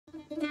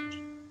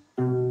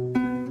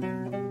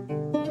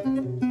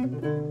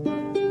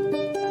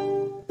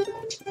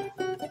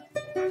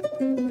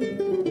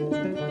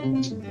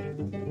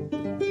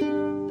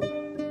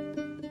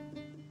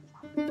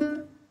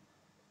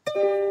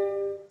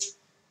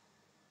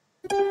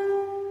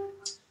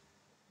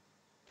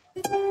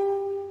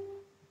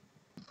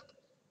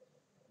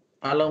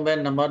Along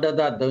when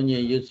Namada don't you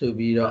used to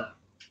be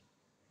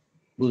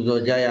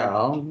Buzo Jaya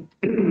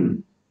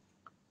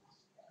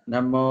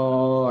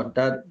Namo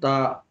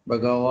Tata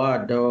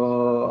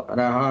Bhagavato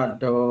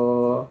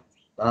Arahato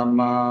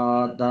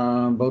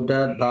Tamata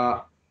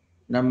Buddhata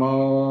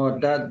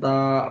Namo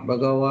Tata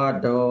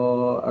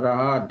Bhagavato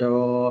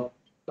Arahato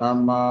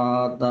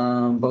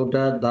Tamata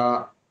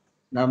Buddhata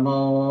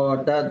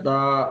Namo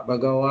Tata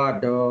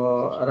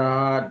Bhagavato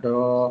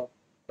Arahato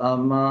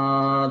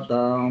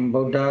Tamata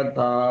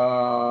Buddhata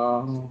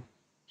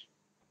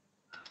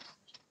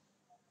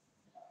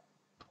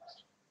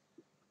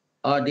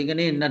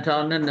Digani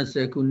Natana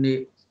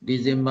Nasekuni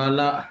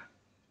Dizimala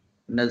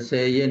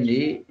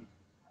Nasayeni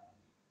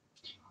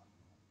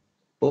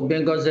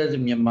Open Gosses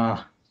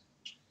Myanmar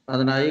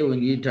Adanai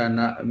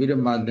Wingitana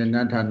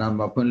Vidamadana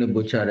Mapuni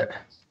Buchare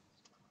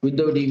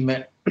Vidodi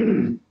met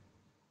the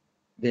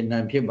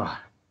Nampiba.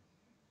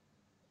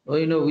 Oh,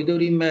 you know,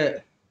 Vidodi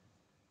met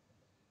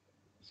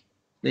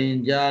the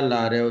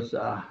Jala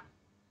Reusa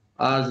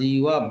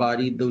Aziwa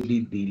Bari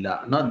Dodi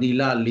Dila, not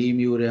Dila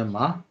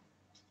Limurema.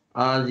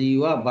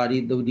 Aziwa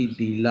Bari Dodi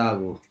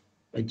Dilago,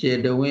 a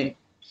Jedawin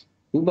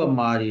Uba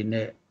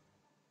Marine,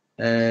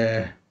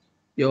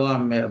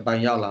 Yoame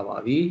Banyala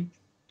Babi.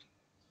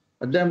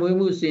 Then we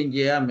move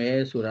Sinjia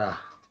Me Sura,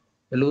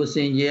 Lu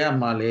Sinjia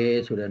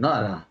Male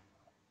Sudanara.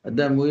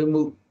 Then we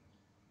move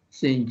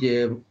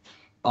Sinjia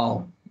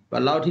on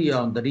Balauti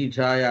on the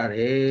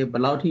retire,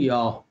 Balauti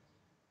on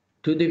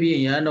to the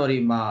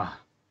Vianorima.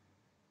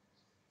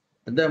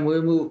 Then we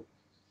move.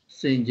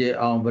 Sinje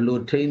on below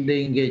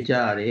training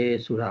Gejare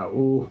Sura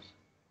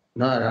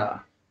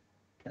Nara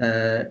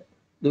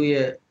do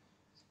ye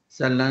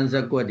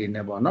Salanza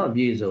Quadinebo, not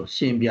Vizo,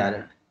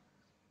 Simbiara,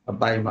 a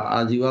Baima,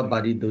 Aziwa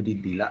Badi Dodi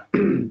Dila.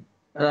 And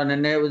I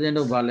never was in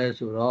the Vale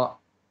Sura,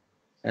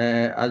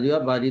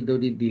 Aziwa Badi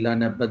Dodi Dila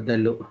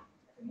Napatelo,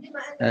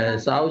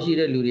 Sao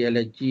Shira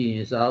Luriela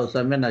G, Sao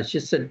Samena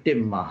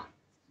Shisatima,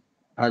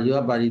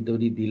 Aziwa Badi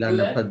Dodi Dila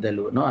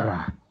Napatelo,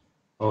 Nora,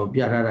 or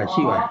Biara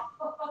Shiva.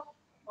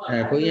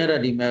 Koyara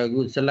di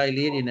Magu,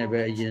 slightly in a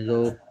very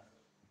gentle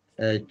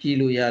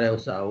Chilu Yara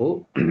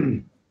Sao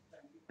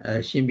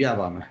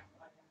Shimbiabama.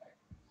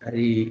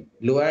 The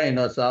Lua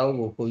no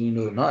Sao,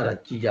 Poino, not a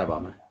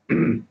Chijabama.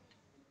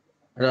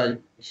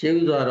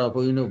 Shoes are a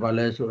Poino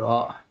Palace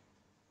or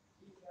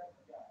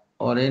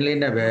only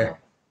never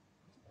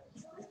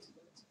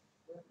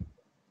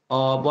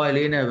or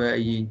boy never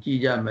in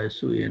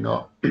Chijamasu, you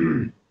know.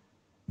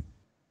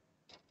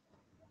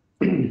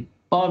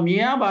 Oh,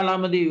 Mia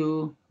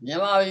Balamadu.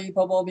 Yamavi,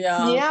 Popobia.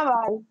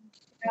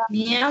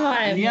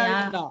 Yamavi.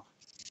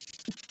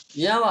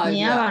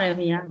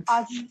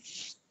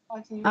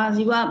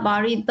 Aziwa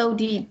Bari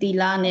Todi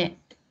Dilane.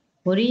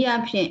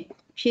 Huria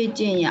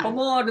Pijinia.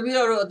 Pomo, the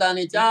Viro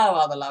Dani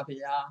Java, the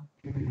Lapia.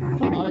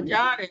 Oh,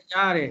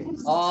 Jare.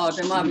 Oh,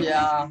 the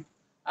Mafia.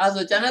 As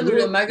a Janet to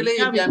the Magli,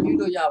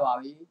 Yamudo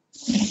Yavavi.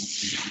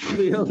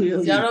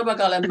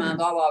 Yarobacale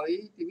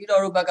Mandavi, the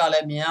Viro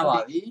Bacale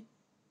Miavavi.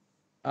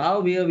 How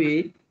will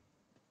we?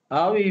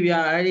 How we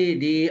are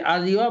the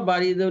Aziwa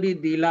Bari Dodi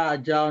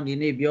Dila John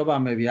in a Bioba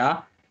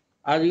Mavia.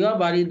 Aziwa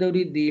Bari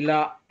Dodi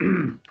Dila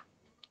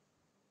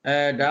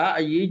Da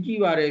Yiji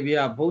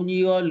Varevia,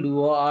 Ponio,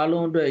 Luo,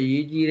 Alon,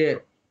 Yiji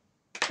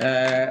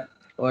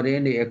or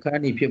any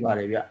Akani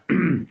Pibarevia.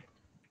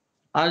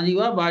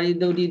 Aziwa Bari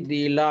Dodi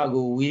Dila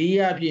go, we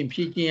have him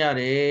pitching at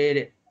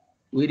it.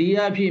 We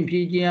have him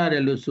pitching at a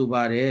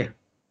Lusubare.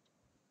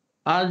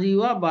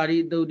 Aziwa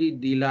Bari Dodi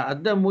Dila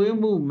at the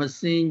Mumu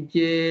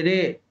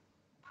Messenger.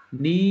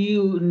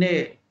 New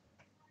ne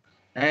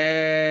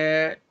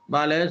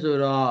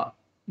Balesura,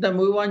 the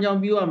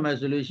Muwan view of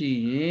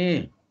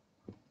Masulushi.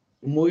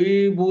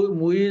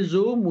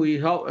 Muizu,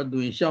 Muihau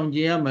doing some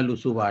Jia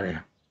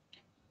Melusubare.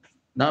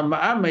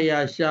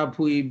 Namaya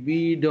Shapui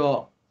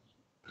Bido,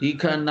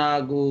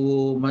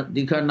 Dikanago,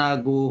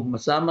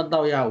 Masama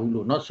Tawya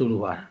Ulu, not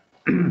Suluva.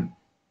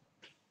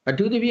 A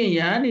to the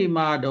Yani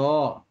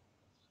Mado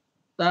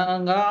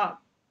Tanga.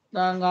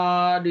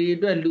 Tanga di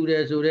due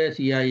lude sure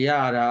sia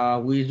yara,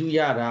 wizu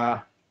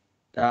yara,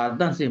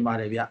 danse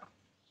marevia.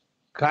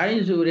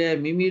 Kain sure,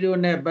 mimiro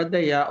ne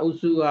bataya,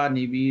 Usua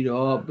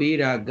nibiro,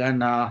 Pira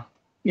gana,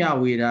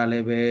 Yawira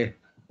leve,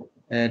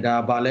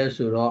 da bale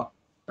suro,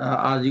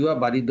 Aziwa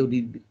barido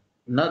di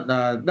not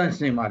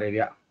danse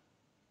marevia.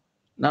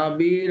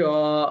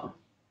 Nabiro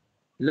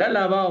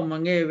Lalava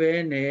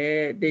mangeve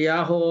ne, de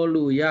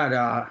Yaholu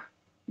yara,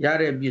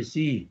 Yare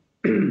bisi.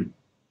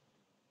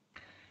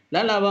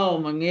 Lalaba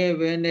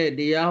Mangevene,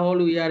 the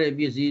Yaholu Yare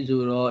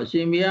Bisizuro,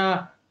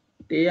 Simia,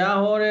 the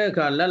Yahore,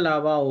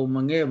 Lalaba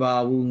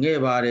Mangeva,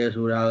 Ungevare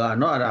Suraga,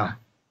 Nora,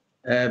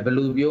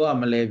 Belubio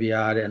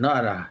Malevia,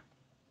 Nora.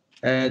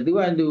 Do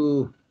I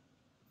do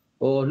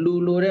or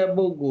Lulure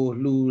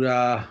Bogu,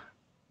 Lura,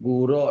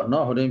 Guro,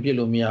 no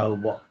Horimpilumia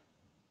Ubo.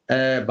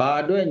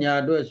 Bado and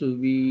Yado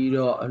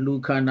Subiro,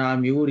 Lucana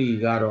Muri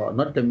Garo,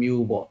 not the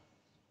Mubo.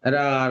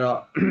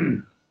 Raro.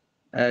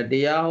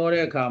 The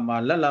Yahore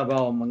Kama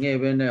Lalaba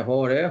Mangevene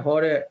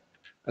Hore,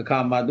 a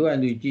Kama do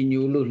and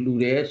Ginu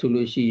Lure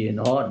Sulushi in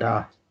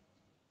order.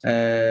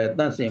 တ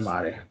န့်စင်ပါ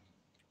တယ်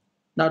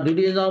နောက်ဒု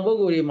တိယဆောင်ပုဂ္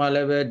ဂိုလ်တွေမှာလ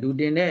ည်းပဲဒု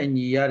တင်နဲ့အ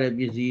ညီရတဲ့ပ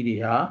စ္စည်းတွေ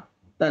ဟာ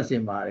တန့်စ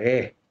င်ပါတ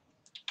ယ်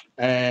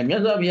မြ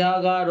တ်စွာဘု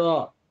ရားက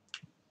တော့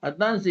အ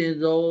တန့်စင်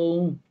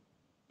ဆုံး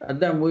အ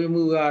သက်မွေး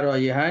မှုကတော့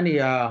ယဟန်တွေ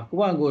ဟာကို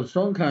ယ့်ဘာကို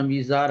ဆုံးခံ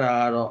ပြီးစားတာ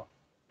ကတော့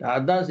ဒါ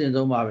အတန့်စင်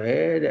ဆုံးပါပဲ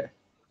တဲ့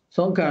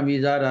ဆုံးခံ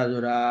ပြီးစားတာ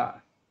ဆိုတာ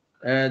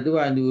သူက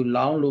သူ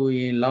လောင်းလို့ရ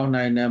င်လောင်း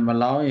နိုင်တယ်မ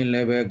လောင်းရင်လ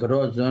ည်းပဲ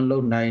ကြော့စွန်းလု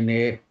ပ်နိုင်တ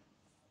ယ်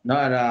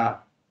နော်အဲ့ဒါ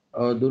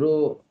သူ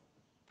တို့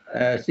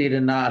စေတ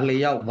နာအ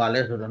လျောက်ပါ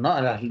လဲဆိုတော့နော်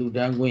အဲ့ဒါလှူဒ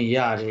န်းခွင့်ရ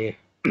တယ်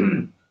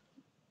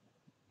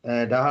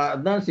ဒါဟာအ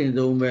တန့်စင်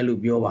ဆုံးပဲ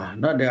လို့ပြောပါ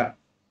နော်တဲ့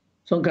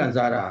ဆုံးခံ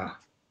စားတာ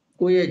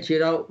ကိုယ့်ရဲ့ခြေ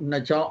ထောက်နှ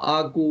စ်ချောင်း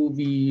အားကို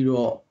ပြီး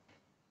တော့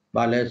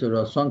ပါလဲဆို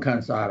တော့ဆုံးခံ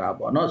စားတာ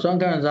ပေါ့နော်ဆုံး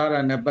ခံစားတာ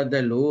နဲ့ပတ်သ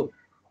က်လို့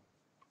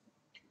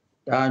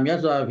ဒါမြတ်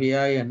စွာဘု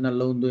ရားရဲ့နှ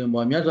လုံးသွင်း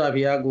ပေါ့မြတ်စွာ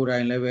ဘုရားကိုယ်တို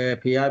င်လည်းပဲ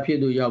ဘုရားဖြစ်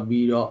သူရောက်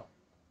ပြီးတော့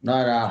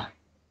နော်ဒါ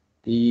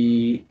ဒီ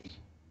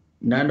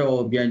နန်း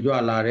တော်ပြန်ကြွ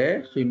လာတယ်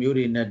ဆွေမျိုး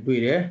တွေနဲ့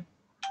တွေ့တယ်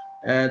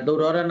သုဒ္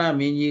ဓရဏ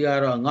မင်းကြီးက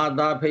တော့ငါ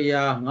သားဖ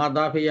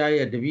ရာ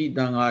ရဲ့တပည့်တ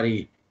န်ဃာတွေ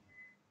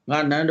ငါ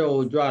နန်းတော်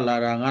ကိုကြွလာ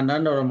တာငါန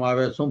န်းတော်မှာ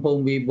ပဲဆုံး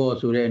ဖုံးပြီးပေါ့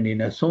ဆိုတဲ့အနေ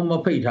နဲ့ဆုံးမ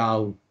ဖိတ်ထား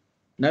ဘူး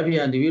နတ်ပြ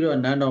န်တပည့်တော်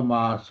နန်းတော်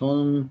မှာ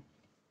ဆုံး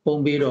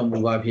ဖုံးပြီးတော်မူ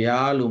ပါဖရာ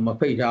လို့မ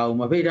ဖိတ်ထားဘူး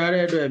မဖိတ်ထား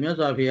တဲ့အတွက်မြတ်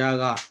စွာဘုရား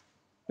က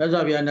မြတ်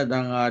စွာဘုရားနဲ့တ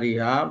န်ဃာတွေ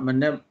ဟာမ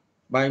နေ့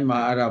ပိုင်းမှာ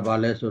အဲ့ဒါပါ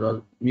လဲဆိုတော့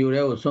မြို့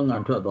ထဲကိုဆုံးခံ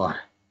ထွက်သွားတ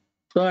ယ်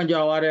ဆုံးခံ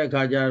ကြွားတဲ့အ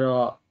ခါကျ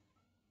တော့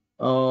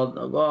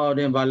တ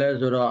င်ပါလဲ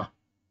ဆိုတော့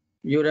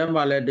မြို့ထဲ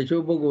မှာလည်းတ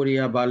ချို့ပုဂ္ဂိုလ်တွေ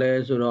ကပါလဲ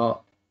ဆိုတော့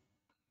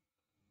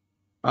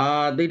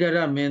သိတ္တရ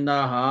မင်း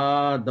သားဟာ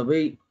တပိ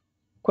တ်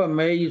ခွက်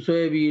မဲကြီးဆွဲ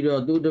ပြီး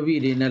တော့သူတပိ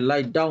တွေနဲ့လို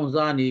က်တောင်း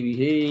စားနေပြီ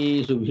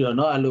ဟေးဆိုပြီးတော့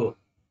เนาะအဲ့လို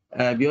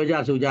ပြောကြ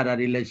ဆိုကြတာ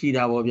တွေလည်းရှိ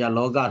တာပေါ့ဗျာ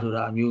လောကဆို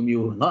တာအမျိုး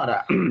မျိုးเนาะ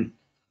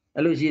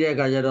အဲ့လိုရှိတဲ့အ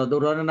ခါကျတော့သု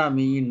ဒ္ဓရဏမင်း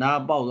ကြီး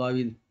နားပေါက်သွား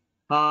ပြီး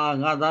ဟာ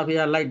ငါသားဖေ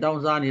ကလိုက်တော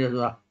င်းစားနေတယ်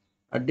ဆိုတာ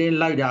အတင်း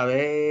လိုက်တာ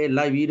ပဲ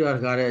လိုက်ပြီးတော့တ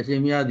ခါတည်းအရှ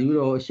င်မြတ်ဒီလို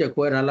တော့ရှက်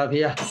ခွဲတာလား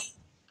ဖေ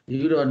ဒီ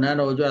လိုတော့နန်း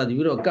တော်ကြွဒီ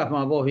လိုတော့ကတ်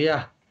မှာပေါ့ဖေ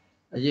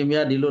အရှင်မြ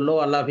တ်ဒီလိုလော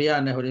ရလားဖေ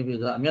နဲ့ဟိုဒီဖြစ်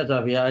ဆိုအမြတ်စွာ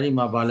ဘုရားအဲ့ဒီ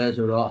မှာပါလဲ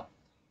ဆိုတော့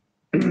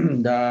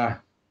ဒါ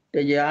တ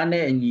ရား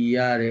နဲ့ညီရ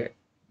တဲ့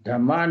ဓ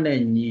မ္မနဲ့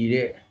ညီ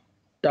တဲ့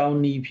တောင်း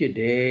နီးဖြစ်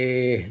တယ်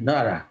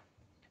နော်လား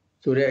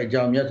ဆိုတဲ့အ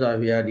ကြောင်းမြတ်စွာ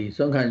ဘုရားဒီ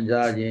ဆုံးခံ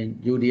စားခြင်း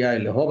ယူတရား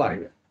လည်းဟောပါတယ်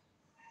ဗျ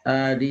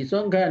ဒီ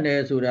ဆုံးခံတ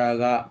ယ်ဆိုတာ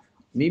က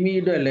မိမိ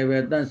အတွက်လည်းပဲ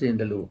တန့်စင်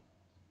တယ်လို့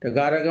တ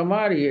ရားဓမ္မ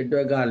တွေအတွ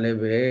က်ကလည်း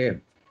ပဲ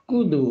ကု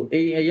သိုလ်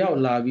အိမ်အရောက်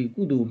လာပြီး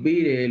ကုသိုလ်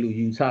ပေးတယ်လို့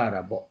ယူဆရ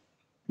တာပေါ့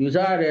ယူဆ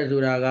ရတယ်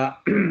ဆိုတာက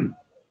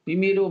မိ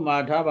မိတို့မှာ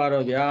ထားပါ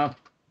တော့ဗျာ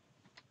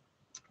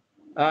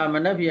မ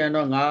နှက်ပြန်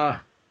တော့ငါ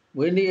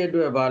ဝိနည်းအ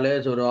တွက်ပါလဲ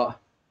ဆိုတော့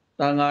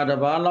တန်ဃာတ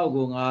စ်ပါးလောက်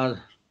ကိုငါ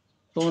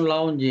သွန်း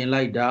လောင်းခြင်း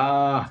လိုက်တာ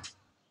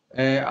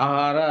အာ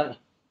ဟာရ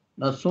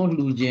နသွန်း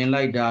လှူခြင်း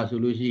လိုက်တာဆို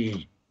လို့ရှိရင်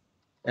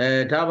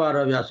ထားပါ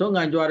တော့ဗျာဆုံး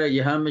ခံကြွတဲ့ယ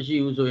ဟန်မရှိ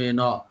ဘူးဆိုရင်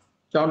တော့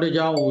ကျောင်းတစ်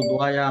ကျောင်းကို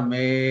သွားရမ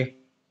ယ်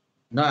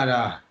နာ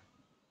တာ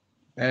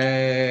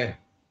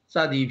စ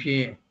သည်ဖြ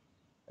င့်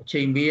အ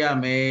ချိန်ပေးရ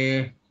မယ်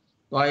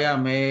သွားရ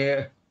မယ်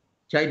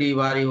ခြိုက်ဒီ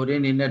ပါတွေဟိုတ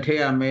င်းနေနဲ့ထ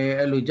ည့်ရမယ်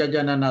အဲ့လိုကြကြ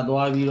နန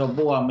သွားပြီးတော့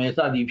ပို့ရမယ်စ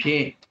သည်ဖြ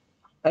င့်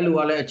အဲ့လိုက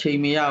လည်းအချိန်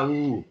မရ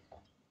ဘူး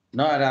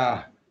နော်အဲ့ဒါ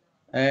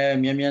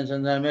မြန်မြန်ဆ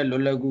န်ဆန်ပဲလွ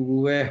ယ်လွယ်ကူကူ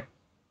ပဲ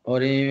ဟို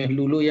တင်း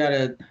လှူလို့ရ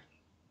တဲ့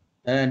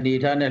နေ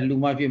ထားနဲ့လှူ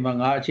မဖြစ်မှာ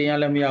ငါအချိန်ရ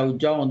လည်းမရဘူး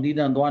ကြောင်းအသီးသ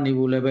န့်သွားနေ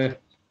ဖို့လည်းပဲ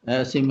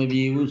အဆင်မ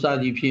ပြေဘူးစ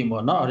သည်ဖြင့်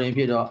ပေါ့နော်အဲ့ဒါ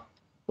ဖြစ်တော့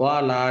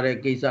သွားလာတဲ့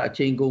ကိစ္စအ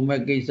ချိန်ကုန်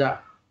မဲ့ကိစ္စ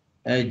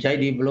ခြိုက်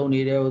ဒီပလုံး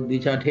နေတဲ့ဟိုတ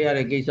ခြားထည့်ရ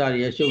တဲ့ကိစ္စ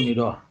တွေရှုပ်နေ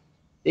တော့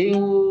အိမ်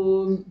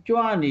ကြွ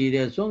နေ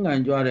တဲ့စွန့်ခံ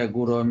ကြွတဲ့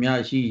ကိုတော်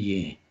များရှိရ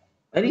င်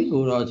အဲ့ဒီ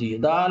ကိုတော်စီ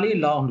အသာလေး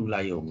လောင်းလှူ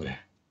လိုက်ရုံပဲ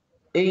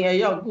အိမ်အ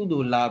ရောက်ကု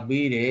သိုလ်လာ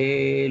ပေးတ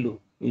ယ်လို့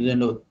ဦးဇင်း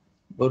တို့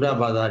ဗုဒ္ဓ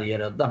ဘာသာတွေက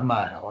တော့သတ်မှ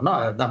တ်တာပေါ့နော်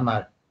သတ်မှ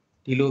တ်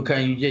ဒီလိုခံ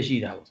ယူချက်ရှိ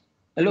တာပေါ့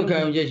အဲ့လိုခံ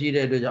ယူချက်ရှိ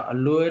တဲ့အတွက်ကြောင့်အ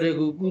လွယ်တ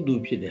ကူကုသို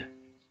လ်ဖြစ်တယ်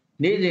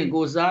နေ့စဉ်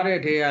ကိုစားတဲ့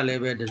ထဲရလ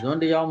ည်းပဲတစွန်း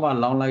တယောက်မှ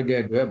လောင်းလိုက်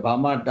တဲ့အတွက်ဘာ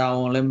မှတာဝ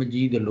န်လည်းမ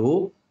ကြီးသလို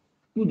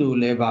ကုသိုလ်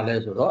လည်းပါလဲ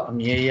ဆိုတော့အ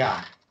မြဲရ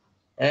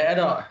အဲ့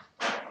တော့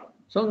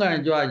ဆုံးခံ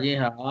ကြွခြင်း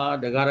ဟာ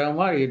တရားဓမ္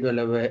မတွေအတွက်လ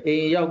ည်းပဲအိ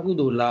မ်ရောက်ကု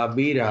သိုလ်လာ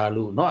ပေးတာ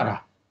လို့เนาะ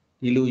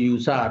ဒီလိုယူ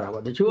ဆရတာ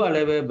ပေါ့တချို့ကလ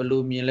ည်းပဲဘယ်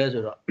လိုမြင်လဲ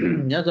ဆိုတော့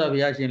မြတ်စွာဘု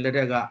ရားရှင်လက်ထ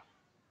က်က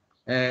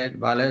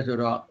ဘာလဲဆို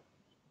တော့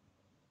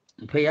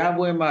ဖျား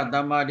ပွဲမှာတ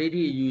မ္မာဒိဋ္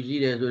ဌိယူရှိ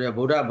တယ်ဆိုတဲ့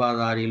ဗုဒ္ဓဘာ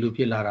သာတွေလို့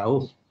ဖြစ်လာတာဟု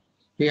တ်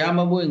ဖျားမ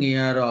ပွင့်ခင်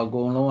ကတော့အ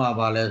ကုန်လုံးက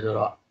ဘာလဲဆို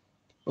တော့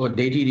ဟို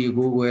ဒိဋ္ဌိတွေ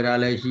ကိုယ်ွယ်တာ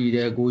လည်းရှိတ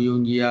ယ်ကိုယုံ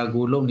ကြည်ရာ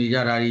ကိုလုံနေကြ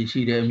တာတွေ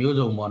ရှိတယ်မျိုး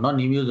စုံပေါ့နော်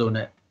ဒီမျိုးစုံ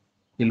နဲ့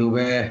ဒီလို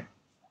ပဲ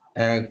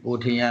ကို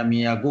ထင်ရမြ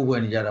င်ရကိုယ်ွ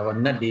ယ်နေကြတာပေါ့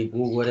နတ်တွေ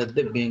ကိုယ်ွယ်တယ်တ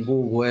စ်ပင်ကို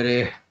ယ်ွယ်တ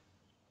ယ်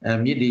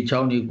မြစ်ဒီချော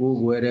င်းတွေကို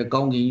ယ်ွယ်တယ်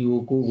ကောင်းကင်ကြီး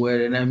ကိုယ်ွယ်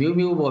တယ်နဲ့မျိုး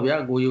မျိုးပေါ့ဗျာ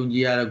ကိုယုံကြ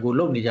ည်ရကို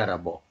လုံနေကြတာ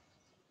ပေါ့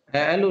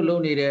အဲ့လိုလုံ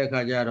နေတဲ့အ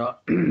ခါကျတော့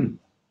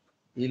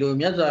ဒီလို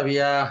မြတ်စွာဘု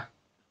ရား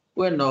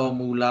ပွင့်တော်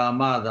မူလာ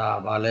မှသာ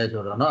ဘာလဲ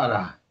ဆိုတော့နော်အဲ့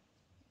ဒါ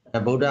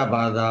ဗုဒ္ဓ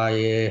ဘာသာ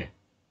ရဲ့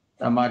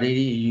တမ္မာဒိဋ္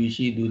ဌိယူ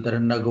ရှိသူတရ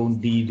ဏဂုံ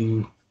တီသူ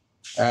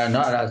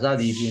နော်အဲ့ဒါစ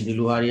သည်ဖြင့်ဒီ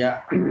လိုဟာတွေက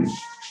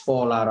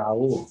ပေါ်လာတာ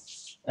ဟုတ်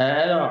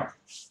အဲ့တော့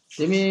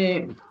ဒီမင်း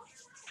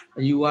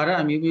အယူဝါဒ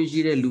အမျိုးမျိုးရှိ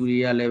တဲ့လူတွေ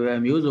ကလည်းပဲ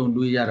အမျိုးစုံ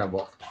တွေးကြတာ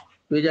ပေါ့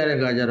တွေးကြတဲ့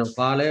အခါကျတော့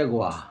ပါလဲ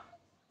ကွာ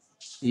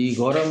ဒီ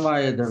ဂေါရမ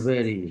ရဲ့တပ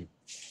ည့်တွေ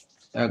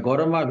ဂေါ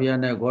ရမဘုရား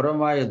နဲ့ဂေါရ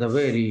မရဲ့တပ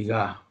ည့်တွေက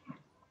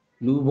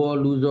လူဘော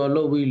လူစော်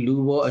လုပ်ပြီးလူ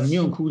ဘောအ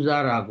ညွန့်ခူး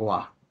စားတာကွာ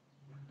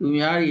သူ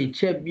များကြီး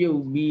ချက်ပြု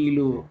တ်ပြီး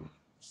လို့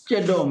ကြ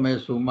က်တော့မယ်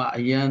ဆိုမှ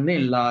အရန်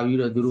နဲ့လာပြီး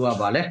တော့သူတို့က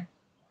ဗာလဲ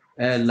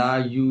လာ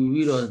ယူ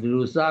ပြီးတော့သူ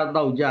တို့စား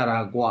တော့ကြတာ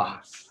ကွာ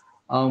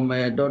အောင်မ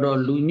ယ်တော်တော်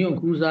လူညွန့်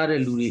ခူးစား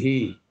တဲ့လူတွေ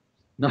ဟေး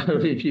နောက်တော့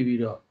ဖြစ်ပြီး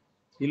တော့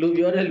ဒီလို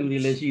ပြောတဲ့လူတွေ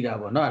လည်းရှိတာ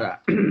ပေါ့နော်အဲ့ဒါ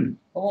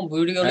ဟုတ်ဗီ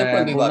ဒီယိုလေးဖွ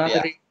င့်ပေးပါ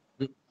ဗျာ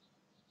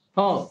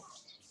ဟုတ်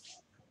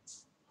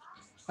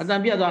အတ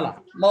န်ပြတ်သွားလား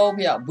မဟုတ်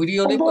ဗျာဗီဒီ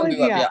ယိုလေးဖွင့်ပေး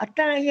ပါဗျာအတ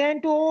န်ရန်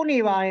တိုးနေ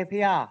ပါတယ်ဖေ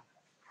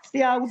ဆ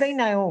ရာဦးသိန်း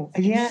နိုင်အောင်အ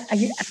တန်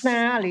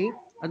ကလေ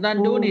အတန်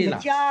တိုးနေ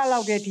လားကြားလော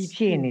က်တဲ့ဒီ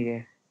ဖြစ်နေတ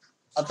ယ်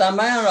အတန်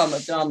ပိုင်းက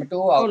တော့ကျွန်တော်မ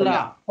တိုးပါဘူး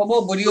ဗျာ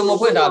ဖို့ဗီဒီယိုမ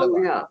ဖွင့်ထားလို့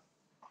ဗျာ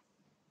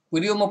ဗီ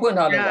ဒီယိုမဖွင့်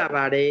ထားလို့ကြား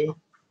ပါတယ်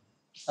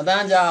အတ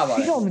န်ကြားပါတယ်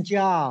ဒီတော့မ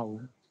ကြားဘူး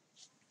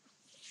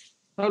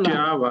ဟုတ်လား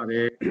ကြားပါတ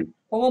ယ်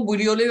ဖို့ဗီ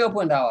ဒီယိုလေးပဲ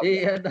ဖွင့်ထားပါအေး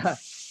အတန်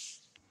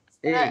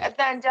အ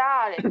တန်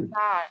ကြားရတယ်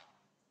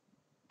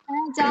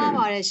ကြား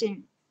ပါတယ်ရှင်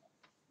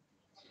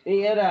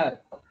အေးအဲ့ဒါ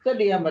စက်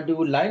တွေကမတူ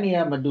line တွေက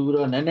မတူ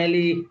တော့နည်းနည်း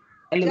လေး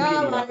အဲ့လိုဖြစ်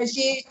နေတာကြားပါတယ်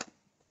ရှင်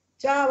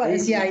ကြားပါတ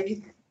ယ်ဆရာကြီး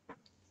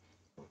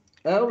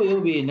ဟု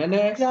တ်ပြီနည်းန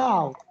ည်းကြော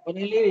က်ဘယ်န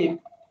ည်းလေး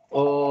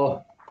ဟို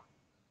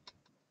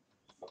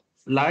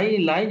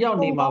line ကြောင့်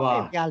နေမှာပါ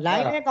ဗျာ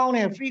line နဲ့ကောင်း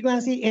တဲ့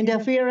frequency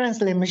interference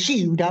လည်းမရှိ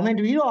ဘူးဒါပေမဲ့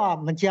တပည့်တော့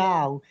မ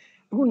ကြားဘူး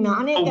အခု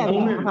နားနဲ့ကြက်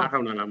ပြီးနားထော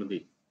င်တာလားမသိ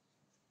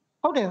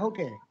ဟုတ်တယ်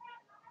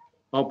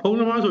ဟောဖုန်း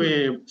သမားဆိုရ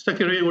င်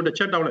secretary ကိုတစ်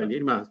ချက်တောက်လိုက်လေ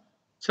ဒီမှာ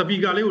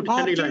speaker လေးကိုတစ်ချ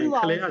က်နှိပ်လိုက်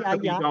ခလဲက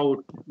speaker ကို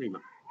နှိပ်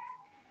မှာ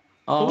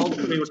ဟုတ်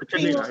ကဲ့ကိုတစ်ချက်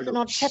နှိပ်လိုက်ကျွန်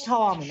တော်ချက်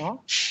ထားရမယ်နော်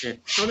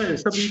ဟုတ်တယ်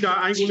speaker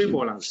icon လေး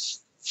ပေါ်လာ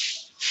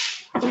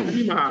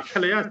ဒီမှာခ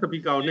လဲက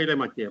speaker ကိုနှိပ်လို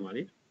က်မှကျယ်ပါ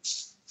လေ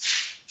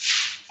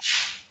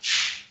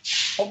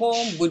ဖို့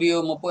ဗီဒီ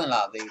ယိုမပွင့်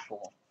လာသေး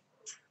ဘူး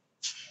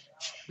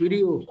ဗီဒီ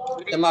ယို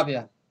တမ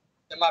ဗျာ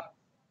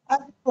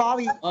သွား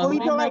ပြီကို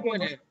ကြီးပြောလိုက်တ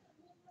ယ်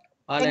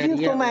ဟာလေ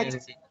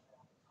ဒီ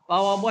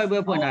PowerPoint ပဲ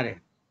ဖွင့်ထားတယ်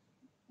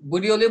ဗီ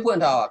ဒီယိုလေးဖွင့်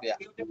ထားပါဗျာ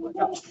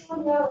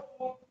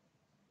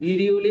ဗီ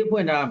ဒီယိုလေးဖွ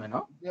င့်ထားရမယ်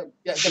နော်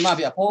တမ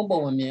ဗျာဖုန်းပုံ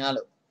မမြင်ရ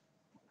လို့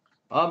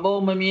ပုံ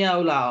မမြင်ရ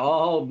ဘူးလား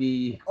ဟုတ်ပြီ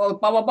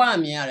PowerPoint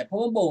မြင်ရတယ်ဖု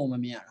န်းပုံမ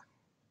မြင်ရတာ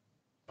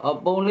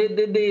ပုံလေး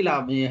သေးသေး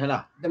လားမြင်ဟ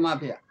လားတမ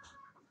ဗျာ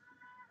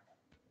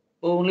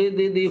ပုံလေး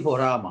သေးသေးပေါ်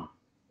ထားမှာ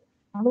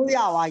လို့ရ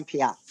ပါပြီဖေ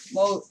မ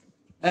ဟုတ်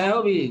ဟု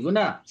တ်ပြီခုန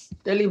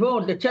တယ်လီဖု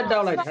န်းတစ်ချက်တော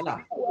က်လိုက်ဟလား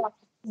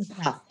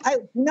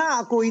နာ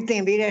အကိုကြီးတ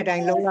င်ပေးတဲ့အတို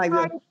င်းလုံးလိုက်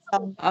ပြီး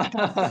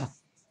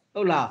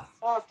ဟုတ်လား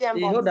ပြန်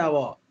ပေါ့ဟုတ်တာ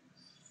ပေါ့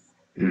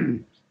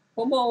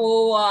ဖုန်းဟို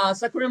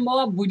စကရင်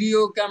မောဗီဒီ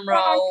ယိုကင်မ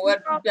ရာကို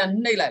ပြန်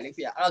နှိပ်လိုက်လေ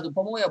ဖေအဲ့ဒါဆို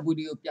ဖုန်းရဲ့ဗီ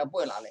ဒီယိုပြန်ပွ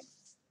က်လာလိမ့်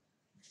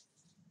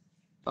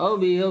ဟုတ်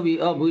ပြီ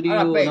ဗီဒီ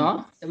ယိုနော်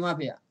တမ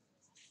ဖေ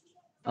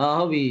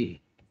ဟုတ်ပြီ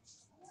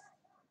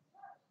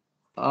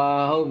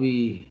ဟုတ်ပြီ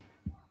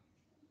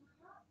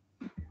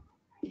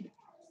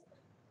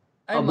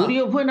ဗီဒီ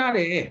ယိုဖွင့်ထားတ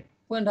ယ်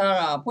ဖွင့်ထား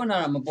တာ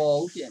မပေါ်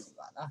ဘူးပြင်နေ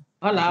ပါလား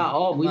ဟုတ်လား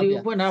ဗီဒီယို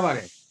ဖွင့်ထားပါတ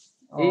ယ်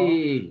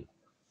အေး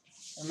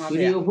ဗီ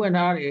ဒီယိုဖွင့်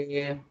ထားတယ်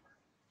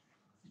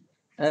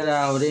အဲ့ဒါ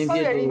ဗရင်ဖြ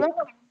စ်ဒီဘက်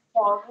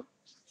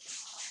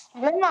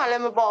မှာလ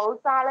ည်းမပေါ်ဘူး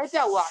စားလည်း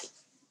ကြောက်သွားပြီ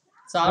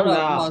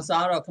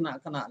စားတော့ခဏ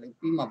လေး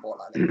ပြီးမှပေါ်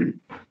လာတယ်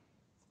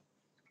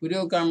ဗီဒီ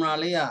ယိုကင်မရာ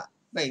လေးက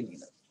ပိတ်နေ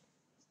တယ်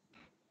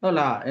ဟုတ်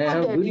လား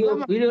ဗီဒီ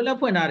ယိုလည်း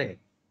ဖွင့်ထားတယ်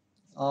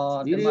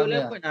ဗီဒီယိုလ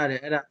ည်းဖွင့်ထားတယ်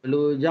အဲ့ဒါဘယ်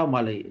လိုရောက်မှ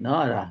လဲ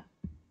နော်အဲ့ဒါ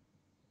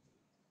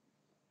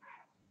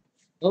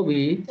ဟုတ်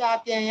ပြီကြာ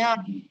ပြန်ရ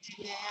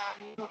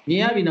မြင်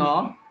ရပြီ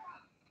နော်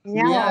မြ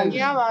င်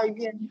ရပါပြီ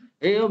ပြန်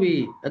ဟုတ်ပြီ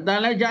အတန်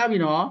လည်းကြားပြီ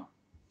နော်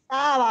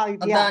ကြားပါပြီ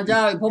အတန်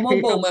ကြားပြီဖုံ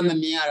ပုံမဲ့မ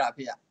မြင်ရတာ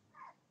ဖေ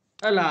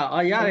ဟုတ်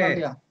လားရတယ်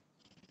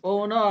ပုံ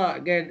တော့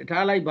ကဲ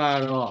ထားလိုက်ပါ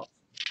တော့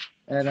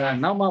အဲ့ဒါ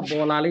နောက်မှ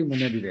ပေါ်လာလိမ့်မယ်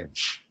နဲ့တူတယ်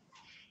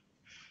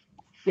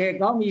ကဲ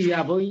ကောင်းပြီဗျာ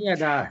ဘုန်းကြီးက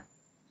ဒါ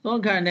သွ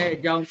န်းခံတဲ့အ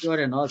ကြောင်းပြော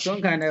တယ်နော်သွ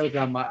န်းခံတဲ့ဥစ္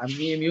စာမှာအ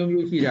မြင်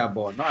မျိုးရှိတာ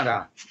ပေါ့နော်အဲ့ဒါ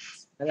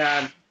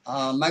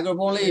မိုက်ခရို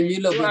ဖုန်းလေးမြ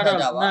ည်လို့ပြထား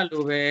ကြပါအဲ့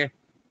လိုပဲ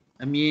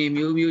အမြင်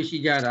မျိုးရှိ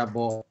ကြတာ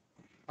ပေါ့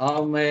အော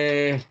င်မယ်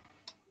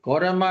ဂေါ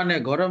ရမ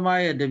နဲ့ဂေါရမ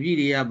ရဲ့တပည့်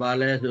တွေကဘာ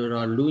လဲဆို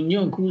တော့လူ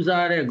ညွန့်ခူး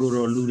စားတဲ့ကို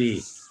တော့လူတွေ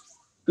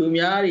သူ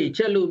များတွေချ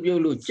က်လို့ပြု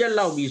တ်လို့ကြက်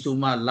လောက်ပြီဆို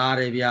မှလာ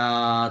တယ်ဗျာ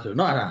ဆို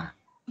နော်အဲ့ဒါ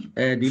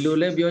ဒီလို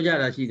လဲပြောကြ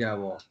တာရှိတာ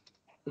ပေါ့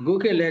အခု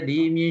ခေတ်လဲဒီ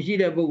အမြင်ရှိ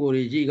တဲ့ပုံကိုယ်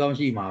တွေရှိကောင်း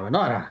ရှိမှာပဲ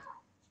နော်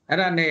အဲ့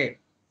ဒါနဲ့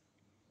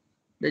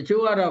တ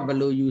ချို့ကတော့ဘယ်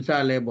လိုယူဆ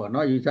လဲပေါ့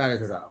နော်ယူဆရဲ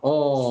ဆိုတာ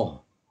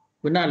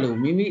ခုနလို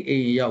မိမိအိ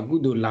မ်ရောက်ကု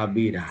သိုလ်လာ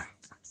ပေးတာ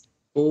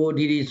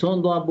ဒီဆွ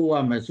မ်းသွားပို့ရ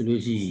မယ်ဆို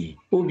လို့ရှိရင်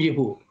ပို့ပြ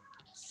ဖို့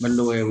မ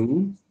လွယ်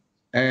ဘူး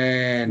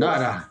နော်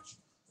အဲ့ဒါ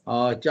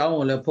ကျောင်း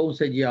ကိုလည်းဖုံးဆ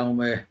က်ကြအောင်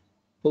ပဲ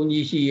ဖုံး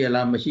ကြီးရှိရ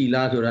လားမရှိ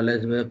လားဆိုတာလ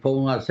ည်း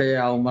ဖုံးကဆက်ရ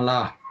အောင်မ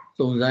လား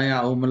စုံစမ်းရ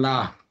အောင်မ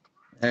လား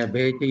ဘ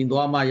ယ်ချိန်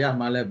သွားမှရ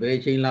မှလဲဘယ်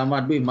ချိန်လာမှ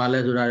တွေ့မှလဲ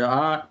ဆိုတာ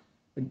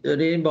ရော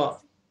တင်းပေါ့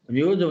အ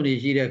မျိုးစုံတွေ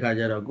ရှိတဲ့ခါ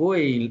ကျတော့ကို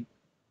ယ်အိမ်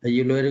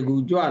ရေလွယ်တကူ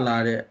ကြွလာ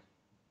တဲ့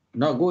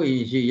နောက်ကိုယ်အိ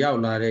မ်ရှိရောက်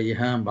လာတဲ့ယ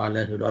ဟန်ပါ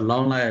လဲဆိုတော့လော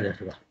င်းလိုက်ရတယ်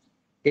ဆိုတာ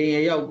အိ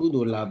မ်ရောက်ကု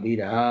သိုလ်လာပေး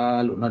တာ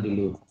လို့နောက်ဒီ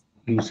လို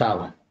ယူဆ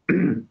ပါ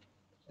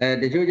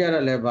တချို့ကြ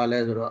တော့လည်းပါလဲ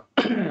ဆိုတော့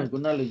ခု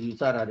နလိုယူ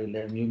ဆတာတွေလ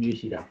ည်းမျိုး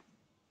ရှိတာ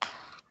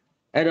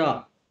အဲ့တော့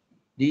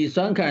ဒ ဒီ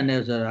စွမ်းခံတ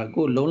ယ်ဆိုတာ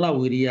ကိုလုံးလ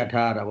ဝိရိယ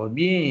ထားရတာပေါ့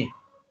ပြင်း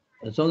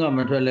စွမ်းကမ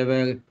ထွက်လည်းပဲ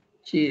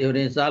ရှိရ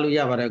င်စားလို့ရ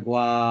ပါတယ်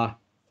ကွာ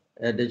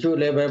တချို့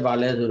လည်းပဲပါ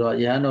လဲဆိုတော့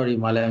ရဟန်းတော်တွေ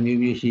မှာလည်းအ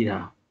မျိုးမျိုးရှိတာ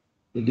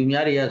ဒီသူ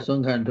များတွေကစွ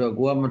မ်းခံထွက်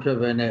ကိုကမထွက်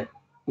ပဲနဲ့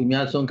သူ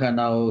များစွမ်းခံ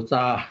တာကို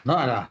စား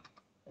နော်အဲ့ဒါ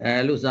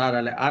လို့စားရ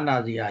တာလဲအာနာ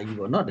စီယာကြီး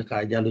ပေါ့နော်တခါ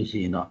ကြလို့ရှိ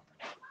ရင်တော့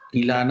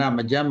ဒီလာနာမ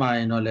ကြမ်းမာရ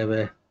င်တော့လည်း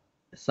ပဲ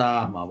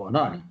စားမှာပေါ့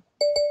နော်ဒါ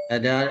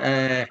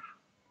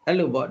အဲ့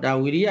လိုပေါ့ဒါ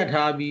ဝိရိယ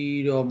ထား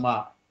ပြီးတော့မှ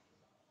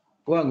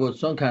ကိုယ့်ကို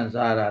စွန့်ခံ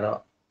စားရတာတော့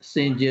စ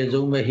င်ကြယ်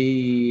ဆုံးပဲဟိ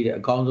တဲ့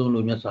အကောင်းဆုံး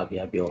လို့မြတ်စွာဘု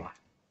ရားပြောပါ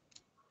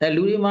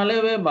လူတွေမှာလ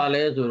ည်းပဲပါ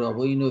လဲဆိုတော့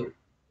ဘုန်းကြီးတို့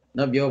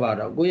တော့ပြောပါ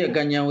တော့ကိုယ့်ရဲ့က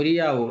ဉ္ဉံဝိရိ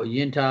ယကိုအရ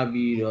င်ထား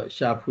ပြီးတော့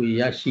ရှာဖွေ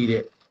ရရှိ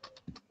တဲ့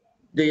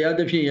တရားသ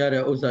ဖြင့်ရ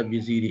တဲ့ဥစ္စာပ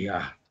စ္စည်းတွေဟာ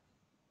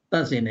တ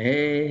န့်စင်တ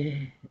ယ်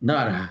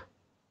နားတာ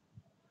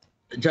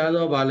အခြား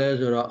သောပါလဲ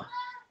ဆိုတော့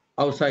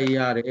အောက်ဆိုင်ရ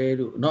တယ်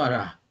လို့နော်အဲ့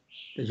ဒါ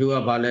တချို့က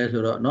ပါလဲ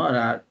ဆိုတော့နော်အဲ့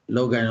ဒါ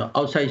လောကန်တော့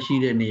အောက်ဆိုင်ရှိ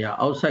တဲ့နေရာ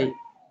အောက်ဆိုင်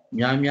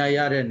များရ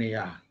တဲ့နေ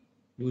ရာ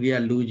လူတွေက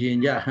လူချင်း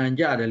ကြဟန်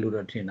ကြတယ်လို့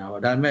တော့ထင်တာပါ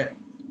ဒါပေမဲ့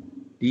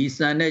ဒီ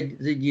စံနဲ့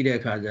စစ်ကြည့်တဲ့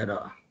အခါကျ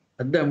တော့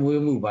အသက်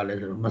မွေးမှုပါလဲ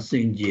ဆိုတော့မစ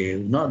င်ကြယ်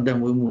ဘူးเนาะအသက်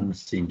မွေးမှုမ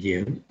စင်ကြယ်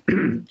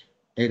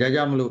ဘူးဒါ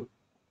ကြောင့်မလို့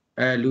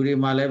လူတွေ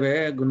မှာလည်းပဲ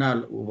ခုန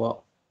ဟိုပေါ့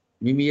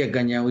မိမိရဲ့က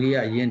ဉ္ဉံဝိရိယ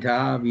ရင်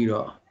ထားပြီး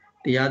တော့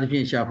တရားသဖြ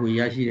င့်ရှာဖွေ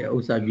ရရှိတဲ့ဥ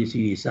စ္စာပစ္စ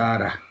ည်းတွေစား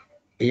တာ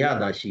အရ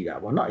သာရှိတာ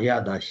ပေါ့เนาะအရ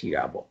သာရှိ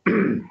တာပေါ့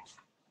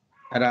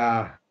အဲ့ဒါ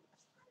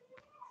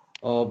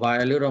ဘာ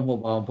လို့တော့မဟု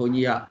တ်ပါဘူးဘုန်း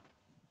ကြီးက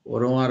ဘု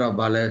ရုံးကတော့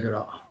ဘာလဲဆို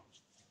တော့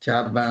ဂျ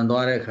ပန်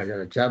သွားတဲ့ခါကျ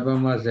တော့ဂျပန်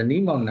မှာဇ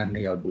နီးမောင်နှံ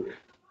2ယောက်တွေ့တယ်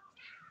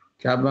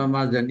ဂျပန်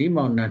မှာဇနီး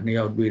မောင်နှံ2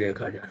ယောက်တွေ့တဲ့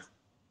ခါကျတော့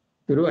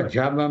သူတို့က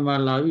ဂျပန်မှာ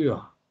လာပြီး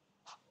တော့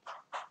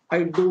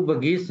အဲ့တူပ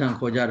ကိစံ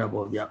ခေါ်ကြတာ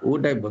ပေါ့ဗျာ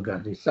အိုးတိုက်ပကံ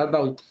စီစား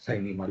တော့ဆို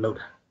င်တွေမှာလောက်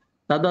တာ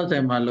စားတော့ဆို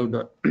င်မှာလောက်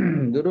တော့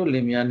သူတို့လ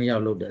င်မယား2ယော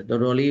က်လောက်တယ်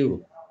တော်တော်လေးကို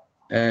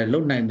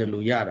လုံနိုင်တယ်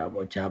လို့ရတာ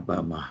ပေါ့ဂျပ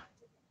န်မှာ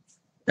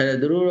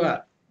သူတို့က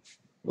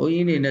ဘုန်း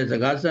ကြီးနေနဲ့စ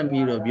ကားဆက်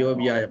ပြီးတော့ပြော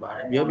ပြရပါတ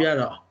ယ်ပြောပြ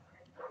တော့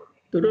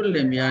သူတို့လ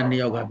င်မယား2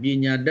ယောက်ကပ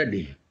ညာတတ်တ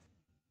ယ်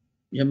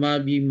မြန်မာ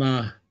ပြည်မှာ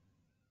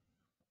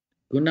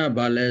ခုန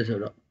ဘာလဲဆို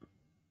တော့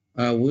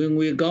ဝင်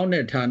ငွေကောင်း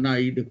တဲ့ဌာန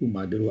ကြီးတစ်ခု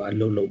မှာသူတို့အ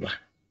လုပ်လုပ်ပါ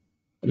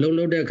အလုပ်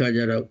လုပ်တဲ့ခါကျ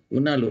တော့ခု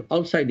နလို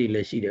outside တွေလ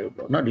ည်းရှိတယ်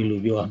ပေါ့နော်ဒီလို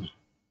ပြောရမှာ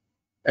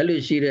အဲ့လို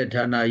ရှိတဲ့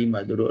ဌာနကြီး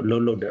မှာသူတို့အလု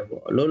ပ်လုပ်တယ်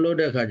ပေါ့အလုပ်လုပ်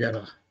တဲ့ခါကျ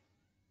တော့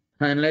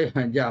ဟန်လဲဟ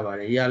န်ကြပါ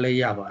တယ်ရလဲ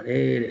ရပါတ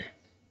ယ်တဲ့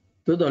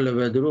သို့တော်လည်း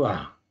ပဲသူတို့ဟာ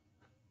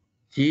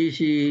ရှိ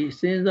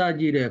စဉ်းစား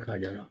ကြည့်တဲ့အခါ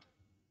ကျတော့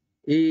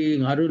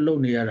ငါတို့လု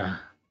ပ်နေရတာ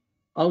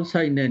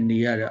outside နဲ့နေ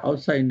ရတယ်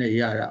outside နဲ့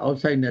ရတာ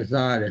outside နဲ့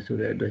စားရတယ်ဆို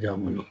တဲ့အတွက်ကြော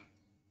င့်မလို့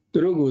သူ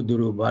တို့ကိုသူ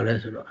တို့ဘာလဲ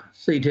ဆိုတော့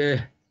စိတ်แท้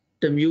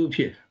တစ်မျိုး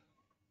ဖြစ်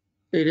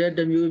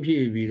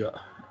ပြီးတော့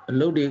အ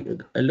လုပ်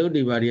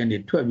တွေဘာတွေကနေ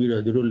ထွက်ပြီး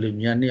တော့သူတို့လင်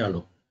မယား2ယောက်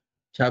လုံး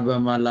ဂျပ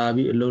န်မှာလာ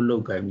ပြီးအလုပ်လု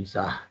ပ်ကြပြီး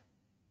စား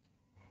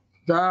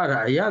ရတာ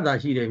အရသာ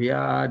ရှိတယ်ဗျာ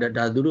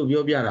ဒါသူတို့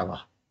ပြောပြတာပါ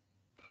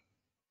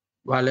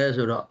ဘာလဲ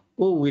ဆိုတော့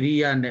ကိုယ်ဝိရိ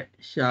ယနဲ့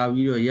ရှာ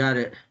ပြီးတော့ရ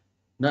တဲ့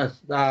နတ်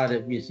စား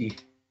တဲ့ပစ္စည်း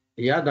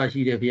အရသာ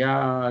ရှိတယ်ဗျာ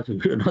ဆို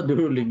ပြီးတော့သူ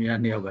တို့လင်မယား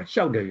2ယောက်က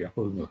ရှောက်တယ်ဗျာ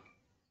ဘုန်းကြီးတို့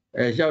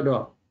ရှောက်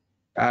တော့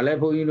ဒါလည်း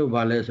ဘုန်းကြီးတို့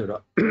ဘာလဲဆို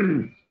တော့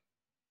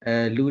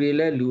လူတွေ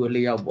လည်းလူအ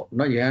လျောက်ပေါ့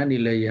နော်ယဟန်တွေ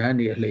လည်းယဟန်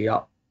တွေအလျော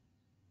က်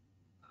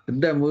အ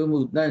သက်မွေးမှု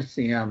တန့်စ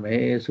င်ရမ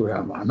ယ်ဆိုတာ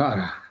မှာနော်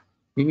ဒါ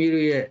မိမိ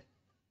တို့ရဲ့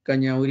ကဉ္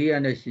ဉံဝိရိယ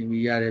နဲ့ရှင်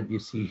ပြီးရတဲ့ပ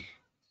စ္စည်း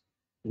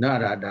နော်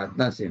ဒါတ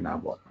န့်စင်တာ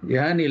ပေါ့ယ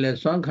ဟန်တွေလည်း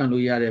စွမ်းခံ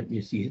လို့ရတဲ့ပ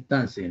စ္စည်းတ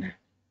န့်စင်တယ်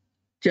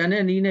ကျန်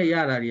တဲ့နည်းနဲ့ရ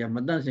တာတွေကမ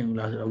တန့်စင်ဘူး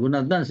လားဆိုတော့ခုန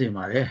တန့်စင်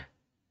ပါတယ်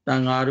တ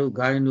န်ဃာတို့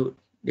ဂိုင်းတို့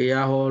တ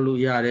ရားဟောလို့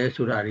ရတယ်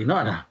ဆိုတာတွေ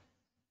နော်ဒါ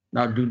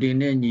နောက်ဒုတင်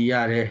နဲ့ညီရ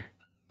တယ်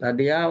ဒါ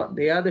တ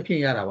ရားသဖြ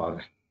င့်ရတာပါ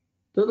ပဲ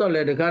သို့တော်လ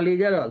ည်းဒီခါလေး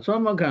ကျတော့စွ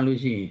မ်းမခံလို့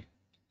ရှိရင်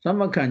စွမ်း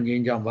မခံခြ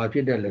င်းကြောင့်ဘာဖြ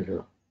စ်တယ်လဲဆို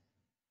တော့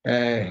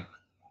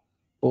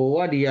ဟိုဝ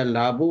တ္တိက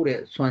လာဖို့တဲ့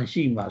စွမ်း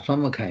ရှိမှစွ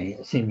မ်းမခံရင်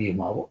အစဉ်ပြေ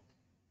မှာပေါ့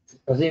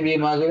အစဉ်ပြေ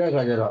မှာဆိုတဲ့အ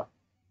ခါကျတော့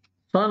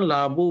စွမ်း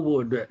လာဖို့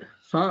အတွက်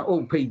စွမ်းအု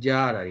ပ်ဖိတ်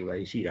ကြားရတာတွေပါ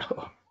ရှိတာ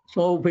ပေါ့စွ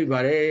မ်းအုပ်ဖိတ်ပါ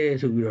တယ်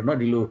ဆိုပြီးတော့เนาะ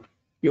ဒီလို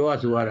ပြောရ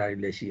ဆိုရတာတွေ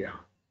လည်းရှိတာ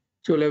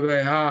ချို့လည်းပဲ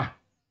ဟာ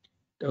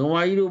တက္ကမ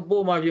ကြီးတို့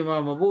ပို့မှဖြစ်မှာ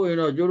မပို့ရင်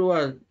တော့ကျိုးတို့က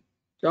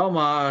ကျောင်း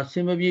မှာဆ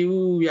င်မပြေ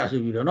ဘူးဗျ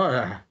ဆိုပြီးတော့เนาะ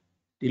ဒါ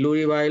ဒီလို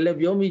တွေပါလေ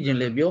ပြောမိခြင်း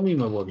လေပြောမိ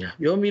မှာပေါ့ဗျာ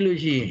ပြောမိလို့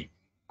ရှိရင်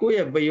ကိုယ့်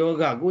ရဲ့ပယော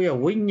ဂကိုယ့်ရဲ့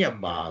ဝိညာဉ်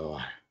ပါ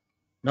သွားတယ်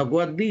နော်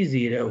ကိုယ်ကသိ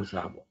စေတဲ့ဥစ္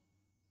စာပေါ့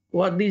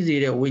ကိုယ်ကသိစေ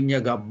တဲ့ဝိညာ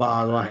ဉ်ကပါ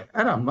သွားတယ်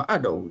အဲ့ဒါမအ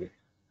ပ်တော့ဘူးလေ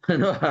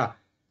နော်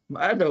မ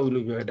အပ်တော့ဘူး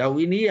လို့ပြောဒါ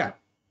ဝိနည်းက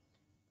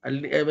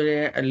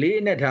အလေး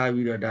နဲ့ထား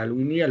ပြီးတော့ဒါလူ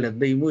နည်းကလည်း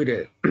သိမ်မွေ့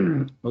တဲ့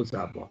ဥစ္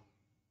စာပေါ့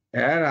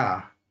အဲ့ဒါ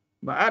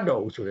မအပ်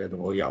တော့ဘူးဆိုတဲ့သ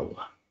ဘောရောက်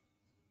သွား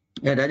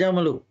ဒါကြောင့်မ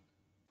လို့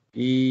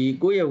ဒီ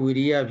ကိုယ့်ရဲ့ဝိ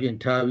ရိယဖြင့်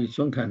ထားပြီး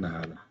စွန့်ခံတာ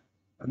လား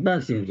အတ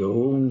န့်စင်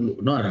ဆုံး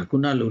လို့နော်အဲ့ဒါခု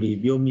နလူတွေ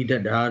ပြောမိတ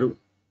တ်တာတို့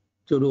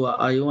ကျတို့က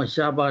အာယုံက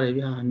ရှားပါတယ်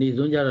ဗျာနေ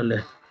စွန်းကြတော့လဲ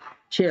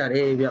ချက်ရတ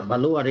ယ်ဗျဘာ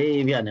လို့ရတယ်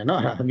ဗျနဲ့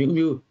နော်အဲ့ဒါအမျိုး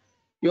မျိုး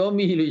ပြော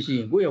မိလို့ရှိရ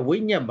င်ကိုယ့်ရဲ့ဝိ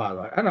ညာဉ်ပါ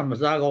သွားအဲ့ဒါမ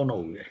စားကောင်း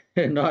တော့ဘူးလေ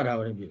နော်အဲ့ဒါ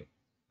ဘာလဲဖြစ်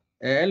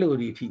အဲ့လို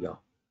ဒီဖြစ်အောင်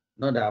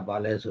နော်ဒါဘာ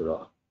လဲဆို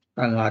တော့တ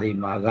န်ဃာတွေ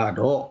မှာက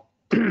တော့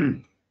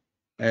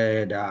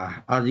ဒါ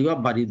အာဇီဝ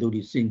ပါဠိတုတ်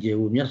ဒီစင်ကြယ်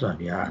ကိုမြတ်စွာ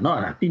ဘုရားနော်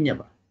အဲ့ဒါပြညတ်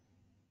ပါ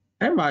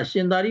အဲ့မှာရှ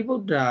င်သာရိပု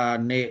တ္တရာ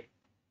နဲ့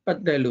ပတ်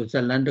သက်လို့ဇ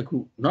လန်းတစ်ခု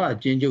เนาะအ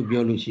ချင်းချုပ်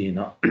ပြောလို့ရှိရင်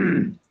တော့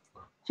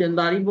ရှ ရှင်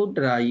သာရိပုတ္တ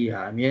ရာကြီး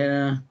ဟာအမြဲတ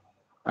မ်း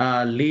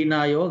လေ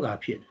နာယောဂ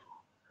ဖြစ်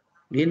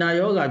လေနာ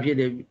ယောဂဖြစ်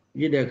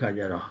တဲ့ခါ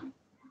ကျတော့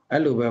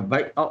အဲ့လိုပဲ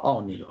ဘိုက်အော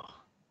က်နေတော့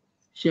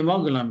ရှင်မော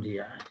က္ကလံကြီး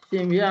ဟာရှ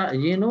င်ဘုရားအ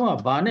ရင်တော့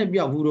ဘာနဲ့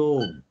ပြောက်ဘူး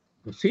တော့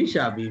ဆေး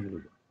ရှာပြီး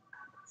ဘူး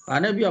ဘာ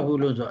နဲ့ပြောက်ဘူး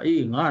လို့ဆို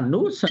အေးငါ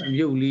နို့ဆံ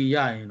မြုပ်လေးရ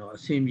ရင်တော့အ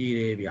ဆင်ပြေ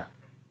တယ်ဗျ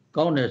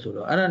ကောင်းတယ်ဆို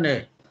တော့အဲ့ဒါနဲ့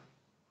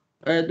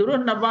သူ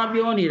တို့နှစ်ပါး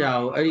ပြောနေတာ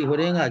ကိုအဲ့ဒီဟို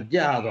တင်းက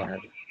ကြားသွားတ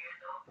ယ်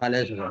ဘာလဲ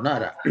ဆိုတော့နား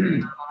တာ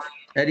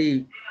အဲ့ဒီ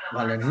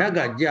ဘာလဲနတ်က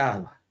ကြား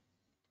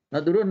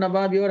နော်သူတို့နှစ်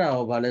ပါးပြောတာ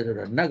ကိုဘာလဲဆို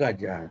တော့နတ်က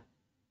ကြား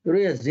သူ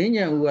တို့ရဲ့ဇင်း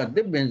ညံဦးကတ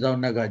စ်ပင်ဆောင်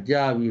နတ်က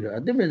ကြားပြီးတော့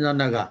တစ်ပင်ဆောင်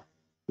နတ်က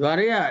ရွာ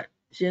တွေက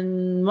ရှင်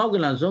မောက္က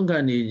လံဆုံးခံ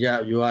နေကြ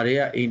ရွာတွေ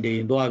ကအိမ်တိ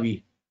မ်သွားပြီး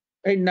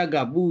အဲ့နတ်က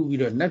ပူးပြီး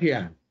တော့နတ်ပြ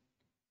န်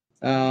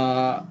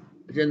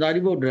ရှင်သာရိ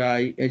ပုတ္တရာ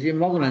ကြီးအရှင်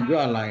မောက္ကလံကြွ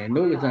လာရင်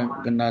နှုတ်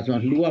ကနာဆို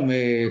လှူရမ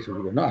ယ်ဆို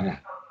ပြီးတော့နော်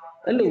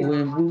အဲ့လိုဝ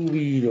င်ပူး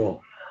ပြီးတော့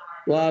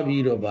သွား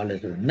ပြီးတော့ဗာလဲ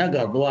ဆိုတော့နတ်က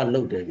သွား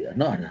လှုပ်တယ်ဗျာ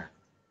နော်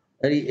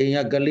အဲ့ဒီအိမ်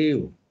ကကလေး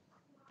ကို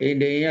အိမ်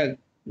တိမ်က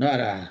နော်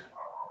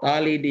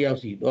သားလေးတယောက်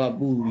စီသွား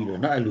ပူးပြီးတော့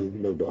နော်အဲ့လို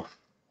လှုပ်တော့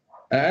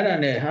အဲ့ဒါ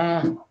နဲ့ဟာ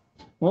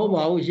မဟုတ်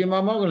ပါဘူးရှင်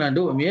မောက္ကလံ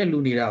တို့အမြဲလူ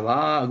နေတာပါ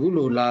အခု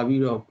လိုလာ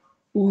ပြီးတော့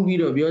ပူးပြီး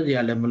တော့ပြောစ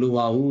ရာလည်းမလို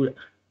ပါဘူးတဲ့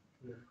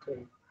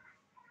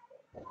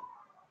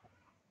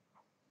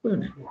ဟုတ်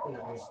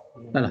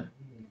လား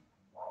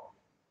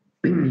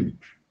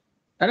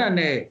အဲ့ဒါ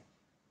နဲ့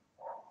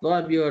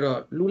သွားပြောတော့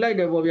လူလိုက်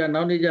တယ်ပေါ့ဗျာ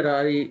နောက်နေ့ကျတော့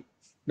အဲ့ဒီ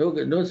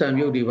တို့ဆံ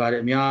မြုပ်တွေပါတ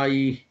ယ်အများ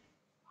ကြီး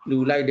လူ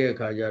လိုက်တဲ့အ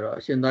ခါကျတော့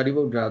အရှင်သာရိ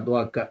ပုတ္တရာ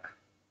သွားကတ်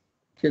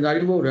ရှင်သာ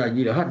ရိပုတ္တရာ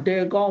ကြီးတော့ဟာတဲ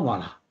ကောင်းပါ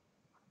လား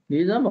နေ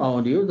စမ်းမအော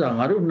င်ဒီဥစ္စာ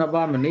ငါတို့နှစ်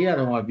ပါးမနေရ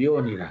တော့မှပြော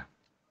နေတာ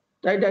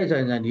တိုက်ဆို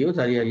င်ဒီဥစ္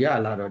စာတွေကရ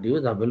လာတော့ဒီဥ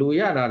စ္စာဘယ်လို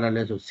ရလာ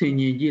လဲဆိုဆင်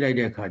ញင်ကြည့်လိုက်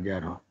တဲ့အခါကျ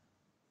တော့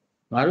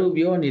ငါတို့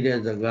ပြောနေတဲ့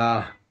စ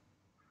ကား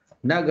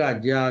နတ်က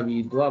ကြား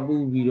ပြီးသွား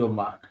ပူးပြီးတော့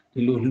မှဒီ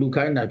လိုလှူ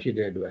ခိုင်းတာဖြစ်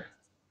တဲ့အတွက်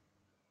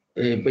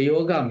ပ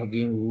ယောဂမက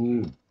င်း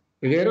ဘူး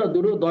တကယ်တော့သူ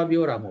တို့သွား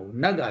ပြောတာမဟုတ်ဘူး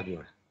နတ်က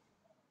ပြောတာ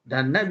ဒါ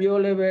နတ်ပြော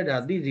လဲပဲဒါ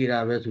သိစီတာ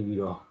ပဲဆိုပြီး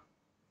တော့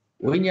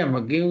ဝိညာဉ်မ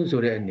ကင်းဘူး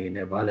ဆိုတဲ့အနေ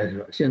နဲ့ဗာလဲဆို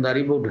တော့အရှင်သာ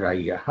ရိပုတ္တရာ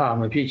ကြီးကဟာ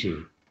မဖြစ်ချင်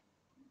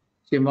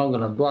ရှင်မောက္က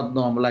လံသွား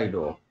သွန်ပလိုက်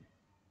တော့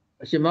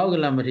အရှင်မောက္က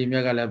လံမထေရမြ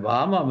တ်ကလည်းဘာ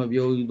မှမ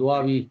ပြောဘူး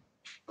သွားပြီး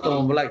သွ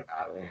န်ပလိုက်တာ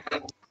ပဲ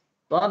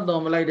သွားသွ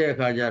န်ပလိုက်တဲ့အ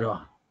ခါကျ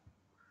တော့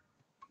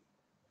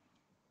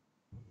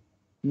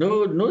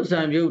နို့ဆံ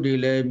ပြုတ်တွေ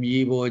လည်းမြေ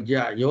ပေါ်ကျ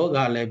ယောဂ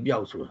လည်းပျော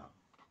က်ဆိုတာ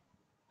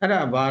အဲ့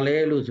ဒါဘာလဲ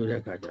လို့ဆိုတဲ့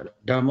အခါကျတော့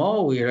ဓမ္မော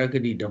ဝေရက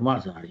တိဓမ္မ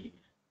စာရီ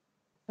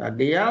ဒါ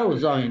တရားကို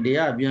စောင့်ရင်တ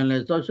ရားပြန်လဲ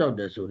စောက်ရှောက်တ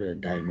ယ်ဆိုတဲ့အ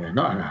တိုင်းပဲเ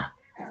นาะအဲ့ဒါ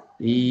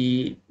ဒီ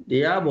တ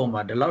ရားပေါ်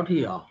မှာဒီလောက်ထိ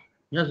အောင်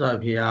မြတ်စွာ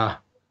ဘုရား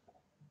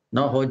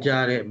ဟော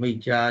ကြားတဲ့မိတ်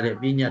ကြားတဲ့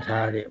ပြညတ်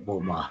ထားတဲ့အ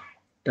ပေါ်မှာ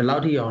ဒီလော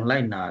က်ထိအောင်လို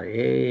က်နာတ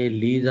ယ်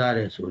လေးစားတ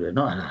ယ်ဆိုတယ်เ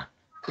นาะအဲ့ဒါ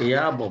တ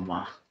ရားပေါ်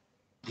မှာ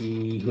ဒီ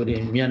ကိုရ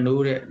င်မြတ်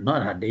နိုးတဲ့เนาะ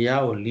ဒါတ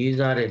ရားကိုလေး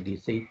စားတဲ့ဒီ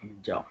စိတ်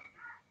ကြောင့်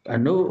အ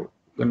နု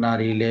ကနာ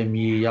တွေလည်း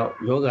မြေရောက်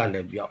ယောဂလ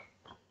ည်းပြောက်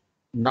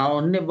နော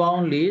က်နှစ်ပေါ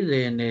င်း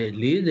40နဲ့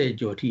40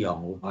ကျော်ထိအော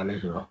င်ဟိုဘာလဲ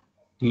ဆိုတော့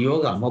ဒီယော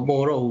ဂမ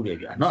ပေါ်တော့ဘူးလေ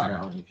ဗျာเนาะအဲ့ဒါ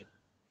ဟုတ်ပြီ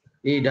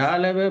အေးဒါ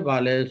လည်းပဲဘာ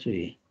လဲဆို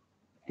ရင်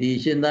ဒီ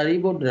ရှင်သာရိ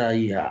ပုတ္တရာ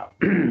ကြီးဟာ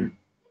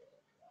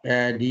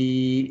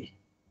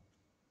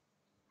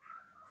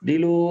ဒီ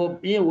လို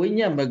ပြည့်ဝိ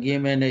ညာဉ်မက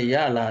င်းမဲနဲ့ရ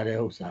လာတဲ့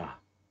ဥစ္စာ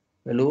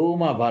ဘယ်လို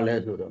မှဘာလဲ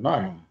ဆိုတော့เนาะ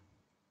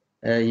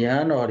ရဟ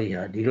န်းတော်တွေ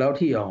ဟာဒီလောက်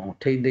ထိအောင်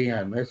ထိမ့်သိမ်းရ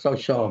မယ်စောက်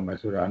ရှောက်ရမယ်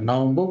ဆိုတာနော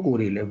င်ပုဂ္ဂိုလ်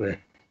တွေလည်းပဲ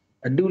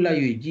အတုလိုက်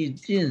၍ကျ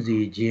င့်စေ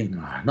ခြင်းက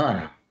เนาะ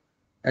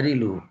အဲ့ဒီ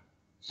လို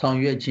ဆောင်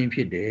ရွက်ခြင်းဖြ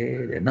စ်တယ်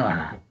တဲ့เนาะ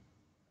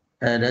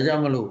ဒါကြော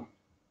င့်မလို့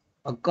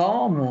အကော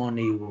င်းအမွန်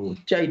တွေကို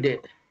ကြိုက်တဲ့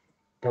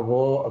သ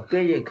ဘောအ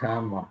ကဲ့ရခံ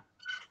မှာ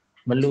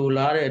မလို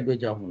လားတဲ့အတွက်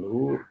ကြောင့်မ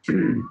လို့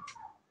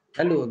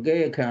အဲ့လိုအကဲ့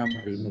ရခံမှာ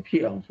မဖြ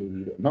စ်အောင်ဆို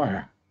ပြီးတော့เนาะ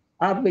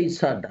အပိစ္ဆ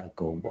တာ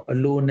ကုံပေါ့အ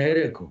လိုနေ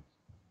တဲ့ကုံ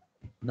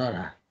เนา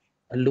ะ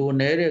အလို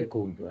နေတဲ့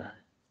ကုံဆို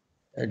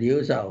တာဒီဥ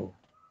စ္စာကို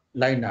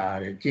လိုက်နာရ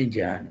တယ်ကြင်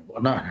ကြံတယ်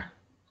ပေါ့เนาะ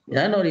ရ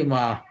ဟန်းတော်ဒီ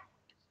မှာ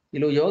ဒီ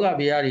လိုယောဂ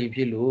ဗျာတွေဖြ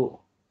စ်လို့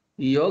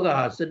ဒီယောဂ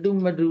ဟာစတု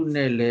မတု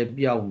နဲ့လည်း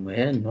ပြောက်မ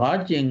ယ်နွား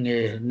ကျင်င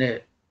ယ်နဲ့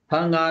ဖ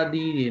န်ကား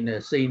သီးတွေ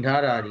နဲ့စိန်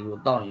ထားတာတွေကို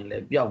တောက်ရင်လ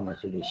ည်းပြောက်မယ်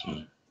ဆိုလို့ရှိရ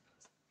င်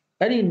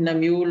အဲ့ဒီနှ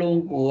မျိုး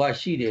လုံးကိုက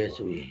ရှိတယ်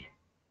ဆိုရင်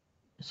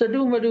စ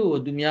တုမတုကို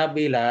သူများ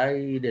ပေးလိုက်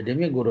တဲ့ဒီ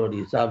မြင့်ကိုတော်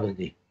ဒီစားပါ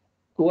စေ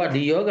ကိုက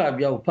ဒီယောဂ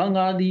ပြောက်ဖန်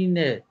ကားသီး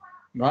နဲ့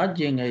နွား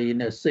ကျင်ငယ်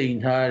နဲ့စိန်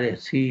ထားတဲ့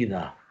ဆေး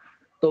တာ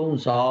သုံး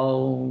ဆောင်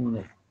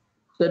တဲ့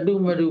စတု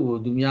မတုကို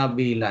သူများ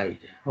ပေးလိုက်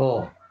တယ်ဟော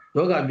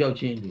ယောဂပြောက်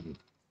ခြင်းဒီ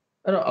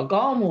အဲ့တော့အ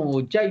ကောင်းအမွန်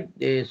ကိုကြိုက်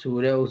တယ်ဆို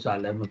တဲ့ဥစ္စာ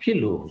လည်းမဖြစ်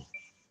လို့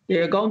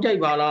အကောင်းကြိုက်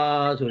ပါ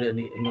လားဆိုတဲ့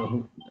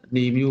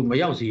နေမျိုးမ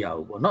ရောက်စီရ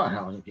ဘူးပေါ့เนาะအဲ့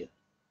ဒါလည်းဖြစ်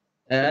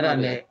အဲ့ဒါ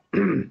နဲ့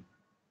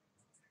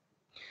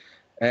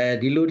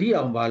ဒီလိုထိ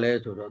အောင်ပါလဲ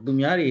ဆိုတော့သူ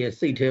များတွေရဲ့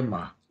စိတ်ထဲ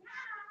မှာ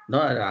เนา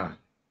ะအဲ့ဒါ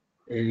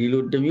ဒီ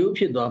လိုတစ်မျိုး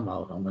ဖြစ်သွားမှာ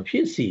တော့မဖြ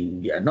စ်စီ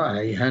ဘူးဗျာเนาะ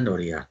အဲ့ဟန်တော်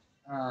တွေက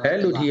အဲ့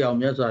လိုထိအောင်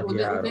မြတ်စွာဘု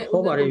ရား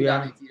ဟောပါတယ်ဗျာ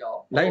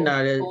လိုက်နာ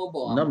တဲ့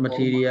เนาะမ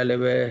ထေရီကလ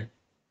ည်းပဲ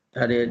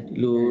ဒါတွေ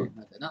လူ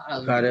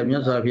ခါတယ်မြ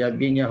တ်စွာဘုရား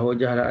ပြညာဟော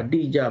ကြားတာအတိ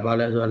အကျပါ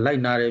လဲဆိုတော့လို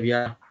က်နာတယ်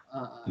ဗျာ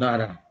နား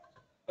တာ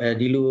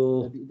ဒီလို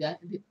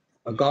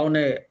အကောင်း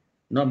နဲ့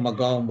တော့မ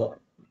ကောင်းပေါ့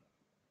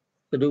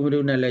သတုမတု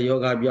နဲ့လည်းယော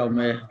ဂပြောက်မ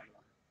ယ်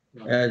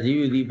ဇီ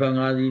ဝတိဖန်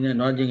ကားစီနဲ့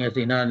နွားကျင်ငယ်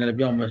စိန်နာနဲ့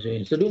ပြောင်းမဆိုရ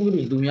င်စတုမ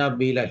တုသူများ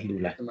ပေးလိုက်လူ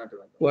လိုက်ကို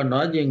က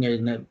နွားကျင်ငယ်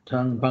နဲ့ဖ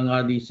န်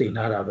ကားစီစိန်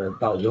နာတာပဲ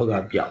တောက်ယောဂ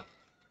ပြောင်း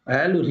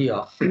လူထိ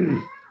အောင်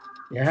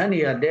ယဟန်နေ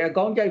ရတဲအ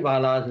ကောင်းကြိုက်ပါ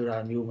လားဆိုတာ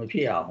မျိုးမဖြ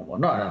စ်အောင်ပေါ့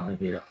နော်အဲ့ဒါမ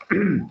ဖြစ်တော့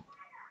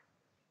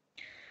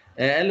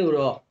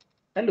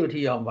လို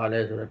ထိအောင်ပါလဲ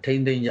ဆိုတော့ထိ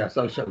မ့်သိမ့်ကြ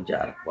စောက်ရှောက်ကြ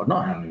တာပေါ့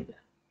နော်အဲ့ဒါမျိုး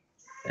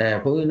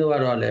ဘုန်းကြီးတို့က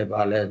တော့လည်း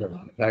ပါလဲဆို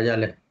တော့ဒါကြ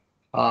လဲ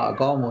အ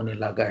ကောင်းမွန်နေ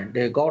လာကြရင်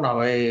တဲကောင်းတာ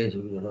ပဲ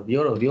ဆိုပြီးတော့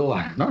ပြောပါ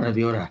တယ်နော်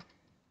ပြောတာ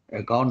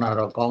ကောင်းတာ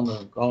တော့ကောင်း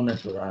တယ်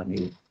ဆိုတာ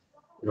မျိုး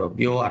တော့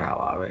ပြောရတာ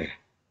ပါပဲ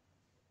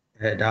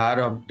ဒါက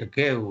တော့တက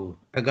ယ်ကို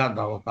အက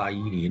တာဝကာ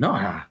ကြီးတွေနော်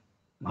ဟာ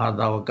မဟာ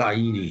တာဝကာ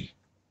ကြီးတွေ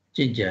ကြ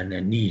င်ကြံ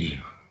တဲ့ဤ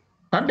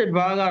တွေတစ်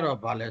ပါးကတော့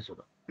ဘာလဲဆို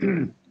တော့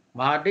မ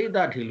ဟာဒိဋ္ဌ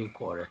ထေလို့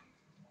ခေါ်တယ်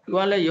သူက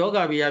လည်းယောဂ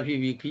ဗျာဖြစ်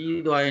ပြီး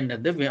ခီးသွားရင်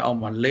သစ်ပင်အောင်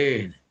မှ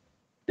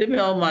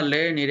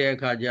လဲနေတဲ့အ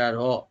ခါကျ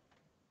တော့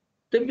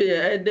သစ်ပ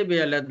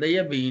င်လည်းတရ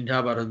က်ပင်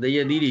ထားပါတော့တရ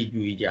က်သီးတွေ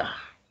ကျွေးကြ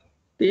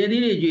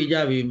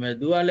ပြီမဲ့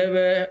သူကလည်း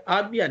ပဲ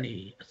အားပြတ်နေ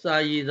အစာ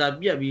ရည်စာ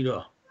ပြတ်ပြီး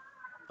တော့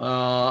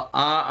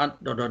အား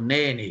တော်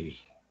နဲနေပြီ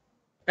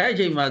အဲ့အ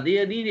ချိန်မှာတရ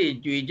က်သီးတွေ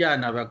ကျွေးကြ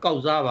နာပဲကော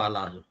က်စားပါ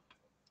လားဆို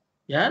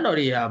ရဟန်းတော်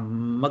တွေက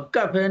မက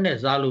တ်ဖဲနဲ့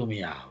စားလို့မ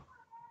ရဘူး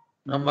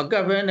နော်မက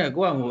တ်ဖဲနဲ့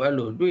ကိုယ့်အငိုအဲ့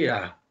လိုတွေ့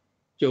တာ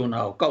ကြုံ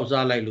တာကိုကောက်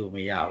စားလိုက်လို့မ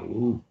ရ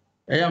ဘူး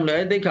အဲကြောင့်လ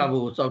ည်းသိက္ခာပု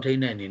ဒ်ကိုစောက်ထိန်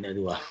တဲ့အနေနဲ့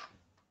သူက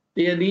တ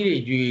ရက်သီးတွေ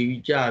ကျွေး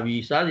ကြ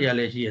ပြီးစားစရာ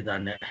လည်းရှိရတာ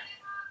နဲ့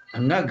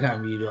အငတ်ခံ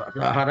ပြီးတော့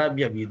အာဟာရ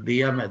ပြတ်ပြီးသေ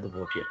ရမဲ့သ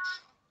ဘောဖြစ်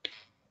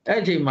အဲ့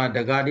အချိန်မှာတ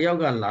ကာတယောက်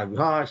ကလာ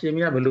ပြီးရှင်မ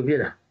ရဘယ်လိုဖြစ်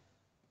တာ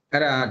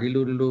အဲ့ဒါဒီ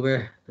လိုပဲ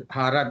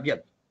အာဟာရပြတ်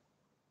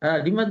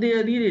ဒီမတ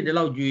ရားသီးတွေဒီ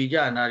လောက်ကြွေကြ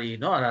နာတွေ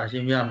เนาะအဲ့ဒါရှ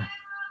င်မရ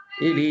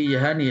အေးလေယ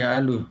ဟန်နေရ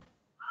အဲ့လို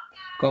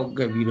ကောက်က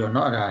ပြီးတော့เน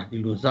าะအဲ့ဒါဒီ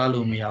လိုစား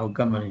လို့မရဘူးက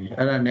တ်မလို့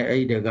အဲ့ဒါနဲ့အဲ့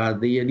ဒီတကာ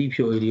တရားသီး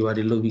ဖြိုတွေပါ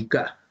ဒီလိုပြီးက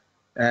တ်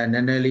န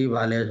ည်းနည်းလေး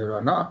ပါလဲဆို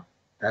တော့เนาะ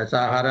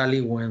စာဟာရ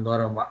လေးဝင်သွား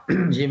တော့မှ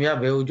ရှင်မရ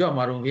ဘယ်ဟိုကြွ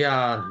မှာတော့ဗျာ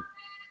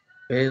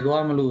ဘယ်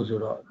သွားမလို့ဆို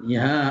တော့ယ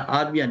ဟန်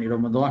အားပြတ်နေ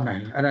တော့မသွားနို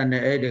င်အဲ့ဒါ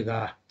နဲ့အဲ့ဒီတ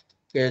ကာ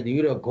ကဲဒီ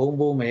တော့ဂုံ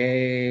ပိုးမယ်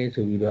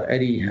ဆိုပြီးတော့အဲ့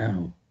ဒီဟန်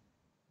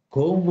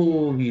ကိုဂုံ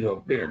ပိုးပြီးတော့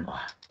ပြင့်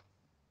သွား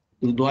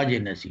သူသွားခြ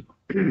င်းနဲ့စီ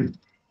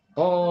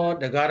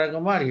တကာရက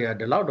မတွေက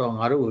ဒီလောက်တော့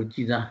ငါတို့ကိုကြ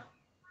ည်စား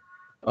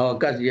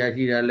ကတ်စီရ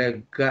ရှိတာလဲ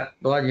ကတ်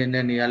သွားခြင်း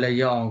နဲ့နေရာလဲ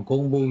ရောက်အောင်ဂုံ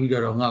ပိုးပြီး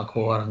တော့ငါ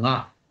ခေါ်ရငါ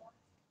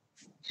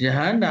ယဟ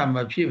န္တာမ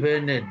ဖြစ်ဖဲ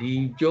နဲ့ဒီ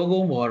ကြောကု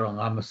န်းပေါ်တော့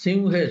ငါမစင်း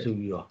ဘူးဟဲ့ဆို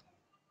ပြီးတော့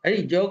အဲ့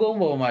ဒီကြောကုန်း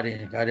ပေါ်မှာတင်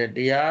ခါတဲ့တ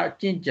ရား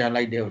ကျင့်ကြံ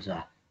လိုက်တဲ့ဥစ္စာ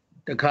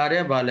တခါတ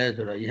ည်းပါလဲ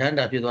ဆိုတော့ယဟန္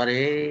တာဖြစ်သွားတ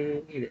ယ်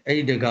အဲ့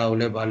ဒီတခါကို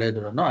လည်းပါလဲ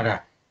ဆိုတော့နော်အဲ့ဒါ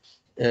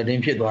တင်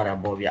ဖြစ်သွားတာ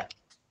ပေါ့ဗျ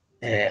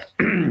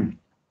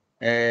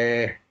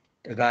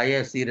တခါ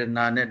ရဲ့စေရ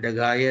နာနဲ့တ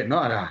ခါရဲ့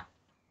နော်အဲ့ဒါ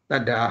တ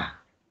တ္တာ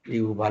ဒီ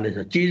ကိုပါလဲ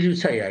ဆိုကျေးဇူး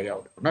ဆက်ရရော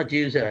က်တယ်နော်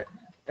ကျေးဇူးဆက်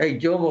အဲ့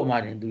ကြောပေါ်မှာ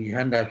တင်သူယဟ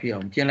န္တာဖြစ်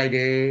အောင်ကျင့်လိုက်တ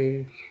ယ်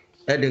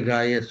အဲ့တခါ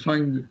ရဲ့ဆွ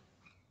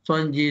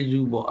မ်းကျေး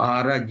ဇူးပေါ့အာ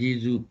ဟာရကျေး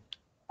ဇူး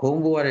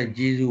ဂုံးပေါ်ရတဲ့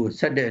ကျေးဇူးကို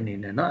ဆက်တဲ့အနေ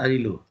နဲ့နော်အဲ့ဒီ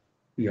လို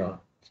ပြီးတော့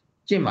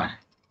ကျင့်ပါ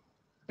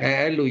တယ်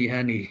အဲ့လိုယဟ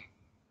န်နေ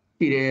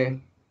ရှိတယ်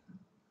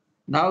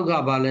နောက်က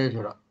ဘာလဲ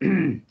ဆိုတော့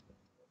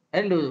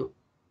အဲ့လို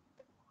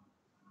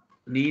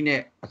နီး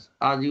နဲ့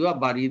အာဇီဝ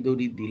ပါရိသု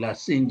တိသီလ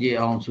စင်ကြယ်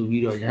အောင်ဆို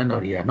ပြီးတော့ယဟန်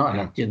တော်တွေကနော်အဲ့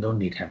ဒါကျင့်သုံး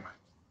နေထိုင်မှာ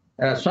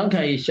အဲ့ဒါဆွမ်း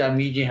ခံရရှာ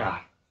မီးခြင်းဟာ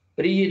ပ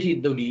ရိယတိ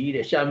သုတိ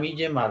တဲ့ရှာမီး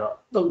ခြင်းမှာတော့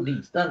သုတ်တိ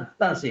တ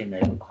န့်စင်တ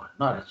ယ်လို့ခေါ်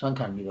နော်ဆွမ်း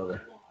ခံပြီးတော့ပဲ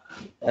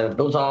အဲ့ဒါ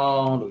သုံးဆော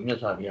င်လို့မြတ်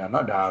စွာဘုရား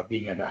နော်ဒါပြ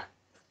ညာတာ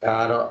ဒါ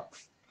ကတော့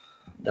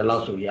ဒီလော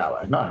က်ဆိုရပါ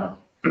တယ်နော်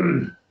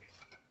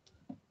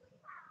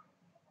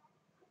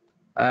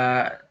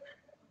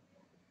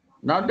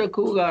နောက်တစ်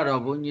ခုက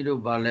တော့ဘုန်းကြီး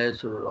တို့ဗာလဲ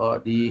ဆိုတော့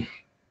ဒီ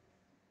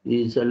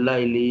စလို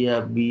က်လေးရ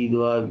ပြီး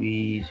သွားပြီ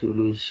ဆို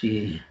လို့ရှိရ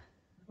င်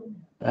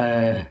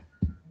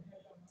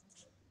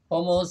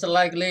ဟောမောစ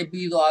လိုက်ကလေး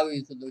ပြီးသွားပြီ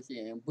ဆိုလို့ရှိ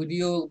ရင်ဗီဒီ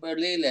ယို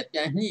လေးလည်းပြ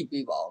န်ညှိ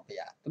ပေးပါဦး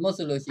ဗျာဒါမှမဟုတ်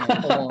ဆိုလို့ရှိရင်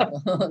ဟော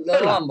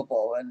လုံးဝမ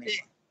ပေါ်ဘူးနေ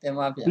တင်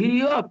ပါဗျာဗီဒီ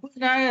ယိုကဖွင့်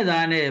ထားရတာ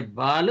နဲ့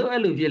ဘာလို့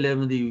အဲ့လိုဖြစ်လဲ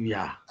မသိဘူး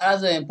ဗျာအဲ့ဒါ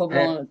ဆိုရင်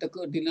တကူ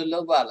ဒီလိုလု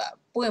ပ်ပါလား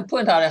ဖွ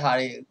င့်ထားတဲ့ဟာ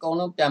တွေအကုန်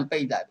လုံးပြန်ပိ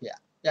တ်လိုက်ဗျာ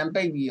ပြန်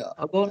ပိတ်ပြီးတော့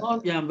အကုန်လုံး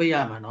ပြန်ပိတ်ရ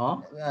မှာနော်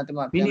ဒီ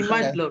မှာ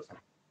minimize လုပ်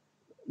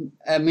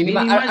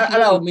minimize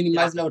အဲ့ဒါကို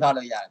minimize လုပ်ထား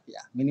လို့ရတယ်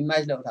ဗျာ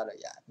minimize လုပ်ထားလို့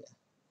ရတယ်ဗျာ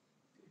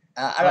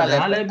အဲ့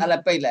ဒါလည်း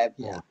ပိတ်လိုက်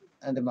ဗျာ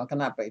အဲ့ဒီမှာခ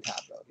ဏပိတ်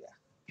ထားတော့ဗျာ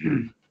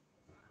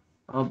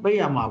ပိတ်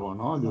ရမှာပေါ့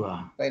နော်သူက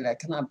ပိတ်လိုက်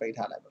ခဏပိတ်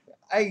ထားလိုက်ပါဗျာ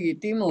အဲ့ဒီ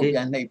team ကိုပြ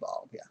န်နှိပ်ပါ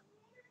အောင်ဗျာ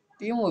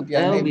team ကိုပြ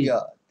န်နှိပ်ပြီး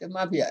တော့ဒီ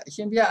မှာဗျာအ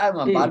ရှင်ဗျာအဲ့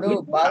မှာဘာ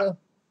လို့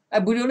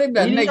ဗီဒီယိုလေးပြ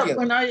န်နှိပ်ကြ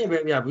ဖွင့်ထားရပဲ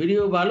ဗျာဗီဒီ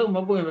ယိုဘာလို့မ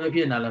ပွင့်ပဲဖြ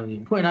စ်နေလားမသိ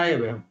ဘူးဖွင့်ထားရ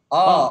ပဲ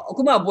အ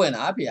ခုမှပွင့်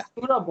တာဗျာ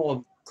ခုတော့ပေါ်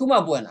ခုမှ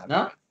ပွင့်တာ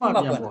နော်ခုမှ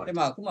ပွင့်တာဒီ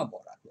မှာခုမှ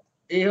ပေါ်တာဗျာ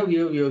အေးဟုတ်ပြီ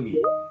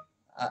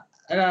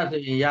အဲ့ဒါ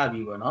ဆိုရင်ရပြီ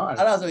ပေါ့နော်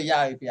အဲ့ဒါဆိုရ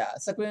ပြီဗျာ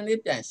screen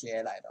လေးပြန်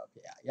share လိုက်တော့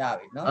ဗျာရ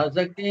ပြီနော်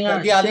screen က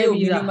ဒီဟာလေး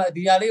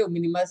ကို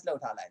minimize လု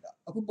ပ်ထားလိုက်တော့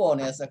အခုပေါ်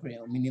နေတဲ့ screen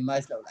ကို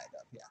minimize လုပ်လိုက်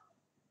တော့ဗျာ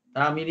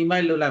ဒါ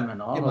minimize လုပ်လိုက်မှာ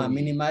နော်ဒီမှာ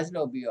minimize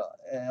လုပ်ပြီးတော့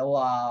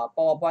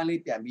PowerPoint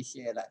လေးပြန်ပြီး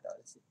share လိုက်တော့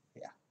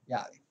ဗျာရ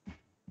ပြီ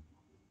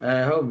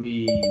ဟုတ်ပြီ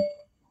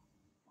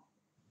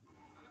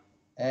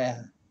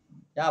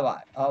ရပါ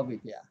ဟုတ်ပြီ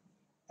ဗျာ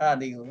အဲ့ဒါ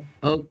လေးကို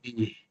ဟုတ်ပြီ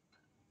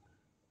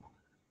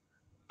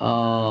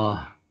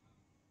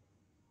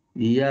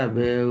ဒီရဘ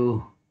ယ်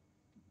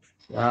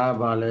ဒါ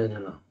ပါလဲ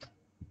ဆိုတော့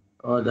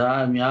ဟောဒါ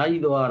အများ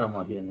ကြီးသွားရ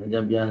မှာဖြစ်နေကြ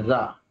ပြန်စ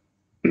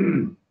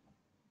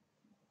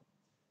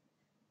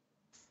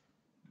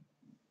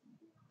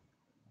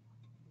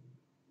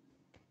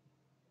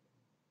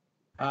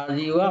အာ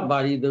ဇီဝပါ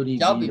ရိသုဒ္ဓိ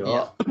ရောက်ပြီ ပြီး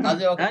ဗျာ တော့ အာ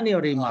ဇီဝ အဲ့ဒီ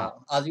တွေမှာ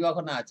အာဇီဝ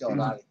ခုနကြော်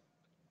သွားပြီ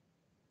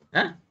ဟ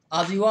မ်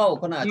အာဇီဝကို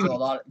ခုနကြော်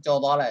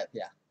သွားလိုက်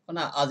ဗျာခုန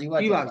အာဇီဝ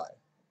ကြော်သွား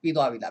ပြီး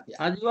သွားပြီလားဗျာ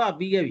အာဇီဝ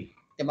ပြီးခဲ့ပြီ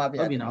တင်ပါဗျာ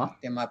ဟုတ်ပြီနော်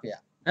တင်ပါဗျာ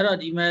အဲ့တော့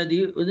ဒီမဲ့ဒီ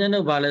ဦးဇင်း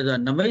တို့ဗာလဲဆို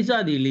တော့နမိတ်စ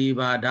သည်လေး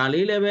ပါဒါ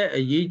လေးလည်းပဲ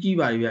အရေးကြီး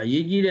ပါပြီဗျအ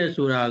ရေးကြီးတဲ့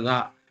ဆိုတာက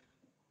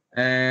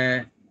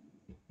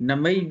န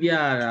မိတ်ပြ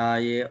တာ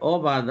ရေဩ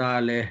ဘာသာ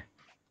လည်း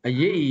အ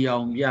ရေးအယော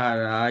င်ပြ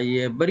တာ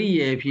ရေပရိ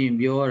ယေဖြင့်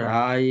ပြော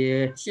တာရေ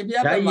ရှင်ပြ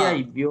ဘ ဓာ က် တ် မှာ ရို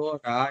က်ပြော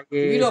တာ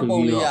ရေ ပြီးတော့ပုံ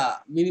လေးက ဆို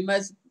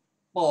minimize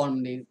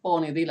ပေါ်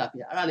နေသေးလား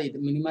ဗျာအဲ့ဒါလေး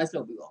minimize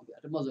လုပ်ပြီးအောင်ဗျာ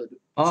ဒါမှမဟုတ်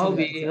ဟုတ်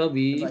ပြီဟုတ်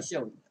ပြီ ရှု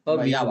ပ် ဟုတ်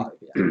ပြီ ရပါပြီ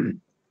ဗျာ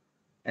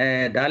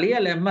ဒါလေးက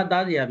လည်းမှတ်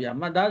သားစရာဗျ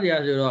မှတ်သားစရာ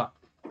ဆိုတော့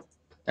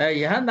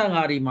ယဟန်တန်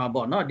ဃာဒီမှာ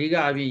ပေါ့နော်အဓိက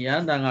အပြင်ယဟ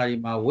န်တန်ဃာဒီ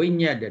မှာဝိ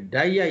ညက်တဲ့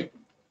ဓာတ်ရို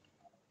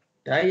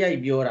က်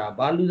ပြောတာ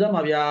ဘာလူသ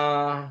မှာဗျာ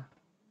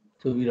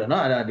ဆိုပြီးတော့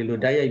နော်အဲ့ဒါဒီလို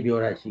ဓာတ်ရိုက်ပြော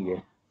တာရှိတ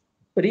ယ်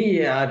ပရိ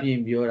ယေအပြင်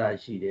ပြောတာ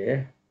ရှိတယ်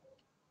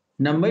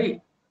န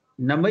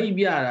မိတ်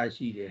ပြတာ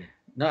ရှိတယ်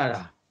နော်အဲ့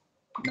ဒါ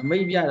နမိ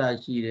တ်ပြတာ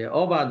ရှိတယ်ဩ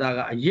ဘာသာက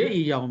အရေး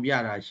အယောင်ပြ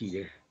တာရှိတ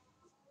ယ်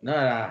နော်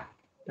အဲ့ဒါ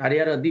တွေ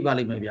ကတော့သိပါ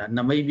လိမ့်မယ်ဗျာန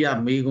မိတ်ပြ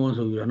မေးခွန်း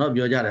ဆိုပြီးတော့နော်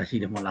ပြောကြတာရှိ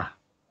တယ်မဟုတ်လား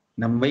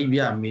နမိတ်ပြ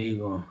မေး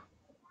ခွန်း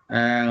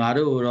ငါ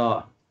တို့တော့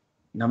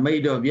နမိ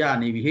တ်တော့ပြ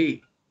နေပြီဟိ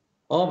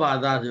ဩဘာ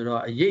သာဆို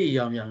တော့အရေးအ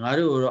ယောင်ပြငါ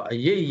တို့တော့အ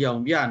ရေးအယော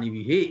င်ပြနေ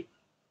ပြီဟိ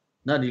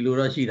နော်ဒီလို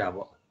တော့ရှိတာ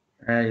ပေါ့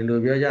ဒီလို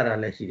ပြောကြတာ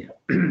လည်းရှိတယ်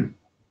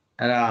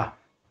အဲ့ဒါ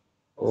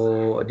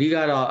အဓိက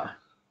တော့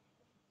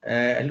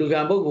အလှူခံ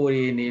ပုဂ္ဂိုလ်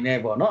တွေအနေနဲ့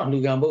ပေါ့နော်အလှူ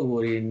ခံပုဂ္ဂို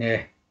လ်တွေနဲ့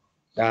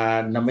ဒါ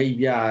နမိတ်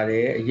ပြရတ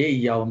ယ်အရေး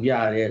အယောင်ပြ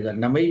ရတယ်ဆို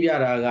နမိတ်ပြ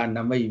တာကန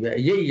မိတ်ပဲ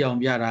အရေးအယောင်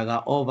ပြတာက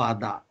ဩဘာ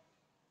သ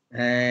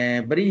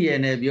ပရိယေ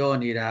နဲ့ပြော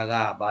နေတာက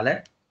ဗာလဲ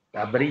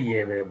ဒါပရိယေ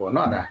ပဲပေါ့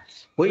နော်ဒါ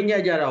ဝိည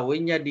က်ကြတော့ဝိ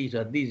ညက်တိ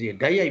ဆိုသိစေ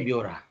ဓာတ်ရိုက်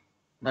ပြောတာ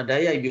နော်ဓာ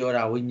တ်ရိုက်ပြော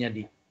တာဝိညက်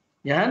တိ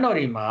ညာဟန်တော်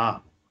တွေမှာ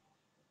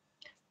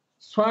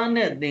စွမ်း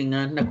တဲ့သင်္က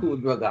န်းနှစ်ခု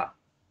အတွက်က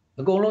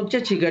အကုန်လုံးချ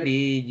က်ချီကတ်ဒီ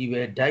ကြီး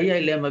ပဲဓာတ်ရို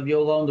က်လည်းမ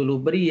ပြောကောင်းသလို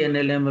ပရိယေ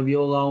နဲ့လည်းမ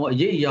ပြောကောင်းအ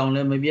ရေးအယောင်လ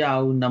ည်းမပြ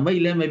ဘူးနမိ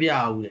တ်လည်းမပြ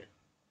ဘူးတဲ့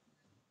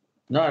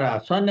နော်ဒါ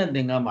စွမ်းတဲ့သ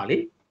င်္ကန်းပါလေ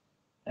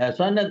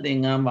စွမ်းတဲ့သ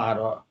င်္ကန်းမှာ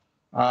တော့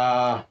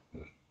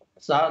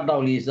စား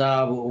တော့လီ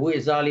စားဘူးအဝိ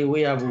စားလေး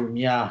ဝေးရဘူး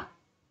များ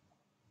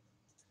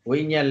ဝိ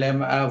ညာဉ်လည်း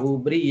မအဘူး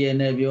ပရိယေ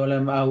နဲ့ပြောလ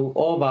ည်းမအဘူး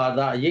ဩဘာ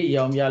သာအရေးအ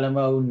ယောင်ပြလည်းမ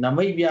အဘူးန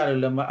မိတ်ပြလ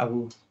ည်းမအ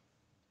ဘူး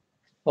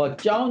ဟော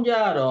ကြောင်းကြ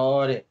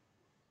တော့တဲ့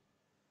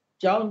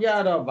ကြောင်းကြ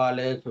တော့ဗာ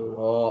လဲဆို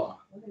တော့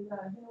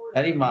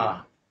အဲ့ဒီမှာ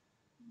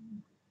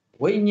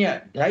ဝိညာဉ်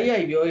ဓာတ်ရို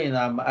က်ပြောရင်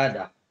သာမအပ်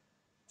တာ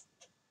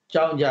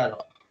ကြောင်းကြ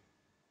တော့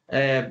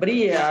ပရိ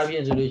ယေအပြ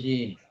င်ဆိုလို့ရှိ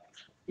ရင်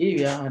အေး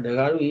ဗျာဒ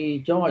ကာတို့ကြီး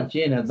ကျောင်းကကျ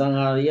င်းတယ်တန်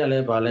ဃာတွေကလ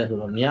ည်းဗာလဲဆို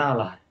တော့များ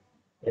လာ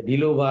ဒီ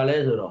လိုဗာလဲ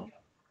ဆိုတော့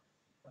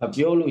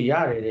ပြောလို့ရ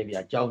တယ်တဲ့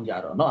ဗျာကြောင်းကြ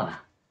တော့နော်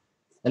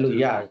အဲ့လို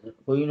ရတယ်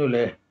ဘုန်းကြီးတို့လ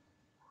ည်း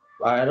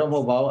ဘာတော့မဟု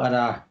တ်ပါဘူးအဲ့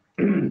ဒါ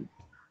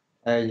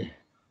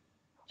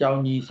ကြော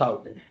င်းကြီးဆောက်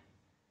တယ်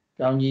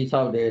ကြောင်းကြီး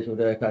ဆောက်တယ်ဆို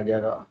တဲ့အခါကျ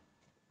တော့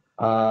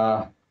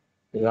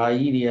ဒကာ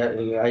ကြီးတွေ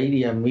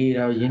ကမေး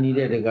တော့ရင်းနှီး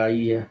တဲ့ဒကာ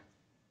ကြီးရ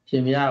ရှ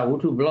င်ဗျာဝ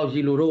တ္ထုဘယ်လောက်ရှိ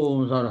လို့တော့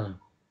ဆိုတော့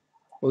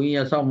ဘုန်းကြီးက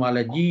ဆောက်မှလ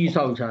ည်းကြီး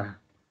ဆောက်ချာ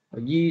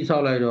ကြီးဆော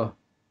က်လိုက်တော့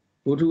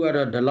ဝတ္ထုက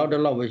တော့ဒီလော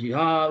က်ပဲရှိ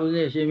ဟာဦးဇ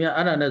င်းရှင်ဗျာ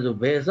အဲ့ဒါနဲ့ဆို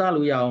ဘယ်စ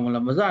လို့ရအောင်မ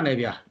လားမစနဲ့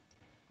ဗျာ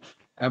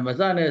မ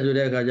စနဲ့ဆို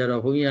တဲ့အခါကျ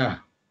တော့ဘုန်းကြီး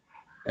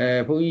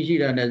ကဘုန်းကြီးရှိ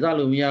တာနဲ့စ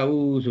လို့မရ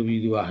ဘူးဆို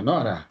ပြီးသူက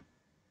နော်အဲ့ဒါ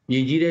မြေ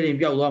ကြီးတဲ့တွေ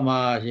ပျောက်သွားမှာ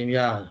ရှင်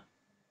ဗျာ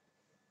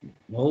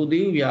မဟုတ်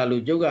သေးဘူးဗျာ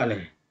လို့ကျုပ်ကလ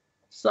ည်း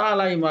စ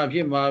လိုက်မှဖြ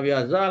စ်မှာဗျာ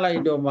စလို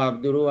က်တော့မှ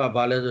သူတို့က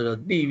ဘာလဲဆိုတော့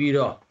တီးပြီး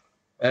တော့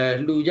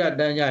လှူကြ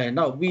တန်းကြရင်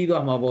နောက်ပြီး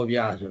သွားမှာပေါ့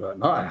ဗျာဆိုတော့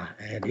နော်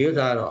အဲ့ဒါဒီဥစ္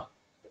စာတော့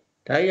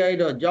ဓာတ်ရိုက်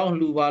တော့ကြောင်း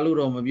လှူပါလို့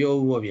တော့မပြော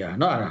ဘူးပေါ့ဗျာ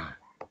နော်အဲ့ဒါ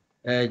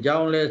ကြော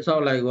င်းလဲဆော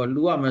က်လိုက်တော့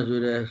လှူရမယ်ဆို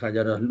တဲ့အခါကျ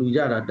တော့လှူကြ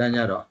တာတန်း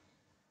ကြတော့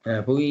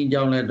ဘုန်းကြီး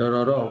ကြောင်းလဲတော်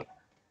တော့နော်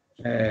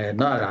အဲ့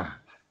ဒါ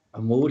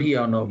အမိုးထီ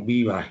အောင်တော့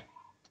ပြီးပါ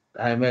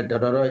ဒါပေမဲ့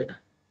တော်တော့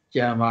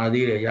ကြံပါ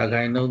သေးတယ်ရာ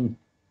ခိုင်နှုန်း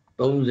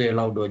30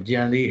လောက်တော့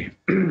ကြံသေးတယ်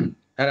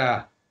အဲ့ဒါ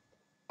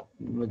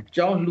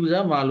ကျောင်းလှူစ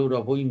မ်းပါလို့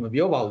တော့ဘုန်းကြီးမ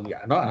ပြောပါဘူးဗျာ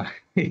နော်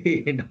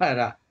အဲ့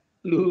ဒါ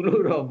လှူ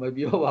လို့တော့မ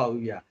ပြောပါ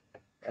ဘူးဗျာ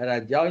အဲ့ဒါ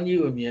ကျောင်းကြီး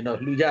ကိုမြင်တော့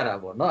လှူကြတာ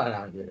ပေါ့နော်အဲ့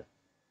ဒါပြောတယ်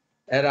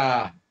အဲ့ဒါ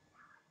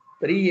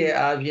ပရိယေ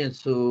အပြင်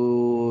ဆို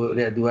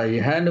တဲ့သူကယ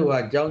ဟန်တို့က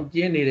ကျောင်းကျ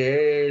င်းနေတယ်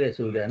တဲ့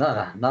ဆိုတယ်နော်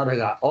နောက်တ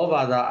ကဩ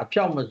ဘာသာအ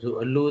ဖြောက်မဆို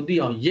အလိုသိ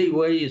အောင်ရိတ်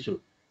ဝဲရေးဆို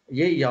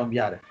ရိတ်ရောင်ပြ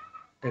တယ်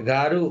တ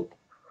ကားတို့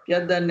ပြ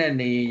တ်သက်နဲ့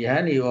နေယဟ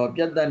န်တွေရော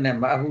ပြတ်သက်နဲ့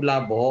မအဟု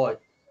လားပေါ့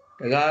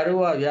တကားတို့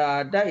ကဗျာ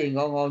တိုက်အိမ်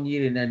ကောင်းကောင်းကြီး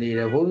တွေနဲ့နေတ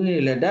ယ်ဘုန်းကြီး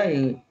တွေလည်းတို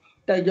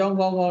က်ကြောင်း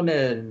ကောင်းကောင်း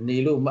နဲ့နေ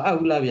လို့မအပ်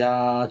ဘူးလားဗျာ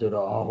ဆို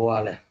တော့ဟိုက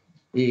လည်း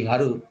အေးငါ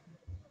တို့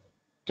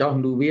ကြောင်း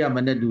လူပေးရမ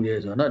နဲ့တူတယ်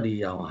ဆိုတော့ဒီ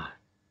ရောင်ဟာ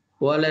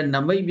ဟိုကလည်းန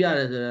မိတ်ပြတ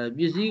ယ်ဆိုတာပ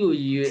စ္စည်းကို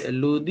ရည်အ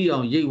လိုသိအော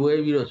င်ရိတ်ဝဲ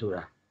ပြီးတော့ဆို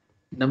တာ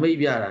နမိတ်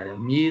ပြတာလေ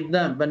မြေသ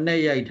န့်ပနဲ့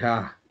ရိုက်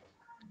ထား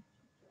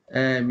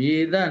မြေ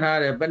သန့်ထား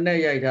တယ်ပနဲ့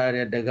ရိုက်ထားတ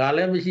ယ်တကားလ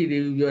ည်းမရှိ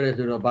သေးဘူးပြောတယ်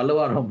ဆိုတော့ဘာလို့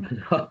ရတော့မလဲ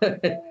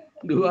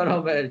လူရ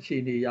တော့ပဲအခြေ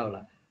အနေရောက်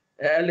လာ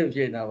အဲ့လိုဖြ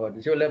စ်နေတာပေါ့တ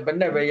ချို့လည်းဘယ်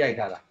နဲ့ပဲရိုက်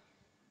ထားတာ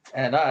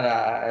နော်အဲ့ဒါ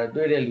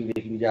တွေ့တဲ့လူတွေ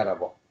လူကြတာ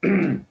ပေါ့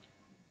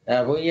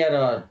ဘုန်းကြီးက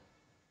တော့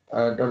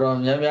တော်တော်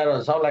များများ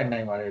တော့စောက်လိုက်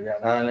နိုင်ပါတယ်ဗျ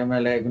ဒါလည်းမ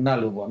လဲခုန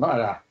လိုပေါ့နော်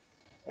အဲ့ဒါ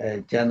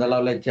ကြံ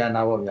တော့လဲကြံ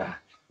တာပေါ့ဗျာ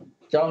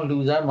ကျောင်းလူ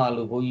စမ်းမှ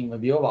လို့ဘုန်းကြီးမ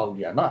ပြောပါဘူး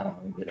ဗျာနော်အဲ့ဒါ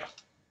မပြောတော့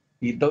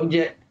ဒီ၃ချ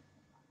က်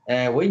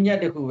ဝိညာဉ်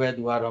တစ်ခုပဲ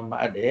သူကတော့မ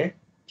အပ်တယ်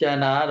ကျန်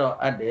တာကတော့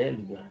အပ်တယ်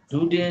လူပြောဒု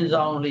တင်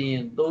ဆောင်လျင်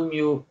၃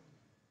မျိုး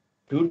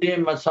ဒုတင်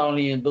မဆောင်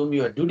လျင်၃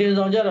မျိုးဒုတင်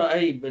ဆောင်ကြတော့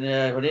အဲ့ဒီဘ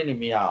ယ်နေ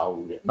မရ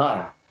ဘူးတဲ့နော်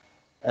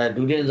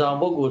ဒုတင်ဆောင်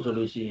ပုဂ္ဂိုလ်ဆို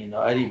လို့ရှိရင်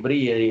တော့အဲ့ဒီပရိ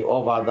ယေတွေဩ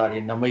ဘာသာတွေ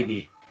နမိတ်တွေ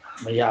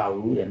မရ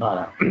ဘူးတဲ့နော်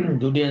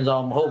ဒုတင်ဆော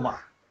င်မဟုတ်မှ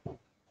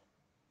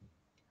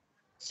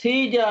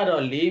ဆေးကြ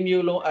တော့၄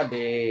မျိုးလုံးအပ်တ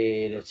ယ်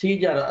တဲ့ဆေး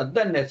ကြတော့အသ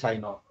က်နဲ့ဆိုင်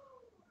တော့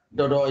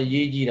တော်တော်အ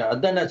ရေးကြီးတာအ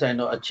သက်နဲ့ဆိုင်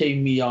တော့အချိန်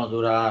မီအောင်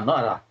ဆိုတာ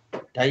နော်ဓာ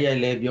တ်ရိုက်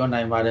လဲပြော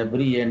နိုင်ပါတယ်ပ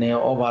ရိယေနဲ့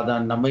ဩဘာသာ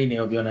နမိတ်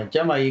နဲ့ပြောနိုင်ကျ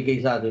မ်းမာရေးကိ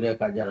စ္စဆိုတဲ့အ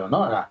ခါကျတော့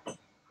နော်ဓာ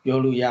ပြော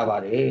လို့ရပါ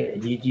တယ်အ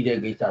ရေးကြီးတဲ့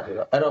ကိစ္စဆို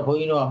တော့အဲ့တော့ဘုန်း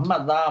ကြီးတို့ကမှ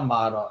တ်သား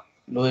မှာတော့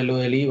လွ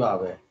ယ်လေးပါ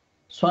ပဲ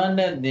ဆွမ်း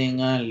တဲ့သင်္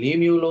ကန်း၄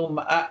မျိုးလုံးမ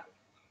အပ်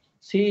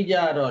ဆေးကြ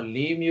တော့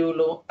၄မျိုး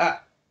လုံးအပ်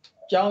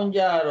ကြောင်း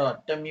ကြတော့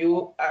တစ်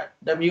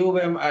မျိုး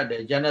ပဲမအပ်တ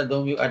ယ်ကျန်တဲ့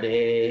၃မျိုးအပ်တ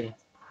ယ်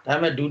ဒါပေ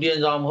မဲ့ဒုတင်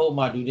ဆောင်မဟုတ်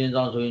မှဒုတင်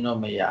ဆောင်ဆိုရင်တော့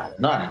မရတယ်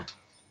နော်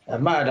အ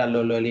မှတ်တာ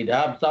လွယ်လေးဒါ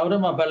စာအုပ်ထဲ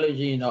မှာဖတ်လို့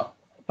ရှိရင်တော့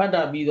ဖတ်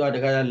တာပြီးသွားတ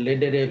ခါလက်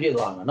တည်းဖြစ်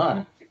သွားမှာနော်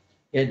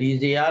ဒီ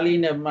ဇာတ်လေး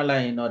နဲ့မှတ်လို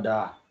က်ရင်တော့ဒါ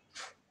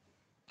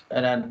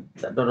အဲ့ဒါ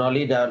တော်တော်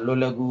လေးဒါလွ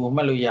ယ်ကူ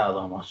မှတ်လို့ရ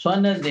သွားမှာစွ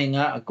မ်းတဲ့သင်္က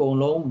န်းအကုန်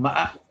လုံးမ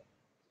အပ်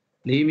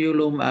၄မျိုး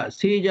လုံးမအပ်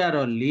ဆေးကြ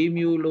တော့၄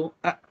မျိုးလုံး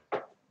အပ်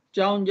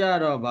ကြောင်းကြ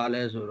တော့ဗာ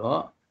လဲဆို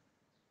တော့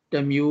တ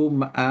စ်မျိုး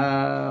မအ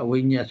ပ်ဝိ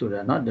ညာဉ်ဆို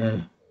တာနော်ဓာ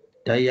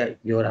တ်ရိုက်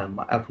ပြောတာမ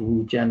အပ်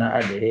ဘူးကျန်တာအ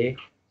ပ်တယ်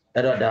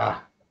အဲ့တော့ဒါ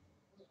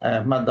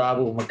မှတ်သား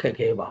ဖို့မခက်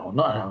ခဲပါဘူးเ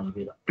นาะအဲ့ဒါမျိုး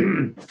ပြီးတော့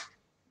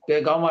ကဲ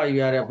ကောင်းပါယူ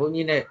ရတယ်ဘုန်း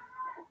ကြီးနဲ့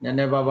နည်းန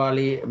ည်းပါးပါး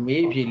လေးအ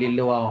မေးအဖြေလေး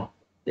လောက်အောင်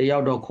တယော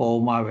က်တော့ခေါ်အော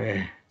င်ပါပဲ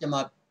ကျမ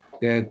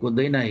ကဲကို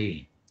သိန်းနိုင်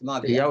ကျမ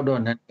တယောက်တော့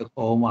နည်းနည်း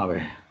ခေါ်အောင်ပါပဲ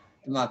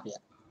ကျမပြ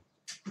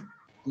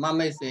မ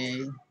မိတ်ဆွေ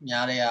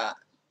များတဲ့က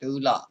တူ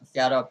လောက်ဆ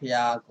ရာတော်ဖ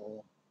ရာကို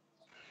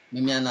မြ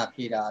င်မြန်တာ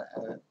ဖြေတာ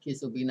ဖြေ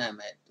ဆိုပြီးနိုင်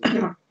မယ်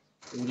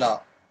တူလော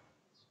က်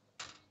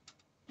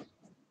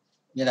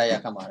မြေလာရ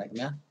ခမှာလေခင်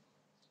ဗျာ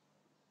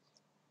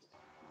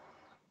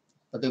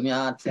ဘယ်သူ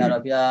များဆရာ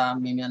တော်ဖရာ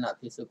မြင်မြန်တာ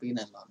ဖြေဆိုပြီး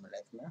နိုင်မှာမလဲ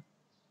ခင်ဗျာ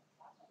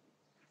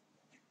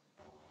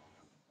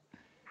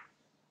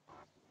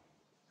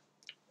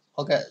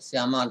ဟုတ်ကဲ့ဆ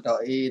ရာမ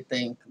တော်အေးသိ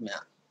န်းခင်ဗျာ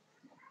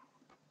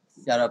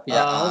ဆရာတော်ဖ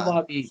ရာဟုတ်ပါ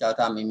ပြီဆရာ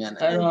တော်မြင်မြန်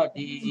အဲ့တော့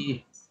ဒီ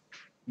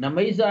န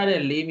မိတ်စား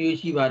တဲ့၄မျိုး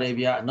ရှိပါတယ်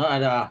ဗျเนาะ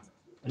အဲ့ဒါ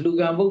အလူ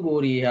ကံပုဂ္ဂို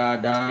လ်တွေဟာ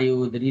ဒါတွေ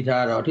ကိုသတိ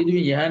ထားတော့အထူးသဖြ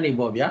င့်ယဟန်နေ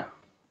ပေါ့ဗျာ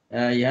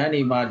ယဟန်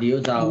နေမှာဒီဥ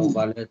စ္စာကို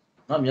ဗာလဲ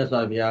เนาะမြတ်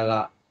စွာဘုရားက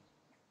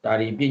ဒါ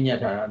တွေပြည့်ညတ်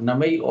ထားတာန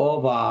မိတ်ဩ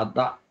ဘာသ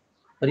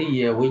ပရိ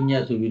ယေဝိညာ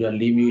ဉ်ဆိုပြီးတော့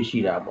၄မျိုးရှိ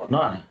တာပေါ့เน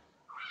าะ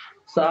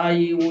စာ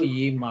ရေးဝ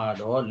ရေးမှာ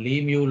တော့၄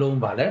မျိုးလုံး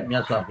ဗာလဲမြ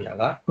တ်စွာဘုရား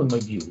ကဖွင့်မ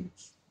ပြုဘူး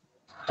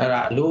အဲ့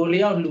ဒါလို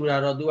လျောက်လှူတာ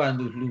တော့သူ့ဟာ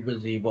သူလှူပါ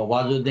စေပေါ့ဝါ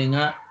ဆိုသင်္က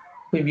န်း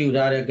ခွင့်ပြု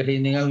ထားတဲ့ကတိ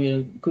သင်္ကန်း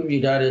ခွင့်ပြု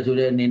ထားတဲ့ဆို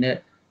တဲ့အနေနဲ့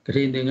က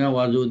တိသင်္ကန်း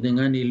ဝါဆိုသင်္က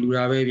န်းတွေလှူ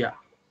တာပဲဗျ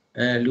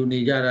လူနေ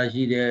ကြတာ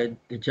ရှိတယ်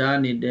တခြား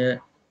နေတဲ့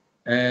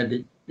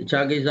တ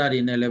ခြားကိစ္စတွေ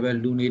နဲ့လည်းပဲ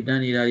လူနေတ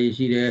န်းနေတာတွေ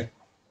ရှိတယ်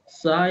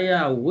စားရ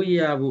ဝိရ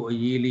ဖို့အ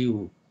ရေးလေး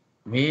ကို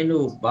မင်း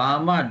တို့ဘာ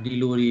မှဒီ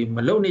လိုတွေမ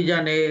လုပ်နေကြ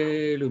နဲ့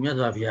လို့မြတ်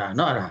စွာဘုရားเ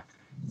นาะအဲ့ဒါ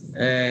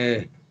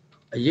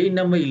အရေးန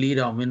မိတ်လေး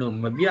တော့မင်းတို့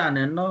မပြ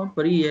နဲ့နော်ပ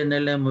ရိယေ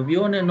နဲ့လည်းမ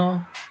ပြောနဲ့နော်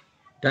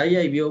ဓာတ်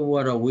ရိုက်ပြောဖို့က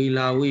တော့ဝေ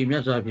လာဝေမြ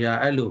တ်စွာဘုရား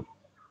အဲ့လို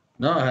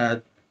နော်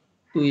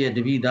သူ့ရဲ့တ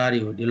ပိသားတွေ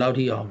ကိုဒီလောက်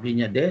ထိအောင်ပြ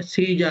ညတ်တယ်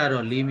ဆေးကြ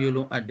တော့၄မျိုး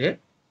လုံးအပ်တယ်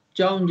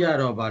ကြောင်းကြ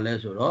တော့ဗာလဲ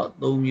ဆိုတော့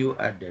၃မျိုး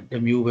အပ်တယ်တ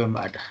စ်မျိုးပဲမ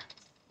အပ်တာ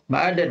မ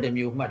အပ်တဲ့တစ်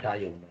မျိုးမှတ်ထား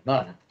ရုံပဲ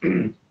နော်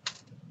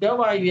တော့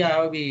ပါဗျာ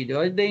ဟုတ်ပြီ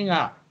ဒေါ်သိန်းက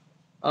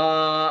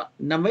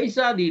နမိတ်စ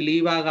သည်၄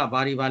ပါးကဘာ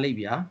တွေပါလိမ့်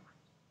ဗျာ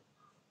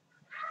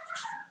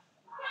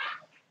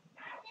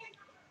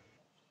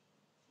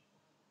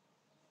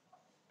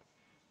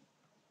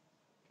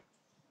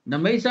န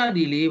မိတ်စသ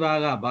ည်၄ပါး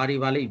ကဘာတွေ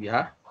ပါလိမ့်ဗျာ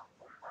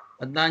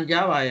အတန်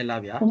ကြားပါရဲ့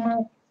လားဗျာ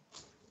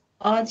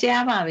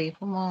ကြားပါပြီ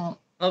ဘုမော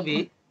ဟုတ်ပြီ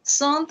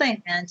စွန်းသင်္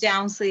ကန်းကြော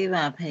င်းစေး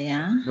ပါဖေ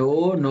ဟာ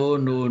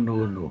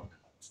no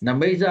န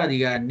မိတ်စသ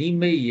ည်ကနိ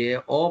မိတ်ရဲ့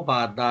ဩ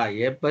ဘာသ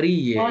ရဲ့ပရိ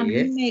ယေ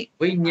ရဲ့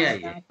ဝိညာဉ်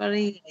ရဲ့ပ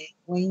ရိယေ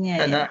ဝိညာ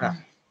ဉ်ရဲ့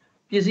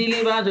ပစ္စည်း၄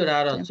ပါးဆိုတာ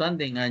တော့စွမ်း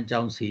သင်္ကန်း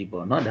ကြောင်းစေး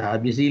ပေါ့နော်ဒါ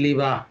ပစ္စည်း၄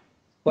ပါး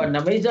ဟောန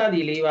မိတ်စသ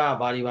ည်၄ပါး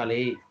ဘာတွေပါ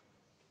လဲ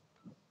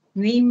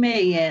နိမိ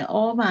တ်ရဲ့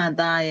ဩဘာ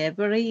သရဲ့ပ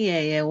ရိယေ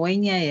ရဲ့ဝိ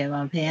ညာဉ်ရဲ့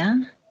ပါဖေဟာ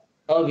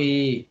ဟုတ်ပြီ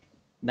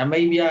နမိ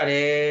တ်ပြတ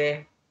ယ်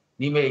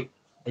နိမိတ်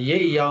အ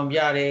ရေးအယောင်ပြ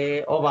တယ်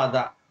ဩဘာသ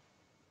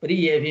ပရိ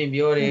ယေဖြင့်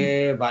ပြောတယ်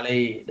ဗာလေ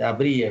ဒါပ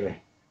ရိယေပဲ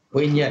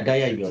ဝိညာဉ်ဓာ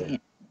တ်ရိုက်ပြောတ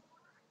ယ်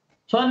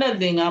ဆွမ်းတဲ့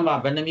သင်္ကန်းမှာ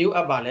ဘယ်နှမျိုးအ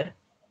ပ်ပါလဲ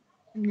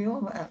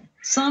မျိုးမအပ်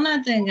စွန်းတဲ့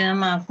သင်္ကန်း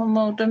မှာဘု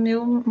မောတစ်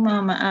မျိုးမှ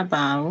မအပ်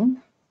ပါဘူး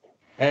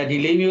ဒီ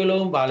၄မျိုး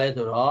လုံးပါလဲ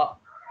ဆိုတော့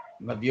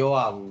မပြောရ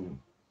ဘူး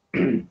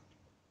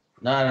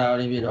နားတော်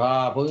ဒီပြ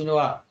တော့ဘုန်းကြီး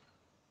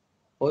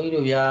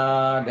တို့ဗျာ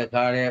တ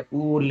ခါတည်း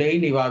ဦးလိမ့်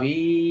နေပါပြီ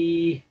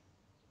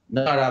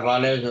နားတာပါ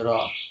လဲဆို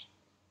တော့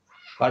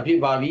ဘာဖြစ်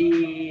ပါပြီ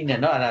နဲ့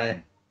နော်အဲ့ဒါ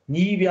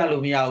ညီးပြ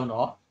လို့မရဘူး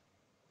နော်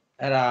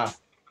era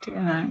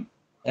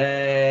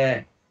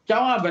ကျော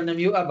င်းကဘယ်နှ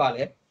မျိုးအပ်ပါ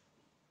လဲ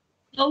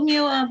 3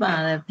 မျိုးအပ်ပါ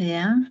တယ်ဖေရ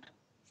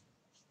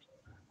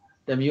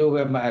တစ်မျိုး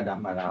ပဲမှတ်အပ်တာ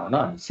မှတ်တာ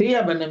နော်ဆေးရ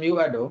ဘယ်နှမျိုး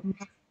အပ်တော့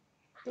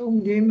 4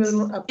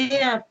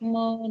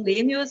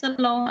 မျိုးစ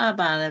လုံးအပ်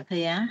ပါတယ်ဖေ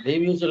ရ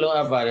 4 မျိုးစလုံး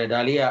အပ်ပါတယ်ဒါ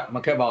လေးကမ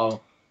ခက်ပါဘူး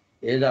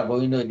ဒေသဘု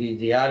န်းကြီးတို့ဒီ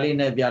ဇာတ်လေး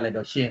နဲ့ပြလိုက်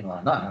တော့ရှင်း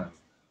သွားနော်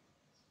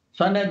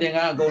ဆွမ်းတဲ့တင်က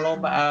အကုန်လုံး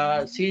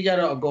ဆေးကြ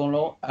တော့အကုန်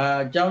လုံး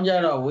ကျောင်းကြ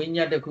တော့ဝိ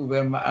ညာဉ်တစ်ခုပဲ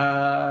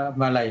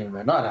မှတ်လိုက်ရုံ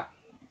ပဲနော်ဒါ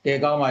တေ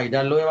ကောင်းပါပြီ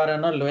ဒါလွယ်ပါတယ်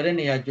နော်လွယ်တဲ့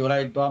နေရာကြိုလို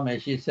က်သွားမယ်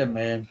ရှေ့ဆက်မ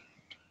ယ်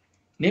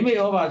နိမိတ်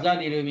ဩဘာဇ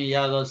တိတို့မြင်ရ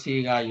သော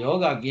ဆေးကယော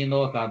ဂကင်း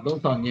သောအခါ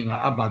သုံးဆောင်ခြင်းက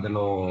အပ်ပါတယ်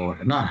လို့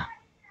နော်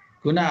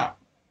ခုန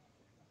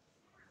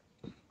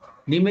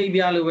နိမိတ်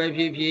ပြလို့ပဲ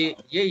ဖြစ်ဖြစ်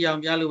ရိပ်ရောင်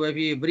ပြလို့ပဲ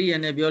ဖြစ်ပရိယ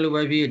နဲ့ပြောလို့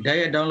ပဲဖြစ်ဓာတ်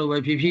ရတောင်းလို့ပဲ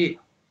ဖြစ်ဖြစ်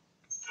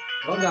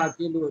ယောဂ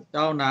ပြည့်လို့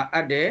တောင်းတာအ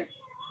ပ်တယ်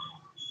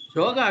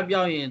ယောဂ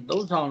ပြောင်းရင်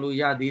သုံးဆောင်လို့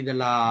ရသေးသ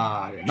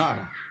လားတဲ့နော်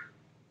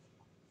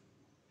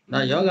ဒါ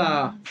ယောဂ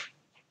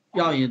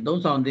ပြောင်းရင်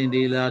သုံးဆောင်တင်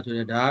သေးလားဆိုရ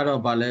င်ဒါက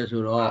တော့ဘာလဲ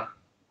ဆိုတော့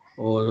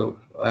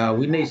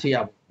ဝိနည်းစေရ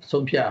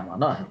ဆုံးဖြတ်မှာ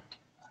နော်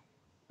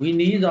ဝိ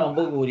နည်းဆောင်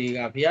ပုဂ္ဂိုလ်တွေက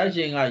ဘုရား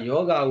ရှင်က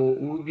ယောဂကို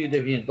ဥပြု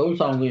တဲ့ဖြင့်သုံး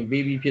ဆောင်ခွင့်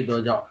ပေးပြီးဖြစ်သော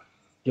ကြောင့်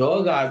ယော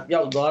ဂ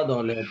ပျောက်သွား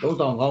တော့လဲသုံး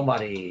ဆောင်ကောင်းပါ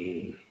လေ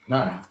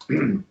နော်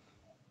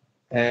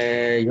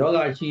ယောဂ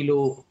ရှိ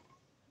လို့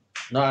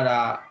နော်ဒါ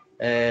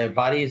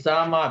ဘာရီ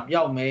စားမှ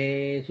ပျောက်မယ်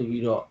ဆို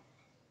ပြီးတော့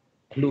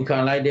အလှခံ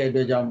လိုက်တဲ့အ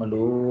တွက်ကြောင့်မ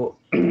လို့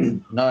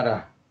နော်ဒါ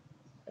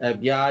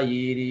ပြားရ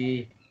ည်ဒီ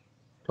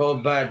ထော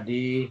ပတ်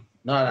ဒီ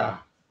နော်ဒါ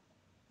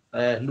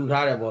လှူ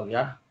ထားတယ်ပေါ့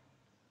ဗျာ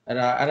အဲ့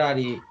ဒါ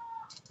ဒီ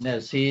နဲ့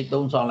ဆေး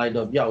သုံးဆောင်လိုက်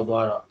တော့ပျောက်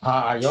သွားတော့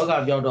ယောဂ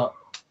ပျောက်တော့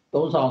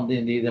သုံးဆောင်တ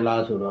င်သေးသ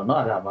လားဆိုတော့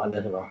နော်ဒါဘာလဲ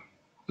ဆိုတော့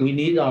ဝီ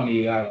နည်းဆောင်တွေ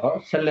ကတော့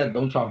ဆက်လက်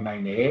သုံးဆောင်နို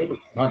င်တယ်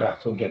လို့နော်ဒါ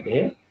ဆုံးဖြတ်တ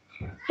ယ်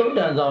သုတ်တ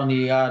န်ဆောင်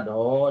တွေက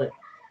တော့တဲ့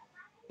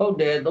ဟုတ်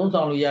တယ်သုံး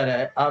ဆောင်လို့ရတ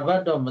ယ်အာဘ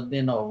တ်တော့မသိ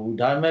တော့ဘူး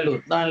ဒါမဲ့လို့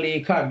တန်လီ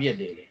ခပြစ်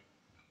တယ်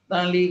တ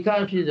န်လီခ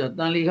ဖြစ်ဆို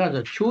တန်လီခ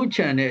ဆိုချိုး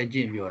ချံတဲ့အကျ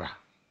င့်ပြောတာ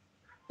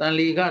တန်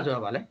လီခဆို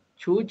တာဗာလဲ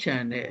ချိုးချံ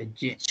တဲ့အ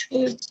ကျင့်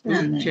ချိုး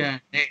ချံ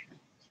တဲ့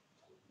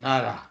ဟာ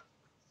လား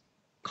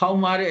ခေါင်း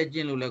မာတဲ့အကျ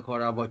င့်လို့လည်းခေါ်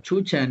တာပေါ့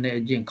ချိုးချံတဲ့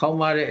အကျင့်ခေါင်း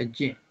မာတဲ့အ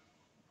ကျင့်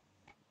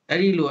အဲ့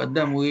ဒီလိုအသ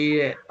က်မွေး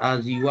ရဲ့အာ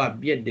ဇီဝ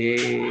ပြစ်တ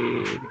ယ်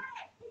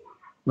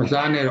မ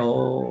စားနဲ့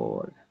တော့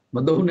မ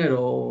သုံးနဲ့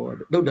တော့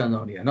တုတ်တန်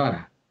ဆောင်တွေကနော်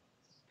လား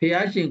ဖះ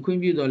ရှင်ခွင့်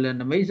ပြုတော်လဲ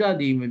နမိတ်စ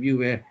သည်မပြု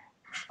ပဲ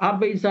အ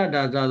ပိစ္ဆ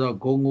ဒါသသော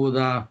ဂုံကို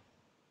သာ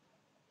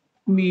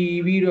မှီ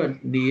ပြီးတော့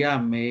နေရ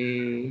မယ်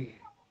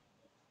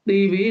သေ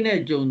ဘေးနဲ့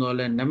ကြုံတော်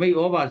လဲနမိတ်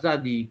ဩဘာစ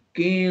သည်က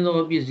င်းသော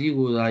ပစ္စည်း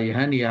ကိုသာယဟ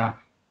န်နေရာ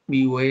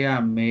မှီဝဲရ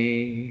မ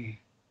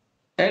ယ်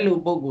အဲ့လို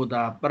ပုဂ္ဂိုလ်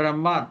သာပရ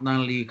မတ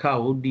န်လီခ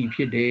ဝုဒ္ဓိဖြ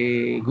စ်တယ်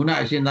ခုန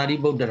အရှင်သာရိ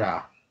ပုတ္တရာ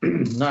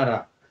နာရ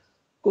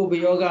ကိုဘ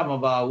ယောဂမ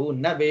ပါဘူး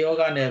နတ်ဘယော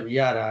ဂနဲ့ရ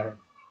တာ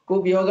ကို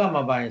ဘယောဂမ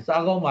ပါရင်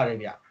စားကောင်းပါတယ်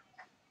ဗျ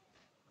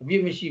အပြ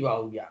စ်မရှိပါ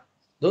ဘူးဗျ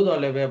သို့တော်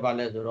လည်းပဲပါ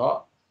လဲဆိုတော့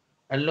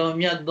အလွန်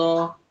မြတ်သော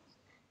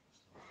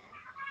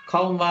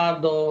ခေါင်းပါ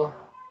သော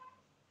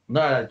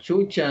နာ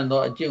ချိုးချံ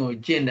သောအကျင့်ကို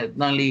ကျင့်တဲ့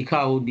တန်လီခ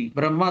ဝုဒ္ဓိပ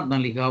ရမတ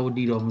န်လီခဝုဒ္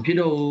ဓိတော့မဖြစ်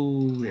တော့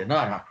ဘူးတဲ့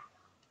နော်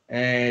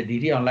ဒီ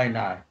တိအောင်လိုက်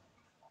နာ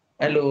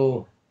အဲ့လို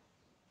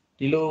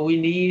ဒီလိုဝီ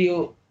နီး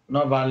တို့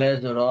နော်ဗာလဲ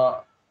ဆိုတော့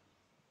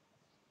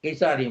ကိစ္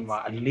စတွေမှာ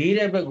အလေး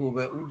တဲ့ဘက်ကို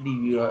ပဲဥတည်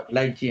ပြီးတော့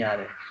လိုက်ကျင့်ရ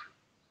တယ်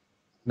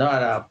နော်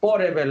အဲ့ဒါပေါ့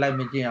တဲ့ဘက်လိုက်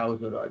မကျင့်ရဘူး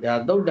ဆိုတော့ဒါ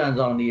သုတ်တန်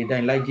ဆောင်ဒီအတို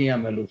င်းလိုက်ကျင့်ရ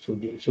မယ်လို့ဆို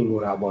လို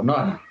တာပေါ့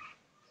နော်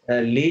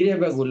လေးတဲ့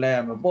ဘက်ကိုလိုက်ရ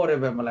မယ်ပေါ့တဲ့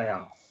ဘက်မလိုက်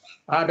အောင်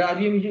ဒါအ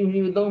ပြည့်မရှိ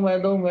ဘူးသုံးမယ်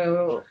ဘာတော့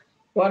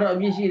အ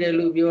ပြည့်ရှိတယ်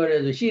လို့ပြောရတ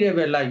ယ်ဆိုရှိတဲ့ဘ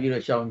က်လိုက်ပြီး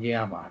တော့ရှောင်ကျင့်ရ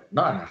မှာ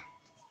နော်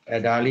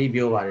ဒါလေး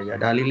ပြောပါတယ်ကြာ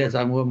ဒါလေးလက်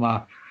စာမိုးမှာ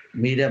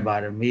မေးတတ်ပါ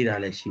တယ်မေးတာ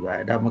လည်းရှိပါတ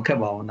ယ်ဒါမခက်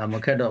ပါဘူးဒါမ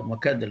ခက်တ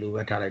ယ်လို့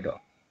ပဲထားလိုက်တော့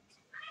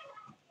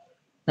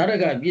နောက်တစ်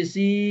ခါပစ္စ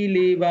ည်း၄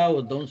ပါး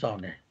ကိုသုံးဆောင်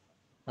တယ်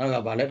နောက်က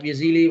ဗာလဲပစ္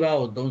စည်း၄ပါး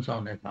ကိုသုံးဆော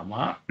င်တဲ့အခါ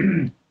မှာ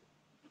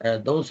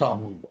သုံးဆောင်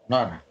မှုပေါ့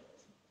နော်ဘယ်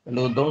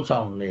လိုသုံးဆော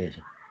င်လဲ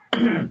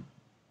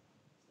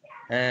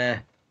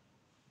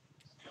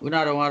ခုန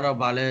ကတော့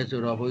ဗာလဲ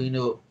ဆိုတော့ဘုန်းကြီး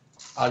တို့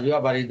အာဇဝ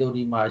ပါရိသုတ်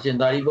ဒီမှာအရှင်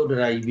သာရိပုတ္တ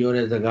ရာကြီးပြော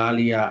တဲ့စကား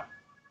လေးက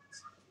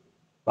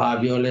ဘာ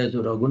ပြောလဲ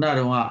ဆိုတော့ခုနက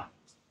တော့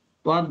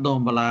သွားသွ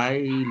န်ပလိုက်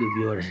လို့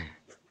ပြောတယ်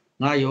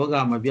ငါယောဂ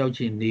မပြောက်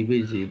ချင်နေပြီ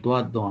စီ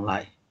သွားသွန်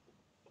လိုက်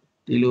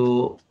ဒီလို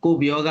ကို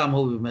ပြောကမ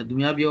ဟုတ်ပြီမဲ့သူ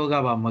များပြောက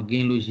ပါမกิ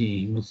นလို့ရှိရ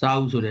င်မစား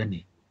ဘူးဆိုတဲ့နေ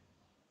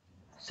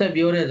ဆက်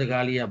ပြောတဲ့စ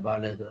ကားလေးကဘာ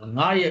လဲဆိုတော့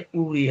ငါရဲ့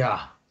ဥရိဟာ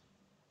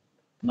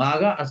ငါ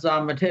ကအစာ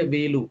မထက်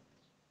ပေးလို့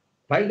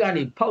ဘိုက်က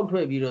နေဖောက်ထွ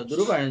က်ပြီးတော့သူ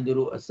တို့ပိုင်းသူ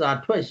တို့အစာ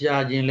ထွက်ရှာ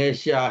ခြင်းလဲ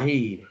ရှာဟိ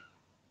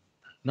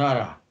နော်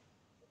လား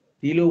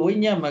ဒီလိုဝိ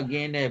ညာဉ်မ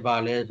กินတဲ့ဘာ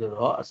လဲဆို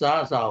တော့အစာ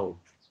ကို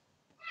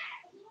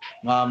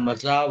ငါမ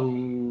စား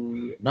ဘူး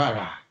နော်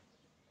လား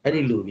အဲ့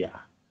ဒီလိုဗျ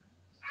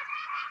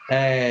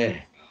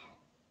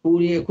ပူ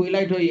ရီခွေ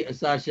လိုက်ထွက်ရအ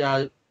စာရှာ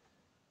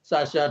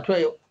ထွ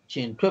က်ချ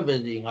င်းထွက်ပဲ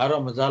စီငါ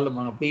တော့မစားလို့မ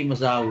ပေးမ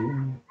စားဘူး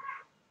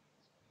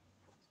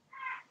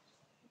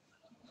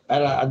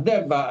အဲ့ဒါအသ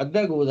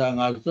က်ကိုသာ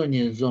ငါစွန့်ည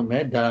င်စွန့်မ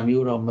ယ်ဒါ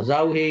မျိုးတော့မ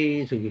စားဘူး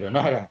ဟေးဆိုပြီးတော့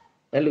နော်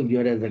အဲ့လို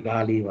ပြောတဲ့စ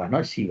ကားလေးပါ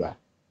နော်ရှိပါ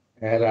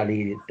အဲ့ဒါ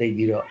လေးတိတ်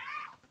ပြီးတော့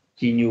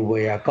ကြီးညိုပွဲ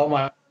ရကောင်း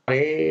ပါ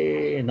လေ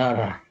နော်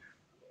ဒါ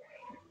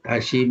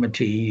Ashi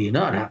Mati,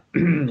 not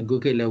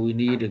Gukela, we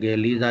need to get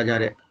Lisa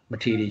Jade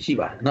Mati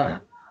Shiba,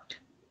 not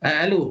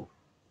Alu.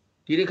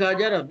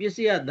 Tirikajara,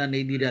 Bisia than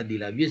they did at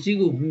Dila,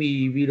 Bisigu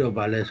me, Vido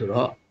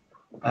Balesuro.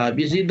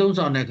 Bisi don't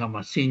sound like a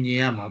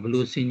Sinyama,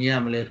 Blue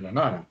Sinyam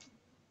Lesmanana.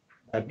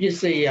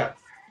 Bisia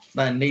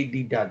than they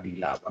did at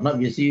Dila, not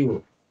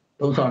Bisiu.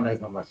 Don't sound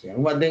like a Masin.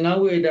 What then I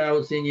wait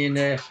out singing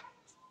there.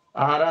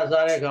 Ahara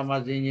Sare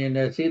Kama singing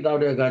there, sit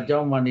out a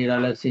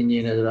Gajamani,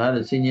 singing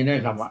as singing a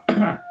Kama.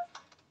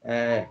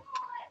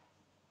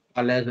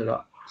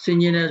 Alesura,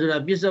 singing as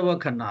a Bisawa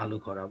Canal,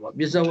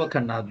 Bisawa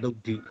Canal do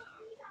deep.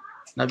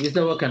 Now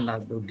Bisawa Canal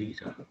do deep.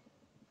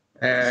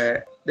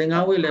 Then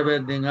I will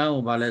never think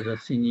out Balesa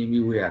singing me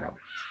wear.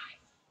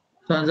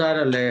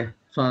 Sanzara le,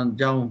 San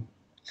John,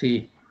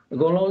 see,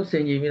 go on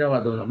singing me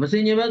about those.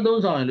 Massini about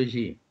those on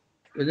Lucy.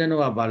 Within no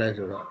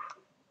Balesura.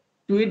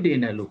 Sweet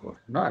dinner look,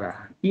 not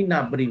a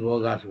enough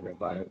brivogas with a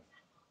bar.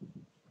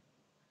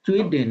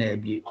 Sweet dinner,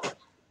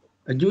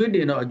 a Jew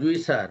dinner, a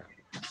Jewish sir.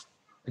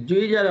 A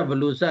Jewish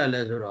Balusa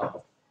lesser.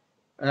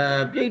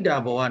 Big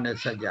double one at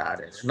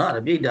Sajare, not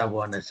a big double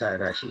one at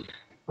Sarashi.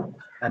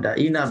 And a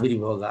ina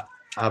brivoga,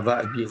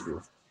 Aba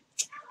Bigu.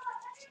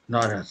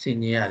 Not a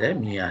senior,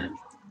 Mia.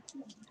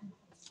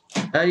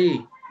 Ay,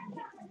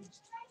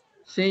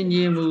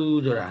 Senye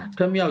Mudra,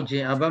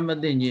 Tomioji,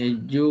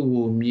 Abamadini, Jew,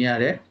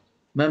 Miare.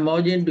 My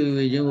margin to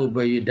you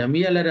by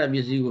Damia Lara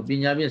Bizu,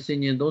 Binyabi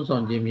singing those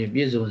on Jimmy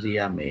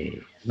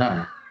Bizuziame.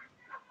 Nah,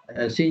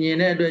 singing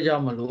Edward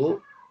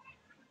Jamalu,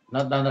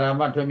 not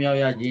Dandrama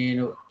Tomia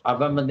Jin,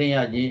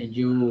 Abamadea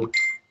Jew,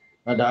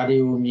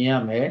 Madari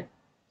Miame,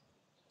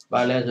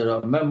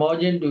 Balazar, my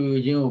margin to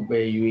you by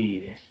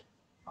you.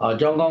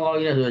 Jongo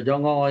is a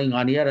Jongo in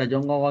Ania,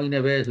 Jongo in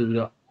a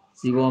vessel.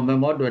 You want my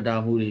moderate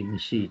Damuri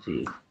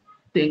Mishiti.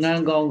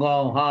 Tingan Gong,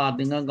 ha,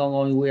 Tingan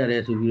Gong, where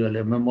as you will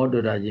have my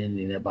moderate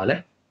in a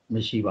ballet.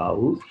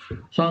 Mishiba,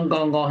 Son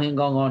Gong Gong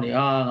on the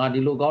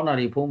Adilu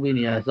Gonari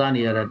Pumbinia,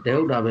 Zania,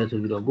 Delta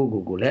Vesu,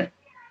 Google,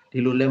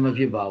 Tilulema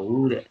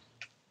Fiba,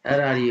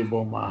 Erari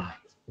Boma,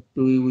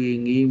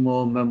 Tuing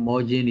Imo,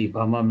 Memogeni,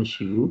 Pama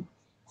Mishu,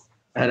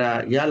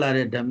 Era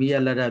Yala Damia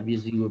Lara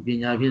Bizi,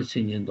 Binyavi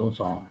singing those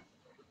songs.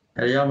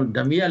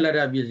 Damia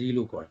Lara Bizi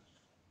Luko.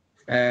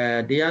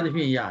 The other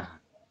thing, ya.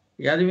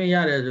 The other thing,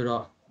 ya, as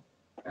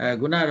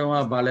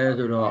Gunaroma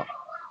Balezuro,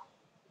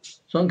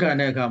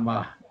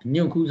 Sonkanekama.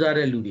 New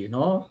Kuzare Ludi,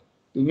 no?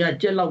 To me, a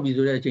jello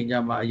with change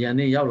my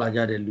Yanni Yala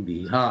Jade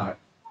Ludi, ha,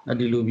 not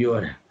the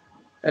Lubiore.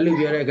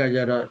 Elubiore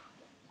Gajara,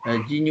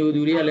 Ginu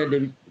Duria,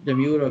 the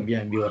Mura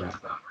Biambura.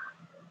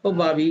 Oh,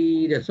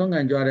 Babi, the song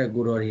and Jara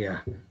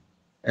Guroria.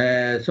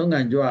 Song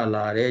and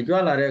Joala,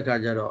 Joala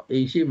Kajaro,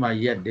 Ishi my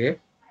yet day.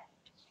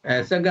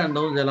 Second,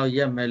 those allow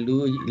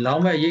Yamelu,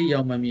 Lama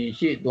Yamami,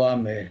 she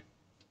doame,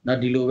 not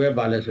the Lube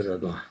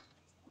Balesura.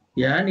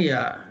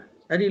 Yania,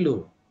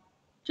 Adilu.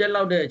 Chell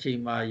out there,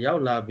 Chima,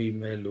 Yaula be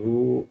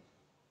Melu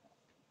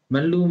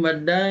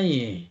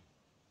Madai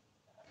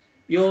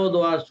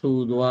Yodwa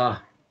Sudwa,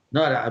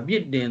 not a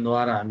bit then,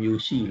 Dwara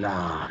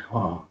Musila.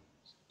 Oh,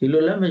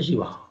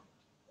 Tilulemashiva.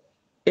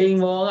 A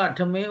more at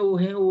Tameo,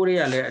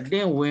 Uriale,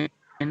 then win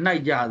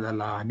night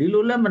jazala,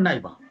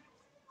 Dilulemanaiba.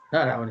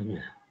 Not how it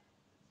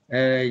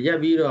is.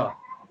 Yabiro,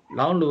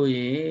 Long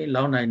Louis,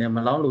 Long Night, and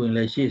Long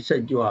Louis, she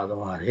said you are the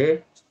one, eh?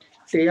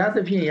 They are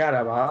the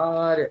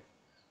Piara.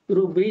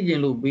 Through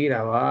Beijing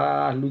Lubira,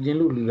 Lujin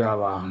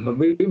Lugava, but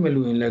baby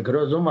Melu in La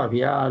Grozoma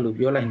Via,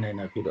 Lubiola in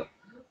a fido.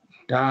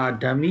 Da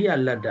Damia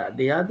Lada,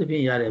 the other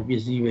thing are a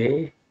busy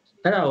way.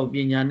 And our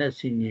opinion is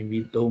singing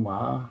with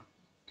Doma.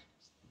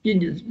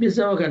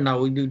 Bisawa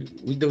now we do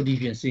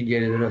different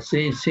singing a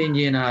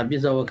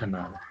Bisawa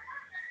canal.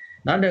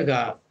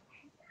 Nadaga,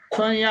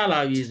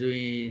 Swanyala is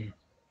doing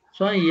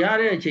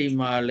Swanyara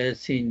Chima less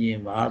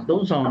singing,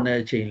 don't sound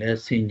that chain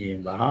less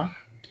singing.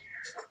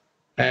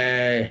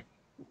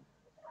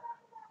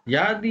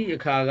 Yadi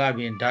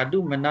Kagabin,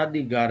 Dadu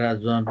Manadi Gara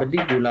Zwan,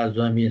 particular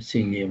Zwamin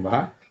singing.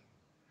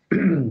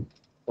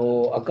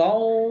 Oh, a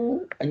cow,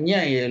 a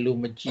nyay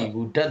lumachi,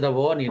 who tell the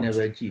one in a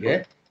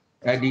veggie.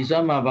 At the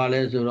summer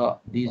balazuro,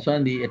 the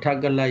son the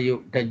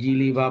Takalayu,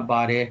 Tajiliva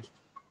Bare,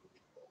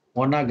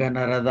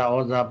 Monaganarada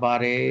Oza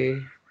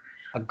Bare,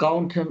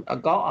 account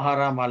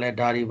Haramale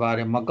Dari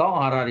Bare, Macau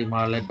Harari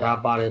Male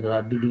Dabare,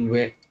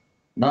 Duduwe,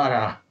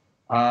 Nara,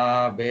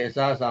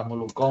 Besa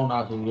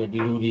Samulukona to the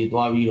Diludi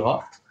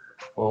Dwaviro.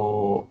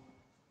 Oh,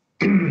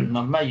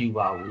 Mamma you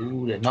are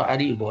not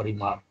any body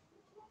mark.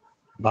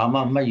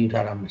 Bama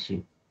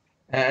Mayutaramasi.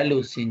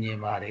 Hello, Senior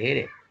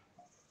Mare.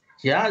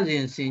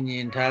 Jazz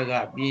singing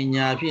Taga, being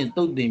Yapin,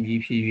 told them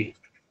GP.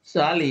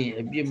 Sally,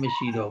 a big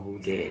machine of who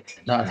dead.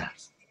 Nada.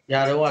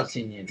 Yarawa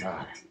singing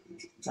Tara.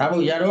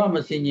 Abu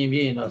Yarama singing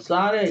being a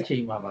Sare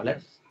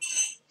Chimabales.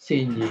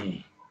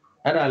 Singing.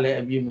 Arale,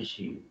 a big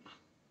machine.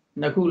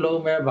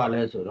 Nakulo me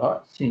Bales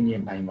or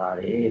singing my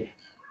Mare.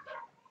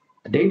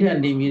 Data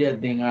and immediate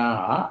thing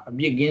are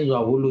big games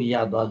of Hulu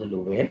Yada the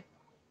Lube.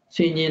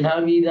 Singing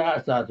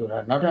Havida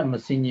Satura, not a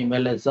singing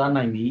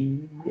Melasana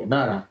me,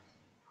 Nara.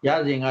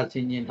 Yazing a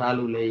singing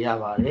Talule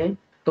Yavare,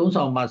 သုံး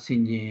ဆောင်မှဆ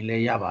င်ကျင်လဲ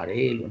ရပါတ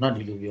ယ်လို့နော်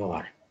ဒီလိုပြောပါ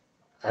တယ်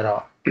အဲ့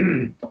တော့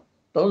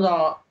သုံးဆော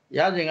င်ရ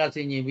စဉ်ကဆ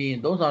င်ကျင်ပြီးရင်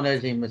သုံးဆောင်တဲ့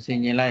အချိန်မဆင်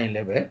ကျင်လိုက်ရင်လ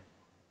ည်းပဲ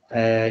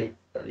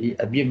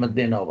အပြစ်မ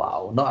သိတော့ပါ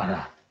ဘူးเนาะအဲ့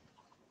ဒါ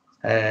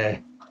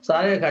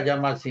စားတဲ့အခါကျ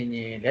မှဆင်ញ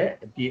င်လည်း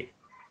အပြည့်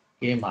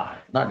ကင်းပါတယ်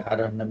เนาะဒါ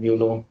တော့နှမျိုး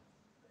လုံး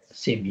အ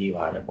ဆင်ပြေ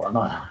ပါတယ်ပေါ့เน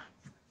าะ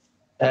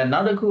နော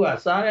က်တစ်ခုက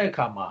စားတဲ့အ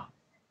ခါမှာ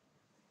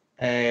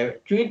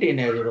ကျွေးတင်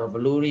တယ်ဆိုတော့ဘ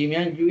လူရီ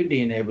များကျွေးတ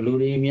င်တယ်ဘလူ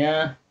ရီများ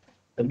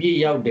အပြည့်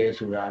ရောက်တယ်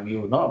ဆိုတာ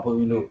မျိုးเนาะဘုန်း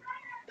ကြီးတို့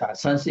ဒါ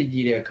ဆန်းစစ်ကြ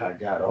ည့်တဲ့အခါ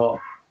ကျတော့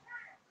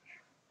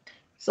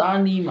စား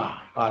နီးမှာ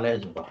ပါလဲ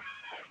ဆိုတော့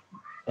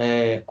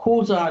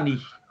ခိုးစား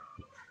နီး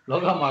လော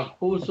ကမှာ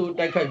ခိုးဆိုး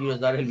တိုက်ခိုက်ပြီး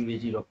တော့စားတဲ့လူတွေ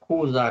ရှိတော့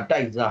ခိုးစား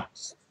တိုက်စား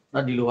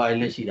နော်ဒီလိုဟာ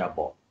လည်းရှိတာ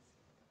ပေါ့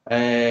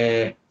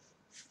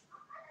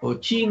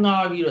ချီငါ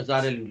ပြီးတော့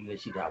စားတဲ့လူတွေလ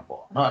ည်းရှိတာ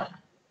ပေါ့နော်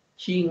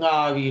ချီငါ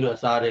ပြီးတော့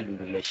စားတဲ့လူ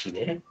တွေလည်းရှိတ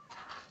ယ်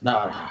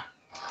နော်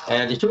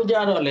တချို့ကြ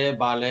တော့လည်း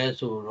ဗာလဲ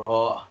ဆို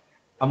တော့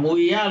အ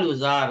မွေရလို့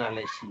စားရတာလ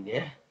ည်းရှိတ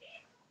ယ်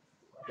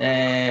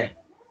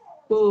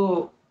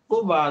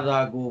ကိုဘာသာ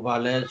ကိုဗာ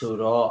လဲဆို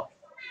တော့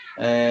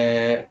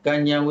ကံ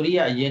ဉဏ်ဝရိယ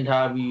အရင်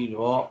ထားပြီး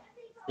တော့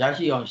ရ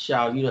ရှိအောင်ရှာ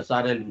ပြီးတော့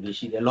စားတဲ့လူတွေ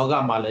ရှိတယ်လောက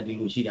မှာလည်းဒီ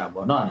လိုရှိတာ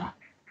ပေါ့နော်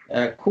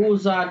ခိုး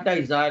စားတို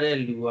က်စားတဲ့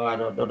လူက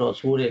တော့တော်တော်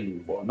ဆိုးတဲ့လူ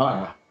ပေါ့နော်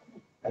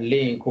အလ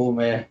င်းခိုးမ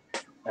ယ်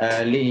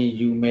လင်း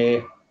ယူမယ်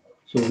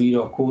ဆိုပြီး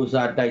တော့ခိုး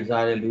စားတိုက်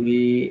စားတဲ့လူ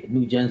တွေအ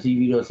မှုချမ်းစီး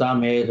ပြီးတော့စား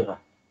မယ်ဆိုတာ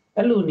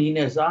အဲ့လိုနည်း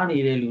နဲ့စားနေ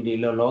တဲ့လူတွေ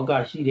လောက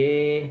ရှိတ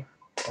ယ်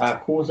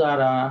ခိုးစား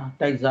တာ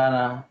တိုက်စား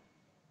တာ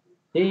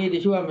တ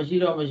ချို့ကမရှိ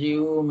တော့မရှိ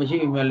ဘူးမရှိ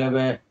ပေမဲ့လည်း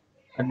ပဲ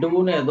အ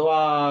တိုးနဲ့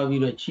သွား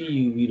ပြီးတော့ချီ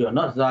ယူပြီးတော့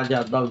နော်စားကြ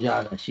တောက်ကြ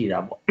တာရှိတာ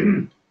ပေါ့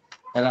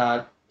အဲ့ဒါ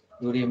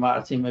လူတွေမှာ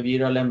အစင်မပြေ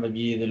တော့လည်းမ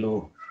ပြေသလို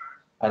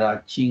အဲ့ဒါ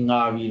ချီငါ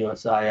ပြီးတော့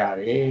စားရ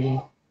တယ်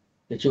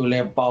တချို့လ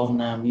ည်းပေါင်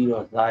နှံပြီး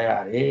တော့စားရ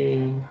တယ်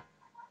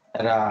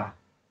အဲ့ဒါ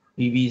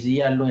BBC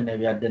ကလွှင့်နေ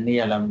ဗျတနေ့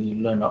ကလာမသိ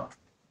လွှင့်တော့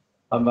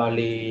အမ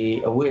လေး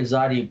အဝိဇ္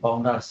ဇာတွေပေါ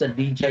င်ထားစက်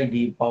တီးချိုက်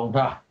တွေပေါင်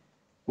ထား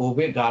ကိုဗ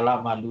စ်ကာလ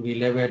မှာလူတွေ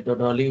လည်းပဲတော်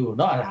တော်လေးကို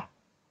နော်အဲ့ဒါ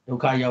ဒု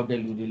က္ခရောက်တဲ့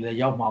လူတွေလည်း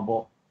ရောက်မှာ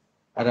ပေါ့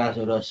အဲ့ဒါ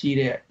ဆိုတော့ရှိ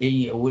တဲ့အ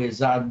င်းအဝိဇ္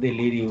ဇာအသစ်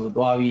လေးတွေကို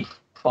သွားပြီး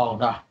ပေါင်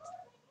ထား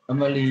အ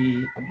မလီ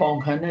အပေါင်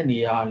ခံတဲ့နေ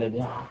ရာလည်း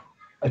ဗျာ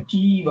အ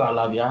ကြီးပါ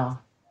လားဗျာ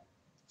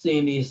စေ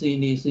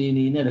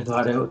နေနဲ့တခါ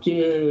တည်းအကျဲ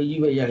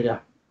ကြီးပဲရိုက်တာ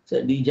စ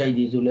က်တီးကြိုက်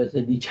ဒီဆိုလဲစ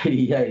က်တီးကြိုက်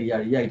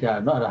ရိုက်တာ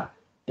နော်ဒါ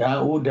ဓာတ်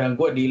အိုးဓာတ်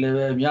ကွက်ဒီလည်း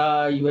ပဲအများ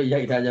ကြီးပဲ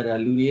ရိုက်ထားကြတာ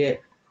လူတွေရဲ့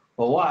ဘ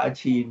ဝအ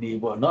ခြေအနေ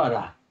ပေါ့နော်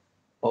ဒါ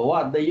ဘဝ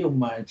တရုပ်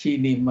မှန်အခြေ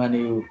အနေမှန်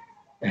တွေ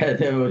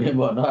ကိုတဲ့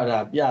ပေါ့နော်ဒါ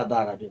ပြသ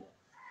တာဖြစ်တယ်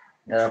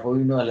အဲ့ဒါဘုန်း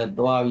ကြီးတို့ကလည်း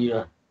သွားပြီး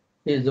တော့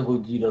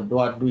Facebook ကြည့်တော့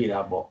သွားတွေ့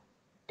တာပေါ့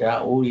ဓာ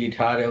တ်အိုးကြီး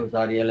ထားတဲ့ဥစ္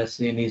စာတွေကလည်းစ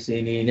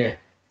င်နေနဲ့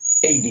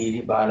အိတ်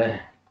တွေပါလဲ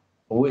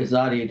အဝိဇ္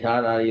ဇာတွေ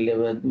ထားတာတွေလည်း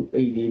ပဲသူ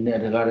အိတ်တွေနဲ့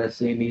တကားတဲ့စ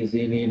င်နေ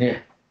နဲ့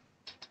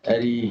အဲ့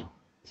ဒီ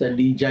စက်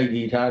တီးကြိုက်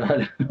တွေထားတာ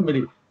လည်းမ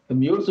သိ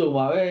မျိုးစုံ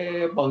ပါပဲ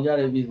ပေါင်ကြ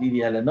တဲ့ပစ္စည်း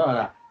တွေကလည်းနော်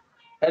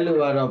အဲ့လို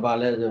ကတော့ဗာ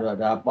လဲဆိုတော့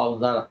ဒါပေါင်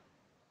စားတာ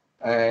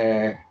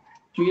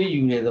ကျွေး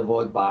ယူတဲ့သ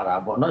ဘောပါတာ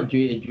ပေါ့နော်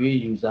ကျွေး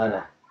ယူစား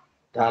တာ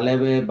ဒါလည်း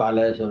ပဲဗာ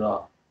လဲဆို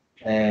တော့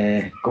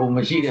ဂုံမ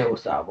ရှိတဲ့ဥ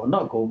စ္စာပေါ့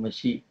နော်ဂုံမ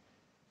ရှိ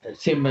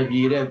စင်မ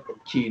ပြေတဲ့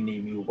ခြေနေ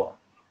မျိုးပေါ့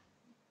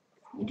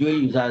ကျွေး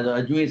ယူစားဆို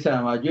အကျွေးဆန်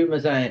မှာကျွေးမ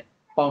ဆန်ရင်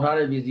ပေါင်ထား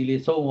တဲ့ပစ္စည်း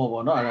လေးဆုံးဖို့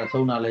ပေါ့နော်အဲ့ဒါ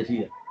ဆုံးတာလည်းရှိ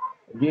တယ်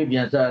အကျွေးပြ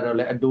န်စားတော့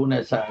လည်းအတိုး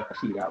နဲ့စား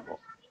ရှိတာပေါ့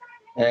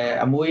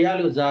အမွေရ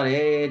လို့စားတ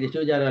ယ်တ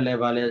ချို့ကြတော့လည်း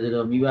ဗာလဲဆို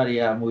တော့မိဘတွေ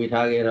ကအမွေ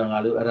ထားခဲ့တော့ငါ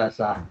တို့အဲ့ဒါ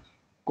စား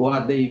ကိုက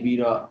သိပြီး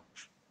တော့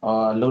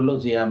လှု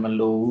ပ်เสียမ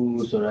လို့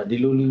ဘူးဆိုတော့ဒီ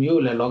လိုလူ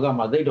မျိုးလည်းလောက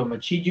မှာသိတော့မ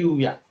ချီးကျူး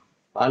ဗျ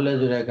ဘာလဲ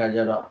ဆိုတဲ့အခါကျ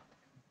တော့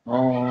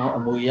အ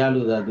မွေရ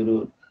လို့သာသူ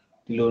တို့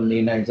ဒီလိုနေ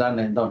နိုင်စား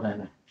နိုင်တော့နိုင်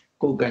တယ်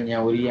ကိုယ်ကညာ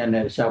ဝရိယ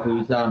နဲ့ရှာဖွေ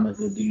စားမယ်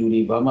ဆိုဒီလူ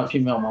တွေဘာမှဖြ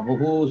စ်မြောက်မှာမဟုတ်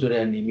ဘူးဆို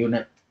တဲ့အနေမျိုး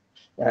နဲ့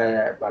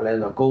ဘာလဲ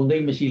ဆိုဂုံသိ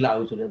မ့်မရှိလောက်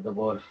ဘူးဆိုတဲ့သ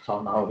ဘောဆော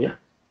င်းတာဟုတ်ဗျ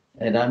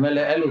ဒါမဲ့လ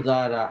ည်းအဲ့လို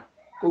စားရတာ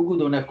ကိုကု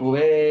သိုလ်နဲ့ကို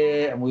ပဲ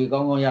အမွေကော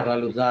င်းကောင်းရတာ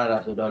လို့စားရတာ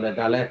ဆိုတော့လေ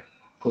ဒါလည်း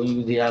ကိုယူ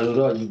စရာလို့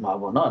တော့ယူမှာ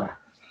ပေါ့နော်ဒါ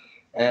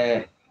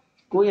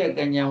ကိုယ့်ရဲ့က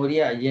ညာဝရိ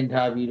ယအရင်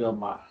ထားပြီးတော့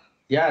မှ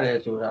ရတယ်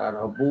ဆိုတာ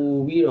တော့ပို့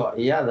ပြီးတော့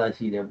အရသာ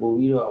ရှိတယ်ပို့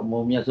ပြီးတော့အ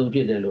မုံမြတ်ဆုံးဖြ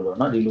စ်တယ်လို့တော့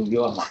နော်ဒီလို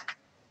ပြောရမှာ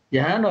ယ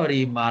ဟန်တော်ဒီ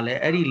မှာလ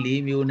ည်းအဲ့ဒီ၄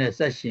မျိုးနဲ့ဆ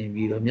က်ရှင်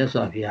ပြီးတော့မြတ်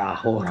စွာဘုရား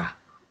ဟောတာ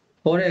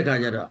ဟောတဲ့အခါ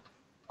ကျတော့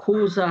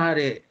ခိုးစား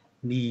တဲ့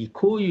ဒီ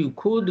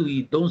ခိုးသူဤ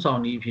သုံးဆော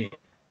င်ဤဖြင့်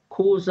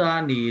ခိုး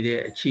စားနေ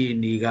တဲ့အခြေအ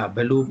နေကဘ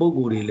ယ်လိုပုံ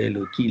ကိုယ်တွေလဲ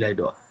လို့ကြည်လိုက်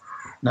တော့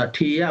နော်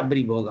ထေရပ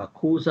ရိဘောက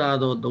ခိုးစား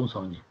သောသုံး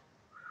ဆောင်ခြင်း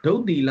ဒု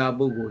တ်တီလာ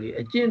ပုံကိုယ်တွေ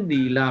အကျင့်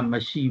တီလာမ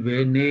ရှိဘဲ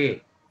နဲ့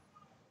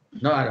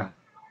နော်အဲ့ဒါ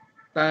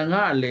တန်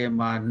ခါအလယ်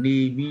မှာနေ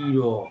ပြီး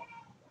တော့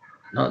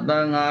နော်တ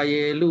န်ခါ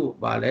ရေလို့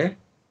ဗာလဲ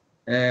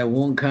ဝ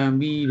န်ခံ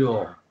ပြီး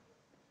တော့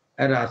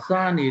အဲ့ဒါ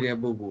စားနေတဲ့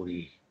ပုံကိုယ်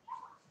တွေ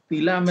တီ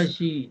လာမ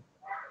ရှိ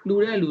လှူ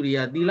တဲ့လူတွေက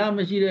တီလာမ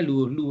ရှိတဲ့လူ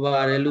ကိုလှူ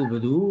ပါတယ်လို့ဘ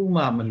ယ်သူ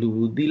မှမလှူ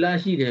ဘူးတီလာ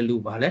ရှိတယ်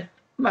လို့ဗာလဲ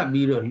မှတ်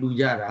ပြီးတော့လှူ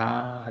ကြတာ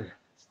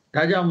တဲ့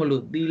ဒါကြောင့်မ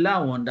လို့သီလ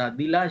ဝန္တာ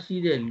သီလရှိ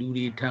တဲ့လူ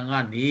တွေထံက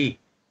နေ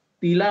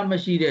သီလမ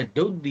ရှိတဲ့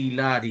ဒုတ်သီ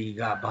လတွေ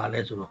ကဘာ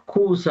လဲဆိုတော့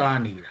ခိုးစား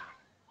နေတာ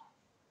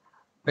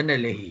ဘယ်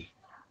နဲ့လဲဟိ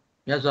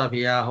မြတ်စွာဘု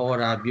ရားဟော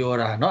တာပြော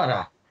တာเนาะအဲ့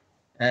ဒါ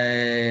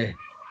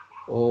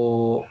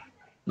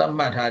သတ်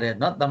မှတ်ထားတဲ့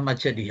เนาะသတ်မှတ်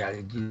ချက်တွေဟာ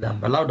ကြီးတာ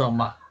ဘယ်လောက်တော့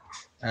မှ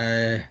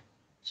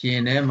ရှ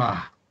င်ထဲမှာ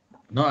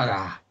နော်အဲ့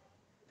ဒါ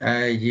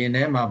ရင်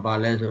ထဲမှာပါ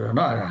လဲဆိုတော့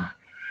နော်အဲ့ဒါ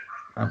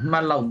မှ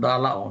တ်လောက်သား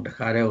လောက်အောင်တ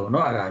ခါတည်းကို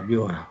နော်အဲ့ဒါ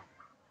ပြောတာ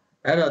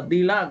အဲ့တော့သီ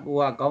လကို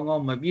ကကောင်းကော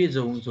င်းမပြည့်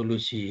စုံဆို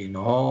လို့ရှိရင်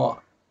တော့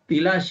သီ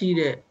လရှိ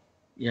တဲ့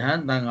ယဟ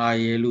န်တန်ဃာ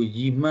ရေလို့ရ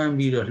ည်မှန်း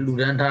ပြီးတော့လှူ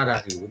ဒန်းထားတာ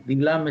တွေကိုသီ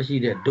လမရှိ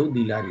တဲ့ဒု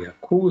သီလတွေက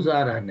ခိုး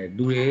စားတာနဲ့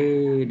တူတ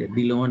ယ်တဲ့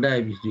သီလဝန္တ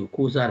ရဲ့ပစ္စည်းကို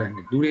ခိုးစားတာ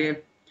နဲ့တူတယ်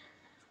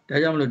ဒါ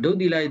ကြောင့်မလို့ဒု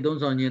သီလရဲ့သုံး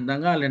ဆောင်ခြင်းတ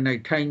န်ဃာလည်း၌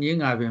ထိုင်ခြင်း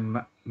ကပဲ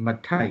မ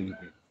ထိုင်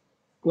ဘူး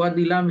ကိုယ်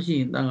သီလမရှိ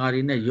ရင်တန်ဃာ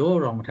တွေနဲ့ရော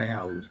တော့မထိုင်ရ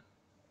ဘူး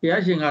ဘု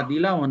ရားရှင်ကသီ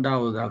လဝန္တ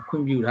ကိုသာခွ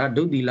င့်ပြုတာ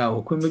ဒုသီလ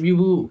ကိုခွင့်မပြု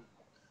ဘူး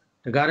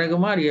တရားဓ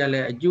မ္မတွေကလ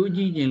ည်းအကျိုး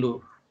ကြီးခြင်းလို့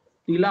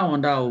သီလဝ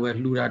န္တကိုပဲ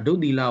လှူတာဒု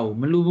သီလကို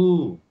မလှူ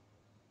ဘူး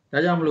ဒါ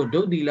ကြောင့်မလို့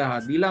ဒုသီလဟာ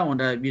သီလဝန္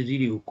တရဲ့ပစ္စည်း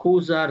တွေကို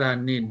ခိုးစားတာ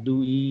နဲ့တူ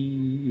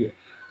၏တဲ့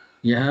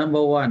ယဟန်ဘ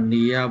ဝ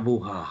နေရ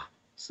ဖို့ဟာ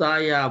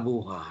စားရ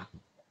ဖို့ဟာ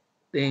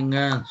သင်္က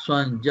န်းစွ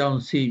မ်းကြော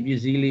င်းစီပစ္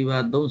စည်းလေးပါ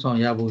သုံးဆောင်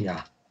ရဖို့ရာ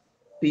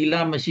သီလ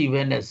မရှိ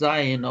ဘဲနဲ့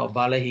စားရင်တော့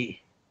ဘာလဲဟိ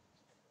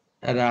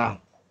အဲ့ဒါ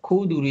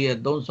ခိုးသူတွေရဲ့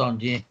သုံးဆောင်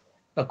ခြင်း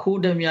အခိုး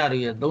ဓမြတွေ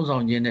ရဲ့သုံးဆော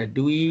င်ခြင်းနဲ့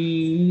တူ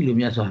၏လို့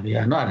မြတ်စွာဘု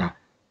ရားနော်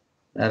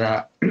အဲ့ဒါ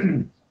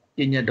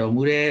ပြညတ်တော်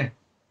မူတယ်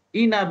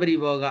ဣနာပရိ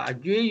ဘောကအ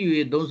ကျွေးယူ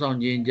သုံးဆောင်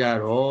ခြင်းကြ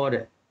တော့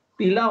တဲ့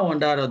သီလဝန္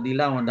တတော့သီ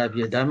လဝန္တဖြ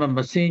စ်ဒါမှမ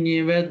စင်ញ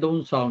င်ပဲ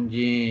သုံးဆောင်ခြ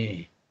င်း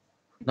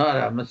နော်အဲ့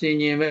ဒါမစင်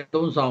ញင်ပဲ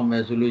သုံးဆောင်မ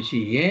ယ်ဆိုလို့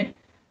ရှိရင်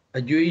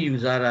အကျွေးယူ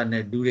စားတာ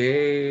နဲ့တူတ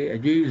ယ်အ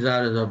ကျွေးယူစား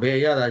ရဆိုဘယ်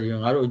ရတာချ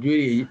င်းငါတို့အကျွေး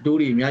တွေတိုး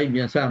တွေအများကြီး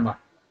ပြန်ဆက်မှာ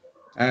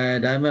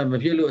ဒါမှမ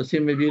ဖြစ်လို့အစ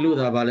င်မပြေလို့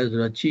သာပါလဲဆို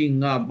တော့ချီ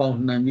ငါပေါင်း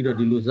နှံပြီးတော့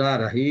ဒီလိုစားရ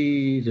တာ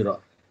ဟေးဆိုတော့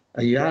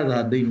အရသာ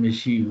သိမ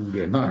ရှိဘူး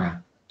တဲ့နော်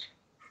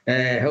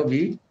ဟုတ်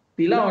ပြီ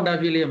သီလဝန္တ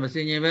ဖြစ်လေမစ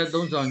င်ញင်ပဲ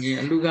သုံးဆောင်ခြင်း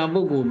အလူကံပု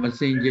ဂ္ဂိုလ်မ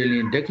စင်ကြယ်ရ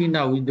င်ဒက္ခိဏ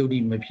ဝိတ္တု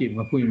မဖြစ်မ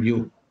ဖွင့်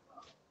ပြို့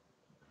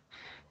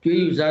ကျွေး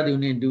ယူစားသူ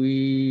နဲ့တူ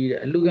၏တဲ့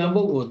အလူကံ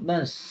ပုဂ္ဂိုလ်တ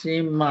န့်စ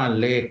င်မှ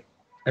လဲ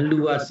အလူ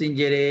ဟာစင်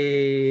ကြယ်တယ်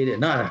တဲ့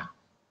နော်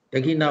ဒ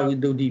က္ခိဏဝိ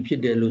တ္တုဖြ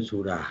စ်တယ်လို့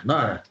ဆိုတာ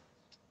နော်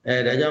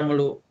ဒါကြောင့်မ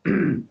လို့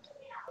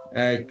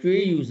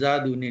ကျွေးယူစား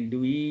သူနဲ့တူ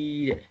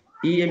၏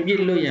တဲ့ဤအပြ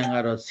စ်လွတ်ရန်က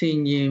တော့ဆင်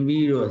ញင်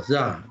ပြီးတော့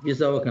ဇာပစ္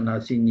စဝကနာ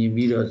ဆင်ញင်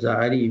ပြီးတော့ဇာ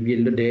အဲ့ဒီအပြစ်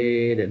လွတ်တ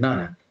ယ်တဲ့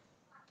နော်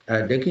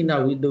ဒက္ခိဏ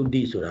ဝိတ္တု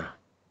ဆိုတာ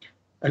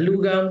အလူ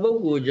ကံပုဂ္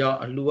ဂိုလ်ကြောင့်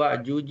အလူကအ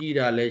ကျိုးကြီး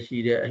တာလည်းရှိ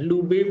တယ်အလူ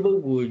ပေးပု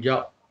ဂ္ဂိုလ်ကြော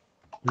င့်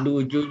လူ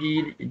အကျိုး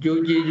ကျေး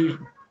ဇူး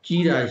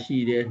ကြီးတာရှိ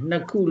တယ်နှ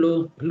စ်ခု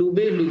လုံးလူ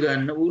ပေးလူကံ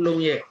နှစ်ဦး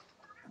လုံးရဲ့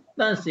တ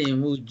န့်စင်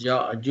မှုကြော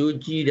င့်အကျိုး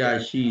ကြီးတာ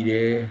ရှိတ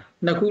ယ်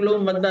နှစ်ခု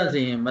လုံးမတန့်စ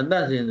င်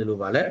ဆိုလို့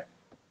ပါလေ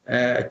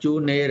အ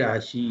ကျိုးနေတာ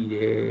ရှိတ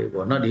ယ်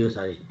ပေါ့နော်ဒီဥစ္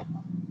စာကြီး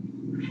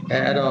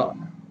အဲ့တော့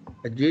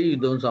အကျွေးယူ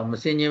သုံးဆောင်မ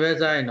စင်ញင်ပဲ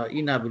စားရင်တော့ဣ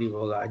နာပရိ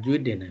ဘောကအ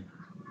ကျွေးတင်တယ်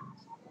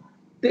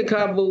တိခ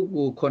ပုဂ္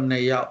ဂိုလ်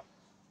9ယောက်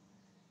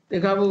တိ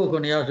ခပုဂ္ဂို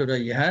လ်9ယောက်ဆို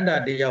တော့ယဟန္တာ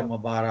1ယောက်မ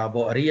ပါတာ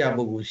ပေါ့အရိယ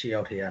ပုဂ္ဂိုလ်10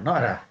ယောက်ထဲရနော်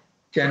အဲ့ဒါ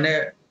ကျန်တဲ့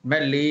မ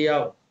က်4ယော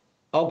က်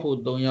အောက်ဖို့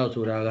3ယောက်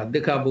ဆိုတာကတိ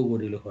ခပုဂ္ဂို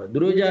လ်တွေလို့ခေါ်တယ်သူ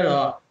တို့ကြ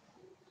တော့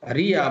အ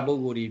ရိယပု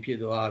ဂ္ဂိုလ်တွေဖြစ်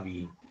သွားပြီ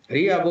အ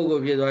ရိယပုဂ္ဂို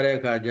လ်ဖြစ်သွားတဲ့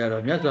အခါကျ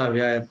တော့မြတ်စွာဘု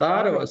ရားရဲ့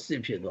သားတော်အစ်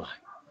စ်ဖြစ်သွား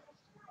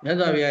မြတ်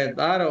စွာဘုရားရဲ့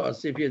သားတော်အစ်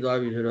စ်ဖြစ်သွား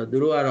ပြီဆိုတော့သူ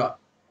တို့ကတော့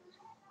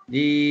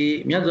ဒီ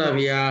မြတ်စွာ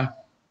ဘုရား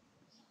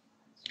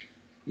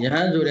ယဟ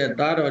န်ဆိုတဲ့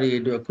သားတော်တွေ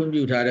အတွက်ခွင့်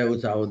ပြုထားတဲ့ဥ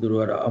စ္စာကိုသူ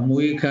တို့ကတော့အ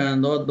မွေခံ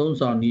သောသုံး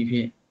ဆောင်နည်းဖြ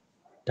င့်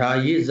ဒါ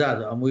ရိဇ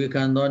ဆိုအမွေ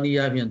ခံသောနည်း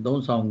အားဖြင့်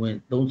သုံးဆောင်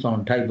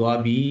ထိုက်သွား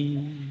ပြီ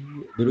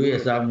သူတို့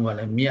ရဲ့စားမှုက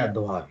လည်းမြတ်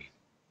သွားပြီ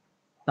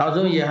နောက်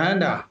ဆုံးယဟန္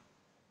တာ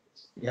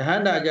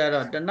ကြ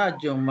တော့တဏှ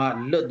ကြုံမှ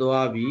လွတ်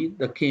သွားပြီ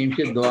သခင်ဖြ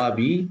စ်သွား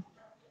ပြီ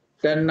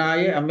တဏှာ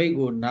ရဲ့အမိတ်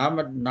ကို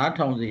နား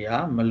ထောင်เสีย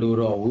မလို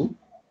တော့ဘူး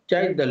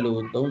ကြိုက်တယ်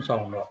လို့သုံးဆော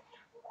င်တော့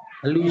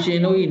အလူရှင်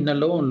တို့၏နှ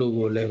လုံးအလို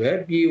ကိုလည်းပဲ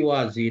ပြေဝ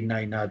စေ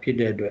နိုင်တာဖြစ်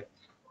တဲ့အတွက်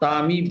တာ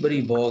မိပရိ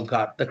ဘောက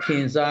သခ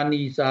င်စား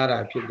နီးစားတာ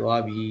ဖြစ်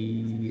သွားပြီ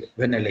ဘ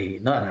ယ်နဲ့လဲ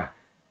နော်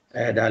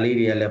ဒါလေး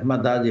တွေကလည်းမှ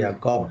တ်သားစရာ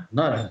ကောင်း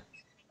နော်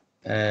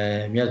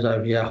မြတ်စွာ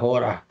ဘုရားဟော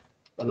တာ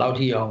ဘယ်လောက်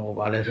ထိအောင်ကို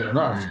ပါလဲဆိုတော့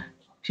နော်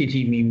ထီ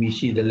မီ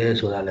ရှိတယ်လဲ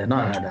ဆိုတာလဲ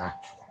နော်ဒါ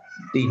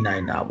သိနို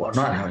င်တာပေါ့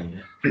နော်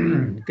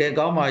ကဲ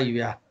ကောင်းပါပြီ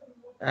ဗျာ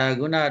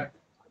ခုန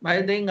မို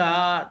င်းသိန်းက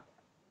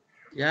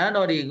ရဟန်း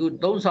တော်ဒီခု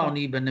သုံးဆောင်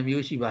နီးဘယ်နှ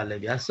မျိုးရှိပါလဲ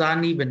ဗျာစား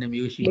နီးဘယ်နှ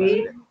မျိုးရှိပါ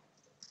လဲ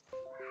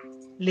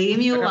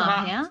4မျိုးပါ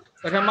ဗျာ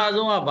ပထမ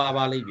ဆုံးက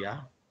ပါလိမ့်ဗျာ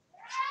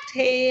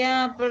ထေယ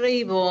ပရိ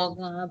ဘောက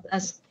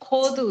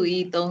ခိုးသူဤ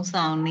သုံး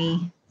ဆောင်နီး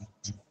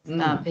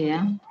ပါဗျာ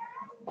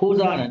ခိုး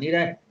စားနေ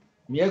တိုင်း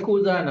အမြဲ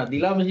ခိုးစားနေတာသီ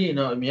လမရှိရင်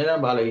တော့အမြဲတ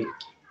မ်းပါလိမ့်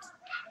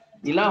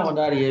သီလဝန္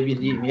တာရဲ့ပစ္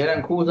စည်းအမြဲတ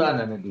မ်းခိုးစား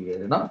နေတယ်တူတယ်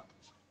နော်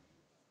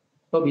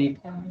ဟုတ်ပြီ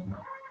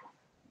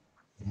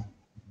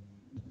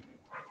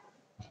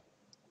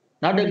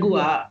နောက်တစ်ခုက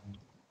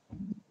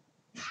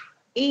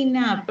ဣ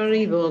နာပ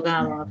ရိဘောကပါ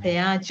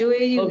ဗျာ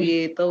ကျွေးယူရေ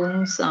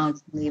သုံးဆောင်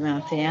နေပါ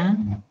ဗျာ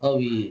ဟုတ်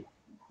ပြီ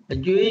အ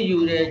ကျွေးယူ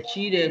တယ်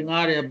ချီးတယ်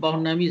ငားတယ်ပေါင်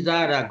နှံပြီး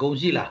စားရတာဂုံ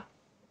ရှိလား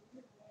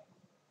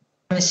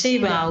မရှိ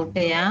ပါဘူး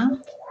ဗျာ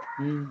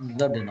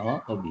ဟုတ်တယ်နော်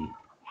ဟုတ်ပြီ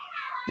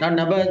နောက်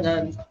နောက်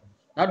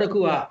တစ်ခု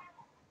က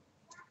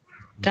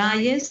ဒါ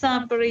ယစ္စ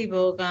ပရိ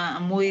ဘောက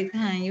အမွေ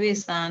ခံ၍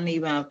စားနေ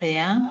ပါ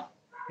ဗျာ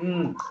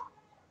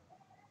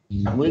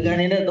အမွေခံ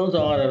နေတဲ့သုံး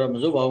ဆောင်ရတော့မ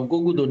စိုးပါဘူး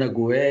ကိုကုသိုလ်နဲ့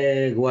ကိုပဲ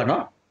ကိုက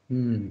နော်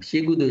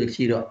ရှေးကုသိုလ်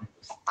ရှိတော့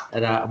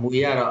အဲ့ဒါအမွေ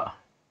ရတော့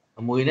အ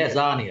အမွေနဲ့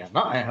စားနေတာ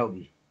နော်ဟုတ်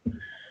ပြီ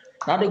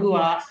နောက်တစ်ခုက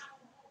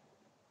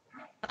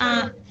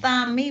တာ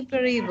မိပ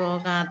ရိဘော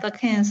ကသ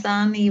ခင်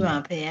စားနီးပါ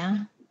ဗျာ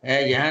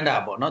ယဟန္တာ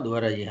ပေါ့နော်သူက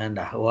တော့ယဟန္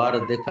တာဟိုက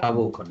တော့သစ္စာ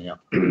ဘုတ်9ယော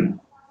က်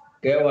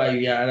ကဲဝါယူ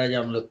ရအဲ့ဒါ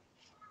ကြောင့်မလို့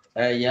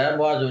ယဟန်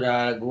ဘွားဆိုတာ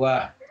ကိုက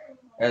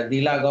သီ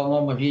လကောင်းကော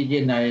င်းမဖြစ်ဖြ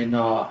စ်နိုင်ရင်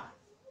တော့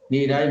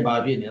နေတိုင်းဘာ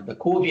ဖြစ်နေသ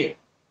ခိုးဖြစ်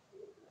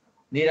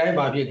နေတိုင်း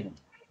ဘာဖြစ်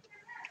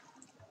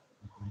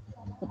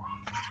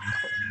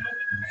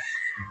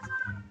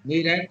နေ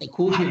တိုင်းတ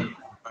ခိုးဖြစ်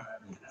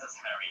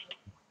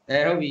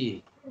ဟုတ်ပြီ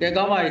ကဲ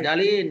ကောင်းပါပြီဒါ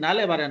လေးနားလ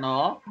ည်ပါတယ်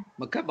နော်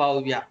မခက်ပါ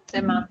ဘူးဗျတ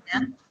င်ပါဗျာ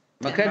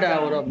မခက်တာ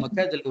တော့မခ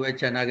က်တယ်လို့ပဲ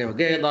ခြံထားခဲ့ပါ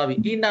ကဲသွားပြီ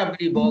ဣနပ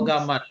ရိဘောဂ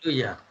မလွတ်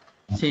ရ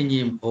ဆင်ញ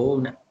င်ဘုံ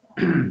နဲ့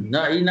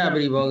နော်ဣနပ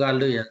ရိဘောဂ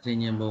လွတ်ရဆင်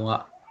ញင်ဘုံက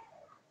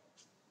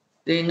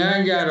သင်္က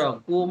န်းကြတော့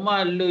ကိုမ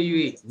လွတ်၍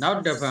နော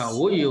က်တစ်ဖန်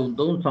ဝိယုံ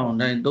သုံးဆောင်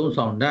တိုင်း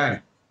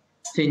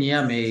ဆင်ញင်ရ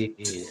မယ်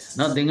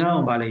နော်သင်္ကန်းက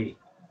ပါလေ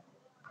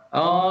အ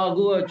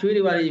ခုချွေး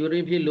တွေပါလိ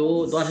ဖြစ်လို့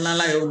သွားလှမ်း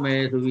လိုက်အောင်မ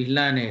ယ်ဆိုပြီး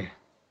လှမ်းတယ်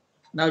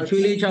နောက်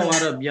ချွေးလေး6ပါ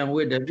တော့ပြန်ဝ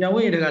စ်တယ်ပြန်ဝ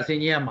စ်ရတဲ့ကဆင်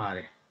ញင်ရမှာတ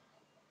ယ်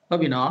ဟု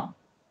တ်ပြီနော်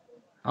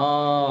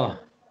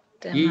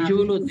ရေ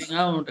ချိုးလို့သင်္က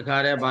န်းတခါ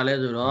တည်းပါလဲ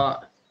ဆိုတော့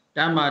တ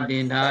မ်းမာတ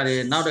င်ထားတ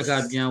ယ်နောက်တစ်ခါ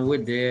ပြန်ဝ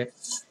စ်တယ်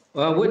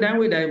ဝစ်တိုင်း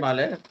ပါ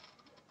လဲ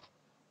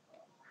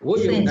ဝိ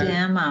ယုံတိုင်းဆင်ញ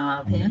င်မှာပါ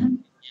ဗျာ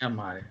ရ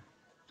မှာတယ်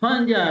ထွ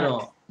န်းကြ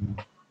တော့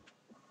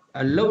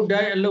အလုတ်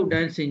တို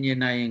င်းဆင်ញင်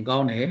နိုင်ရင်ကော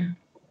င်းတယ်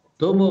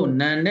သို့မဟုတ်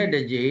နံနဲ့တ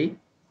စ်ကြိမ်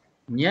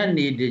ည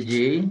နေတစ်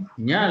ကြိမ်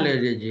ညလ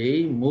ည်းတစ်ကြိမ်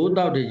မိုး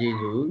တောက်တစ်ကြိမ်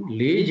ဆို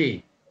4ကြိမ်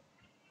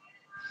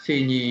ဆ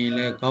င်ញင်လ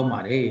ည်းကောင်းပါ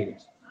တယ်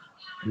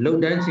အလုတ်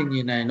တိုင်းဆင်ញ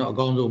င်နိုင်တော့အ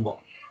ကောင်းဆုံးပေါ့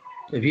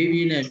တဖြည်းဖြ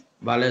ည်းနဲ့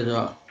ဗာလဲဆို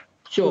တော့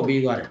လျှော့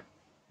ပေးသွားတယ်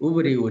ဥပ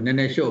ဒေကိုနည်း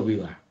နည်းလျှော့ပေး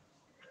သွား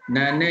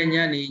နာနဲ့ည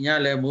နေည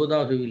လည်းမိုးတော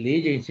က်ဆိုပြီး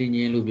4ကြိမ်ဆင်ញ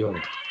င်လို့ပြောတ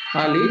ယ်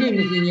4ကြိမ်မ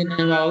ဆင်ញင်နို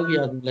င်ပါဘူးပြ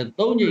ဆိုလဲ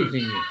3ကြိမ်ဆ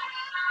င်ញင်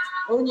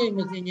3ကြိမ်မ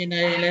ဆင်ញင်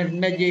နိုင်ရင်လည်း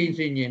2ကြိမ်ဆ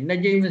င်ញင်2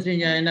ကြိမ်မဆင်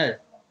ញင်ရင်လည်း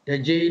တ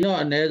စ်ကြိမ်တော့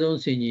အနည်းဆုံး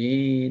ဆင်ញင်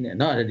တဲ့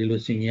နော်ဒီလို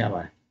ဆင်ញင်ရ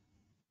ပါတယ်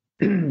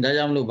ဒါ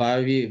ကြောင့်မလို့ဘာ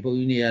ဖြစ်ဘုန်း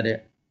ကြီးနေရတဲ့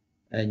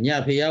ည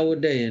ဖျားဝ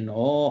တ်တဲ့ရင်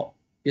တော့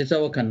ပစ္စ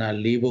ဝခန္ဓာ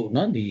4ဘုတ်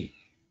နော်ဒီ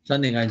စံ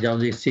သင်္ကန်းကြောင်း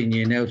စီဆင်ញ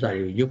င်တဲ့ဥစ္စာ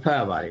တွေကိုရွတ်ဖတ်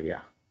ရပါတယ်ဗျာ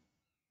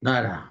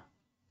နားတာ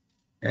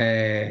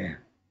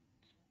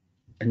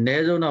အန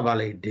ည်းဆုံးတော့ဗာ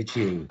လေဒီ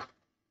ချိန်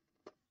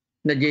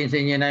2ကြိမ်ဆ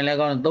င်ញင်နိုင်လဲ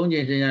ကောင်းတယ်3ကြိ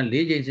မ်ဆင်ញင်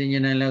4ကြိမ်ဆင်ញ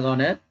င်နိုင်လဲကောင်း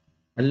တယ်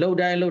အလုတ်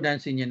တို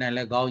င်းဆင်ញင်နိုင်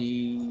လဲကောင်း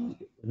ကြီး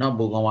နော်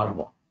ဘုံကောင်းပါတော့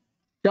ပေါ့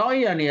ကျောင်း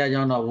ရနေရာ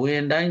ကြောင့်တော့ဝ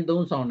င်တိုင်း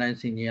3ဆောင်တိုင်း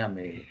ဆင်ញင်ရမ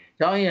ယ်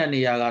ကျောင်းရနေ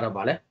ရာကတော့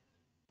ဗာလဲ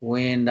ဝ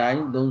င်တို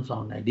င်း3ဆော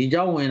င်တိုင်းဒီ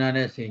ကျောင်းဝင်တာ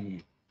နဲ့ဆင်ញ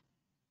င်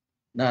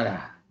နားတာ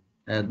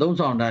3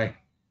ဆောင်တိုင်း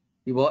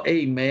ဒီဘောအိ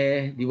တ်မဲ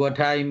ဒီဘော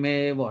ထိုင်မဲ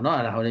ပေါ့နော်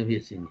အဲ့ဒါဟောနေဖြ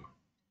စ်ဆင်ញင်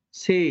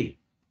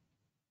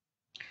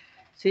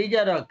ဆေးကြ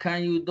တော့ခံ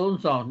ယူ3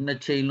ဆောင်2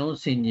ချိန်လုံး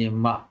ဆင်ញင်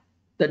မှ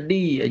တ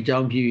တိအကြော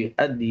င်းဖြစ်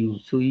အတ္တိ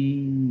ဆို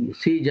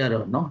ဆေးကြ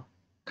တော့နော်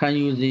ခံ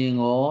ယူစဉ်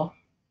ရော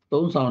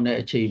3ဆောင်တဲ့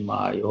အချိန်မှာ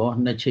ရော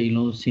2ချိန်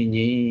လုံးဆင်ញ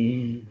င်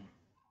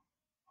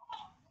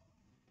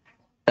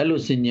အဲ့လို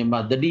ဆင်ញင်မှ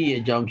တတိ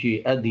အကြောင်းဖြစ်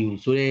အတ္တိ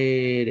ဆိုတဲ့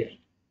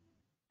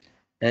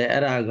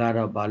အဲ့ဒါက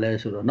တော့ဗာလဲ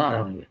ဆိုတော့နော်အဲ့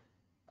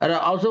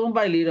တော့အောက်ဆုံး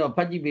ပိုက်လေးတော့ဖ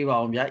တ်ကြည့်ပေးပါ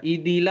အောင်ဗျာဤ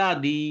တိလ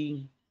သည်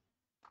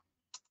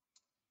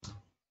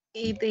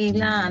ဤတိ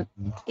လ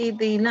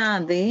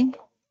သည်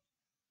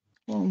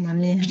ဟိုမ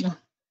မြင်တော့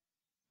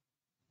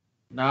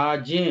နာ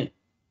ခြင်း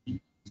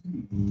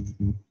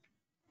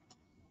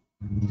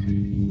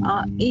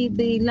ဤ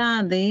တိလ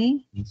သည်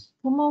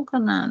ဘုမခ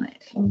ဏနဲ့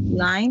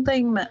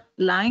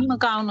line မ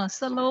ကောင်းတော့စ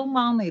လုံး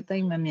မောင်းနေတိ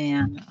တ်မမြင်ရ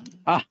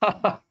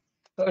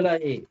ဟုတ်လား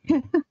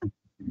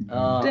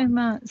တင်မ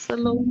စ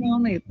လုံးမော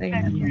င်းနေတိတ်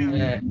မမြင်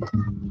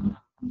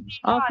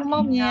ဘု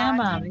မမြင်ရ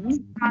ပါ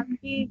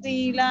ပြီဤတိ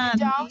လ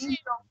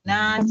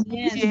နာခြ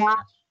င်း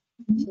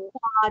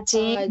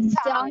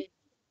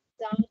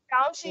高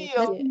兴有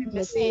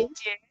时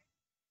间，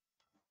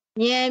年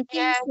必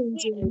生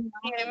节，年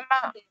嘛，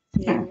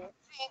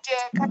生节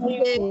看有。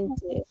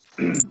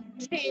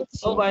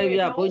ဟုတ်ပါပြီ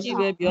ဗျဘုန်းကြီး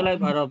ပဲပြောလို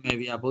က်ပါတော့မယ်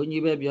ဗျဘုန်း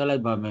ကြီးပဲပြောလို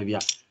က်ပါမယ်ဗျ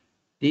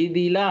ဒီ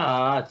သီလဟာ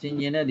ဆင်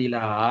ញင်တဲ့သီလ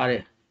ဟာ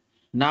တဲ့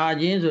နာ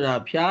ခြင်းဆိုတာ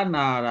ဖျား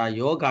နာတာ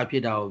ယောဂဖြ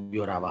စ်တာကို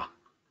ပြောတာပါ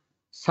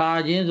စာ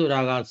ခြင်းဆိုတာ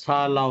ကစာ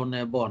လောင်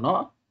နေပေါ့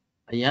နော်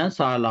အရန်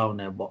စာလောင်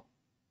နေပေါ့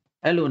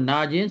အဲ့လိုနာ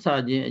ခြင်းစာ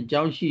ခြင်းအ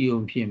ကြောင်းရှိုံ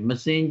ဖြင့်မ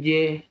စင်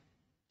ကြဲ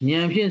ဉာ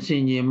ဏ်ဖြင့်ဆ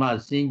င်ញင်မှ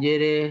စင်ကြဲ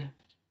တယ်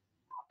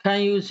ခံ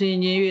ယူဆင်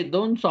ញင်၍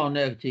သုံးဆောင်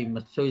တဲ့အချိန်မ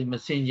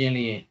စင်ကြင်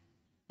လျင်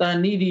တ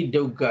ဏှိတိ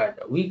ဒုက္ခ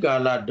ဝိကာ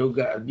လဒုက္ခ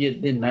အပြစ်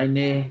သိနိုင်တ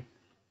ယ်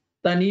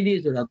တဏှိတိ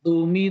ဆိုတာသူ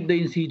မိသိ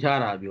မ့်စီထား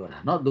တာပြောတာ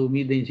เนาะသူ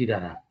မိသိမ့်စီ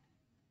ထားတာ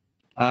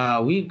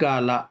ဝိကာ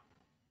လ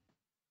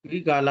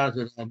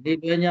ဆိုတာနေ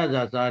တွဲည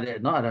စာစားတဲ့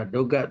เนาะအဲ့ဒါ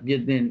ဒုက္ခပြ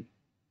စ်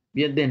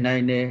သိနို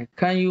င်တယ်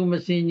ခံယူမ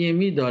စင်ញင်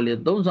မိတော်လေ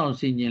သုံးဆောင်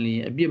စင်ញင်လျ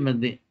င်အပြစ်မ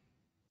သိ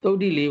သုတ်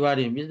တိ၄ပါး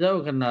တွင်ပစ္စဝ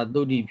ခဏ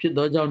သုတ်တိဖြစ်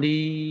သောကြောင့်ဒီ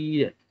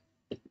တဲ့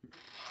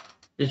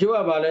တချို့က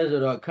ဘာလဲ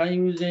ဆိုတော့ခံ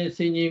ယူစဉ်စ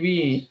င်ញင်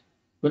ပြီး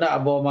ခုနအ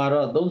ပေါ်မှာ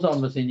တော့သုံးဆောင်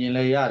မစင်ញင်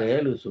လဲရတ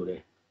ယ်လို့ဆိုတ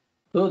ယ်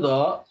သို့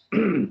တော့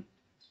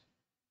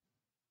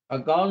အ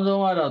ကောင်း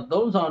ဆုံးကတော့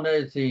သုံးဆောင်တဲ့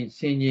စ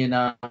င်ញင်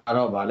တာ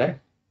တော့ဗာလဲ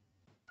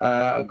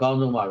အကောင်း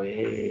ဆုံးပါပဲ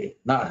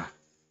နား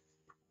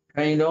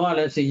ခိုင်တော့ကလ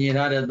ည်းဆင်ញင်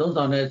ထားတယ်သုံး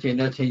ဆောင်တဲ့အချိန်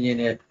နဲ့ဆင်ញင်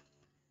တယ်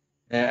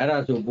အဲ့ဒါ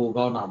ဆိုပို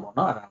ကောင်းတာပေါ့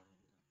နော်အဲ့ဒါ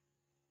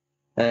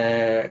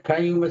ခံ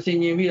ယူမဆင်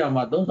ញင်ပြီးတော့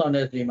မှသုံးဆောင်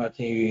တဲ့အချိန်မှာဆ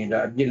င်ယူရင်ဒါ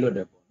အပြစ်လွတ်တ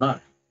ယ်ပေါ့နော်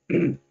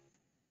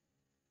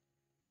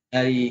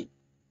အဲ့ဒီ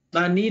တ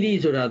ဏိတိ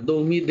ဆိုတာ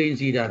သုံးမိသိ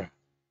သိထားတာ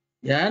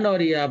ယဟန်တော်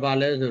တွေကဘာ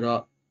လဲဆို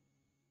တော့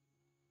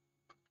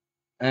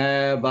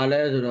ဘာ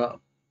လဲဆိုတော့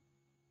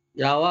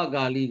ယာဝ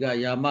ကာလိက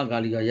ယာမကာ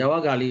လိကယာဝ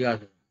ကာလိက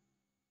ဆို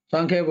ဆွ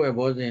မ်းခဲပွဲ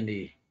ဘောဇင်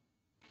တွေ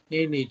နေ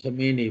နေသမ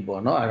င်းတွေ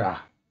ပေါ့နော်အဲ့ဒါ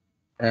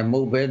မု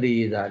တ်ဘဲ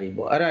သေးစားတွေ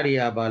ပေါ့အဲ့ဒါတွေ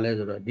ကဘာလဲ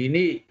ဆိုတော့ဒီ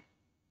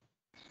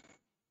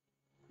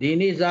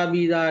နေ့စား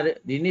ပြီး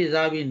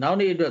နောက်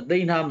နေ့အတွက်သိ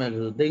မ့်ထားမယ်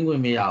လို့သိမ့်ခွ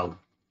င့်မရဘူး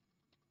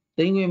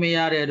သိမ့်ခွင့်မရ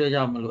တဲ့အတွက်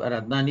ကြောင့်မလို့အဲ့ဒါ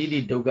တဏိတိ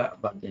ဒုက္ခ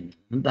ပါတင်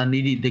တဏိ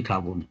တိသိက္ခာ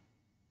ပုံ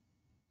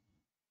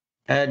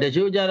တ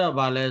ချို့ကြတော့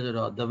ဘာလဲဆို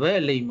တော့တပ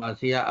ည့်လိမ်မှာ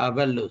ဆရာအာဘ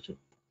က်လို့ဆို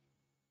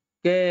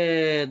ကဲ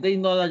သိ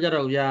မ့်သွားတာကြ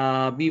တော့ဗျာ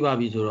ပြီးပါ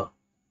ပြီဆိုတော့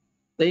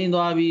သိမ့်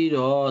သွားပြီး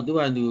တော့သူ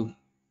ကသူ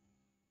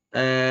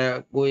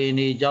ကိုယ်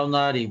နေចောင်း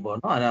သားတွေပေါ့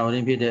နော်အဲ့ဒါဝ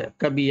င်ဖြစ်တဲ့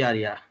ကပ္ပိယ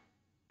တွေက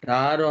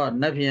ဒါကတော့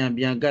နတ်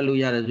ပြန်ကတ်လို့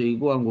ရတယ်ဆိုပြီး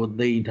ကိုယ့်အကို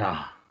သိမ့်ထား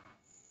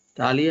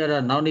ဒါလေးက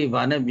တော့နောက်နေ့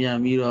ဘာနဲ့ပြန်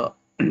ပြီးတော့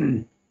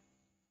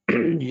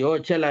ရော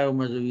ချက်လိုက်အောင်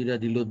မဆိုပြီးတော့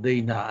ဒီလိုသိ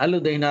မ့်ထားအဲ့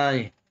လိုသိမ့်ထားရ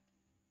င်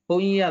ဘု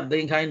န်းကြီးကသိ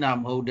မ့်ခိုင်းတာ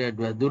မဟုတ်တဲ့အ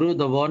တွက်သူတို့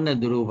သဘောနဲ့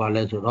သူတို့ဘာ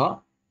လဲဆိုတော့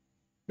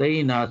သိ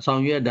မ့်တာဆော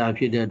င်ရွက်တာ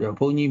ဖြစ်တဲ့အတွက်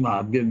ဘုန်းကြီးမှာ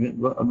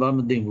အပမ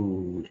သိဘူး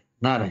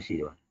နားရရှိ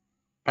တယ်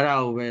အဲ့ဒါ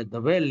ကိုပဲတ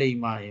ပည့်လိမ်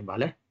မာရင်ဗာ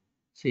လဲ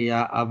ဆရာ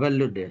အဘက်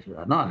လွတ်တယ်ဆို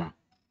တာနော်လား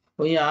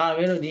ဘုန်းကြီးမ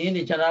င်းတို့ဒီ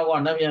နေ့ခြံသားက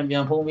နတ်ပြ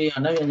န်ဖုံးပေးရ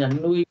နတ်ပြန်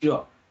နှွေးပြီး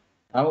တော့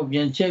ဒါမှပြ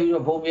န်ချက်ပြီး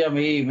တော့ဖုံးပေးရ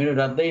မေးမင်းတို့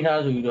ဒါသိမ့်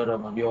ထားဆိုပြီး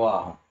တော့မပြော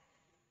အောင်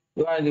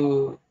သူကသူ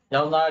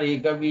ကျောင်းသားတွေ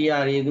ကပ္ပိယ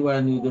တွေသူက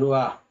သူတို့က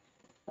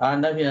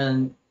နတ်ပြန်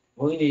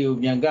ဘုန်းကြီးတွေကို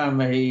ပြန်ကတ်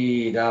မ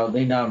ဟေးဒါကို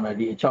သိမ့်ထားမယ်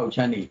ဒီအချောက်ချ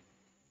မ်းတွေ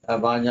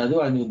ဘာညာသူ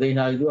ကသူသိမ့်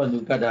ထားပြီးသူကသူ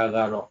ကတ်တာက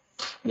တော့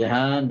ယဟ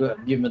န်အတွက်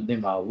အပြစ်မသိ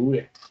ပါဘူး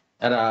တဲ့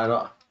အဲ့ဒါက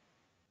တော့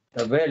တ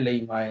ပည့်လိ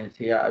မ်မာရင်ဆ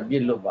ရာအပြ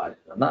စ်လွတ်ပါတ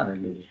ယ်ဆိုတော့နားတယ်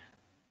လို့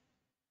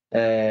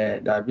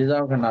ဒါပြစ္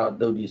ဆောခဏအ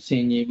တုတ်ဒီဆ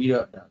င်ញင်ပြီး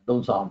တော့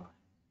သုံးဆောင်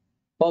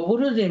ပါဘု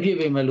ရုဇဉ်ဖြစ်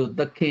ပေမဲ့လို့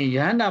သခင်ယ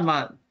ဟန္တာမ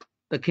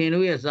သခင်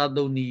တို့ရဲ့စာ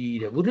သုံးနည်း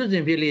တဲ့ဘုရုဇ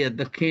ဉ်ဖြစ်လေ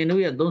သခင်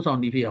တို့ရဲ့သုံးဆောင်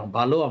နည်းဖြစ်အောင်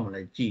ဘာလို့အောင်မ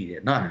လဲကြည်တ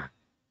ယ်နော်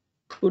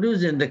ဘုရု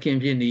ဇဉ်သခင်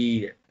ဖြစ်နည်း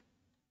တဲ့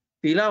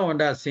သီလဝန္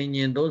တဆင်ញ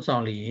င်သုံးဆော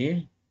င်လျင်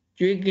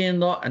ကျွေးကင်း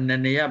သောအန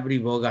န္တယပရိ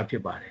ဘောဂဖြ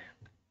စ်ပါတယ်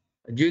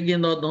အကျွေးက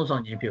င်းသောသုံးဆော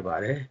င်ခြင်းဖြစ်ပါ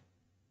တယ်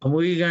အ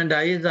မွေခံဒါ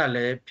ယိဇလ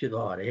ည်းဖြစ်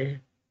သွားပါတယ်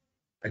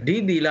အဓိ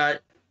သီလ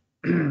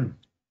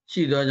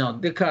ရှိသောကြောင့်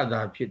တိခ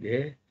တာဖြစ်တ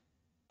ယ်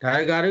ဒါယ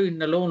ကာတို့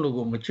နှလုံးလို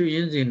ကိုမချွတ်ယ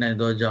င်းစေနိုင်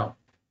သောကြောင့်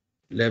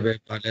လည်းပဲ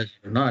ပါလဲ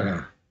ဆိုနော်အဲ့ဒါ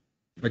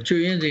မချွ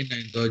တ်ယင်းစေနို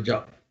င်သောကြော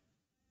င့်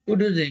ပု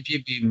ထုဇဉ်ဖြ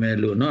စ်ပြီးမယ်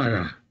လို့နော်အဲ့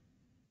ဒါ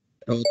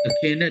သ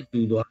ခင်နဲ့တူ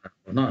သွားတာ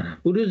ပေါ့နော်အဲ့ဒါ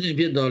ပုထုဇဉ်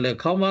ဖြစ်တော့လဲ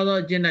ခေါင်းပါသော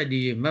အကျင့်၌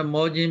ဒီမက်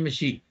မောခြင်းမ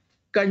ရှိ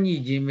ကန့်ညှိ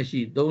ခြင်းမရှိ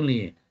သုံးလျ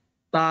င်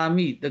တာ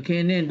မိသခ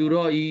င်နှင့်တူ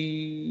တော့ဤ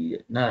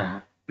နာ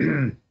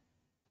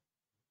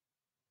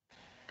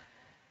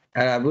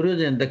အဲ့ဒါပုရု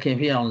ဇဉ်သခင်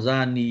ဖြစ်အောင်ဇာ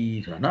နီ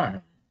ဆိုတာနော်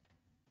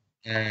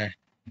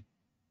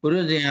ပုရု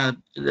ဇဉ်က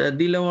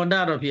သီလဝန္တ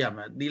တော့ဖြစ်ရမ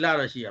ယ်သီလ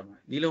တော့ရှိရမယ်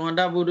သီလဝန္တ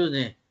ပုရုဇ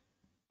ဉ်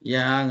ယ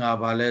ဟန်က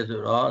ဘာလဲ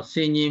ဆိုတော့ဆ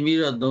င်ញင်ပြီး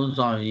တော့သုံး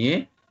ဆောင်ရင်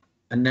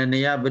အနန္တ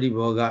ယပရိ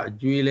ဘောကအ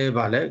ကျွေးလဲ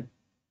ပါလဲ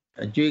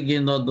အကျွေးက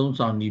င်းသောသုံး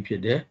ဆောင်နည်းဖြ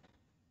စ်တယ်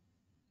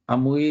အ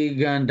မွေ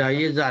ခံဒါ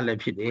ယိဇလည်း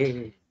ဖြစ်တယ်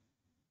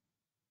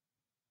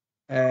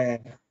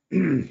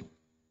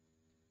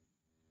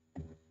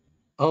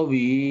ဟုတ်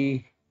ပြီ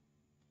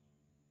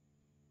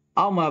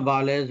အောက်မှာပါ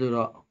လဲဆို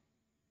တော့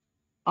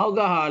အောက်က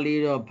ဟာ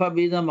လေးတော့ဖတ်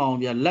ပြီးသမောင်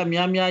ပြလက်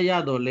များရ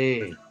တော့လေ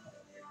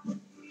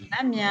လ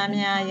က်များ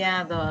ရ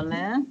တော့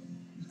လေ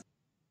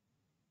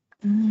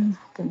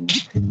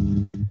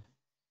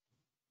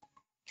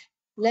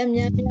လက်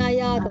များ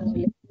ရတော့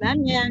လေလက်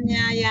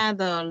များရ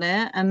တော့လေ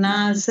အနာ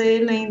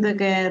စေးလိမ့်တ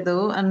ကယ်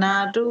သို့အနာ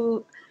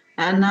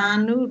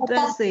နုတ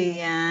က်စေ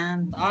ယံ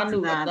အာနု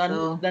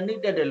တဏိ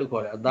တက်တယ်လို့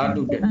ခေါ်တယ်အသာ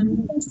နုတက်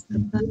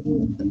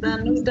တ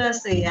ဏုတက်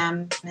စေယံ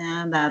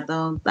များတာ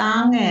တော့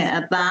သားငယ်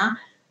အသား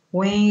ဝ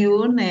င်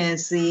ရိုးနယ်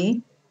စီ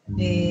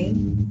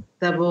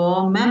သဘော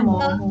မက်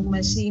မောမှုမ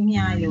ရှိ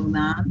မျှယုံ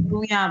သာသူ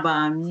ရပါ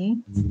မည်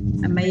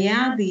အမရ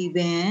သည်ပ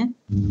င်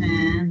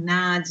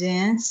နာခြ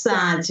င်း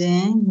စာခြ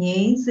င်းငြိ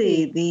မ့်စေ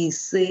သည်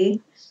စေ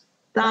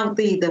တောက်သ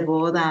ည့်သ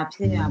ဘောသာဖြ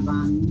စ်ရပါ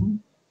မည်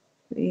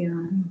ပြီး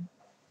တော့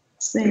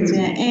စင်ကြ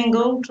င်အင်္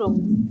ဂုတ္ထု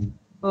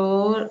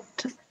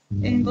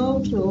အင်္ဂု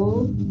တ္ထု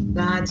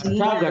ဒါကြီး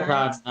သက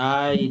ထာ၌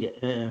တဲ့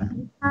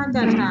သက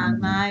ထာ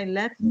၌လ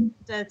က်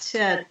တစ်ချ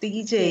က်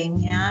တီးချိန်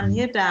များ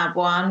မေတ္တာ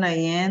ပွား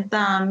လျင်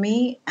တာမိ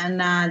အ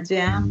နာ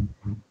ကျံ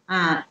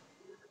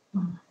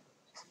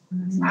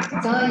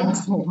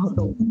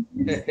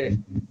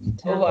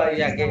ဟုတ်ပါ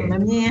ရကဲမ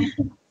မြင်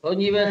ဘုန်း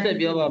ကြီးပဲဆက်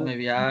ပြောပါမယ်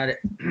ဗျာတဲ့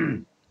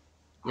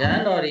ရဟ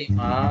န်းတော်ဒီ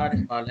မှာ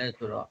တဲ့ဘာလဲ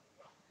ဆိုတော့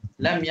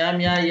လက်များ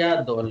ရ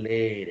တော်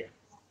လေတဲ့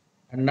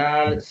အနာ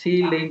စီ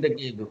လိမ့်တ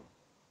ကယ်လို့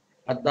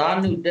အသာ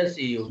နုတက်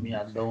စီကိုမြ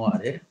တ်သုံးရ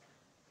တယ်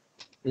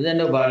ဒီစက်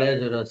တော့ဘာလဲ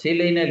ဆိုတော့ဆေး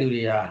လိမ့်တဲ့လူ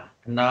တွေဟာ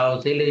အနာကို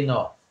ဆေးလိမ့်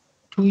တော့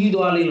ထူးကြီး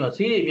သွားလိမ့်တော့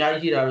ဆေးတွေအများ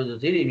ကြီးရှိတာလို့ဆို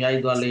ဆေးတွေအများ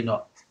ကြီးသွားလိမ့်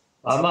တော့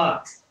ဘာမှ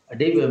အ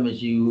တိတ်ပဲမ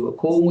ရှိဘူးအ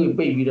ခိုးအငွေ့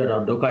ပိတ်ပြီးတော့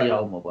ဒုက္ခရော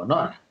က်မှာပေါ့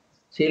နော်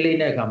Sailing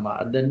that come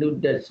at the new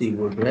dead sea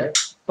would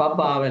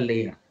Papa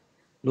Lane.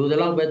 Lose a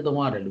lot better than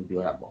water,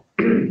 Lupiabo.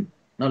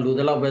 No, lose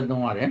a lot better than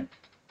water.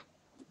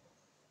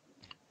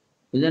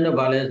 Isn't a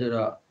ballet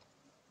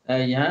a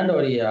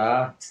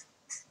Yandoria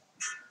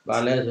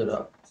ballet.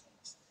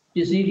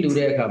 You see,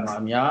 Luda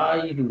come, ya,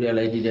 you do the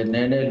lady, the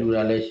Nene,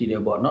 Luda Leshi de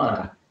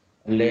Bonona,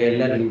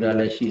 Lela Luda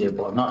Leshi de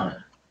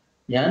Bonona.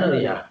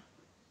 Yanoria.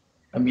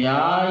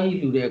 Amia,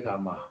 Luda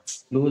come,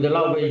 lose a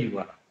lot where you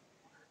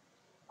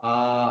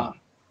are.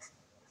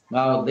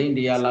 Now, the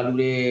India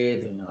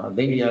Lalude,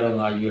 the India Long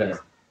are you like?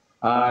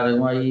 The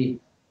way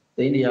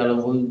the India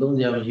Long don't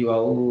have you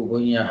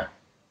are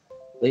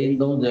they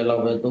don't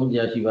love it, don't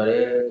just you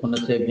are on the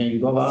same you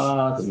go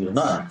to you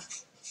not.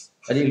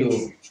 I did do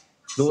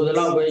the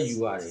love where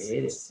you are,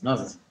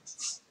 no.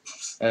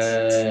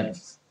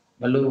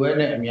 Malu when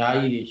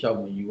Miai shop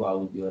when you are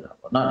with your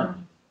not.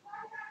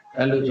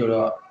 I look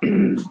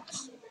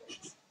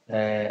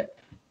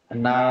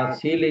na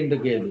sailing the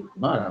gate,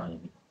 not.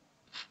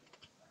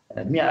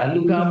 Mia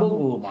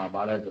Lugambo, my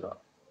balladro.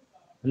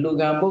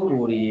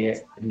 Lugambo,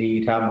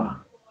 the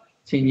Tama.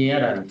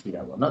 Senior,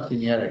 not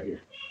senior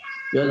here.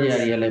 You're the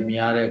area,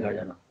 Miare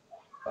Kajana.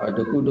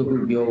 The good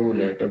go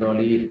let the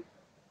dolly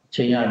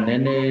Chaya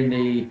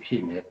Nene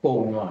Pin,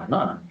 Poma,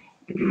 none.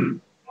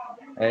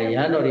 A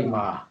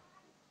Yanorima,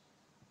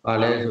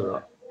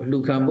 Balazura,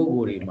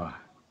 Lugambo,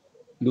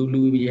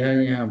 Lulu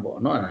Yambo,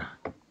 nona.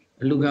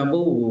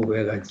 Lugambo,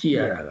 Vega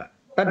Chiaraga.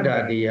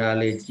 Tada de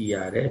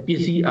Allegia,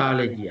 PC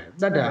Allegia,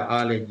 Tada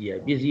Allegia,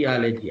 PC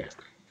Allegia.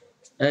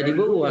 The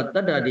book was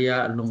Tada de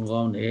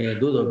Longon,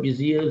 those of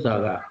PC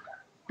Saga.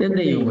 Then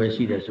they were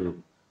see the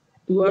soup.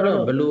 သူကတော့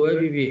ဘလို့ပဲ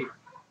ဖြစ်ဖြစ်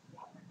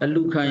အ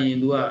လူခံရင်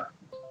तू က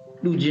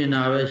လူကျင်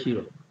တာပဲရှိ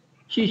တော့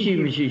ရှိရှိ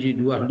မရှိရှိ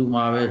तू ကလူ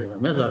မှာပဲဆို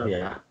တော့မြတ်စွာဘု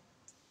ရား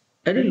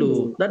အဲ့ဒီလို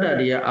တတ္တ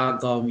တရားအား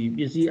ကောင်းပြီးပ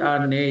စ္စည်း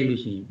အားနည်း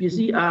လို့ရှိရင်ပစ္စ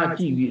ည်းအား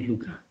ကြည့်ပြီးလူ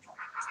ခံ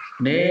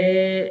န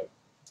ည်း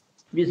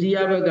ပစ္စည်း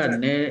အားဘက်က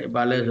နည်း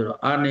ဘာလဲဆိုတော့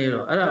အားနည်း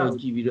တော့အဲ့ဒါကို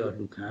ကြည့်ပြီးတော့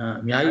လူခံ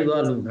အများကြီး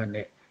သွားလူခံ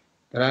တဲ့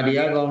တရားတ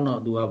ရားကောင်းတော့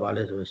तू ကဘာ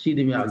လဲဆိုတော့ရှိသ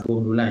မျှအကု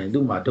န်လူလိုက်ရင် तू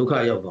မှာဒုက္ခ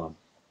ရောက်သွားတယ်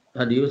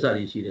ဒါဒီဥစ္စာ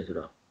တွေရှိတယ်ဆို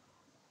တော့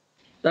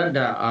တတ္တ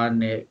အား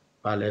နဲ့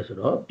ပါလဲဆို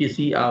တော့ပစ္စ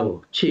ည်းအားကို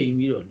ချိန်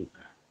ပြီးတော့လူက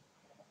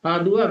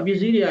သူကပစ္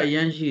စည်းတွေအရ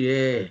န်ရှိတ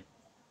ယ်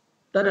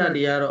တတ္တတ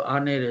ရားတော့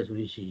အားနေတယ်ဆို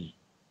လို့ရှိရင်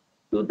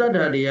သူတတ္တ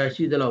တရား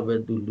ရှိသလောက်ပဲ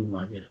သူလူ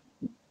မှာပြတယ်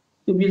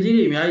သူပစ္စည်း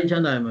တွေအများကြီးချ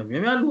မ်းသာရင်များ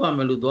များလူရမ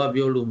ယ်လို့သွား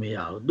ပြောလို့မရ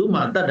ဘူးသူမှ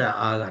တတ္တ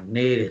အားက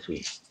နေတယ်ဆိုရ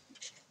င်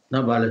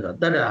နောက်ပါလဲဆိုတော့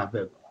တတ္တအား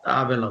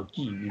ပဲလောက်ကြ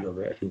ည့်ပြီးတော့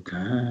ပဲအလူ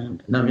ခံ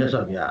နောက်မြတ်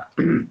စွာဘုရား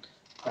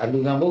အလူ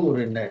ခံပုဂ္ဂိုလ်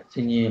တွေနဲ့ဆ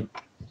င်ញင်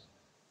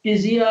ပစ္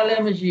စည်းအားလ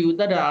ည်းမရှိဘူး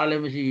တတ္တအားလ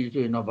ည်းမရှိဘူး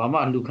ဆိုရင်တော့ဘာမှ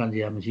အလူခံစ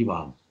ရာမရှိပါ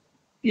ဘူး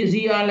ပစ္စ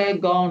ည်းအားလည်း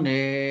ကောင်းတ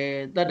ယ်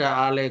တတ္တ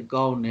အားလည်း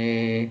ကောင်းတ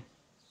ယ်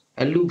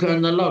အလူခံ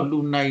သလောက်လူ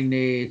နိုင်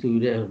နေဆို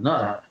တဲ့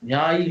နော်အ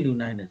များကြီးလူ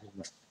နိုင်တယ်ဆို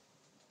တော့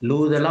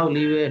လိုသလောက်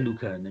လေးပဲလူ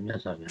ခံတယ်မြတ်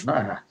စွာဘုရား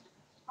နော်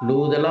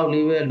လိုသလောက်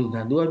လေးပဲလူ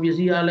ခံသူကပစ္စ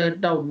ည်းအားလည်း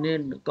တောက်နေ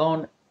ကောင်း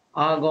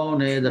အားကောင်း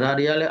တယ်တရား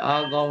တရားလည်း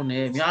အားကောင်းတ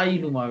ယ်အများ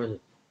ကြီးလူမှာပဲ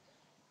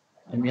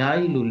အများ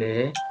ကြီးလူလ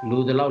ည်း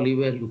လိုသလောက်လေး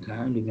ပဲလူခံ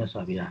လူမြတ်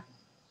စွာဘုရား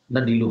လ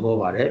က်ဒီလိုဟော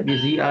ပါတယ်ပစ္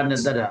စည်းအားနဲ့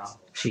တတ္တ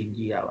ချိန်ကြ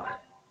ည့်ရပါတယ်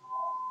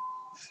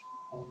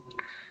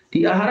ဒီ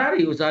အာဟာရ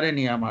တွေကိုစားတဲ့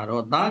နေရာမှာ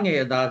တော့သားငယ်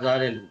အသားစား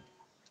တဲ့လူ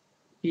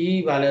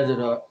ပြီးပါလဲဆို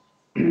တော့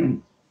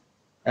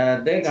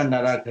တဲကန္တာ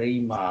ရခ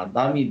ရီးမှာ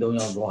သားမိ3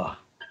ယောက်သွား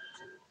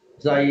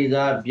စာရည်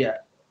စားပြတ်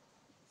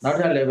နောက်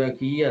ထပ်လည်းပဲ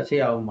ခီးရဆ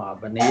က်အောင်မှာ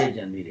ဗနေရ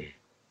ကြံသေးတယ်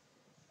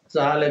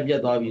စားလည်းပြ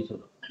တ်သွားပြီဆို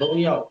တော့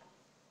3ယောက်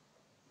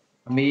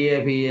အမေ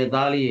ရဲ့ဖေရဲ့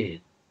သားလေး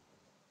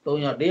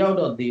3ယောက်တယောက်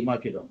တော့သေမှ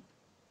ဖြစ်တော့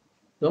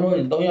3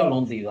ယောက်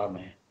လုံးသေသွားမ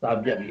ယ်စား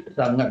ပြတ်ပြီးအ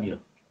စာငတ်ပြီး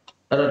တော့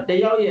အဲ့တော့တ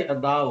ယောက်ရဲ့အ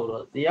သားကို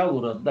တော့တယောက်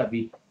ကိုတော့တတ်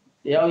ပြီး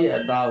တယောက်ရဲ့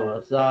အသားကို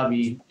စား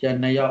ပြီးကျန်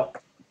2ယောက်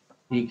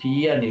ဒီခီး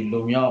ကနေ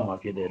လုံမြောက်မှာ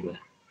ဖြစ်တဲ့အတွက်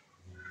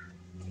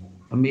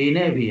အမေ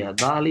နဲ့ဖေက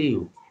သားလေး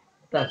ကို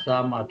တတ်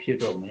စားမှဖြစ်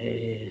တော့မ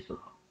ယ်ဆို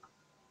တော့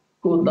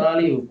ကိုသား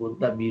လေးကို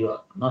တတ်ပြီး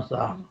တော့နော်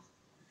စား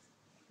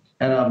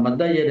အဲ့ဒါမ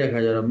တတ်ရတဲ့ခါ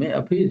ကျတော့မင်း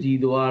အဖေစီ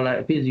သွားလိုက်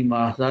အဖေစီ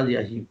မှာစားစ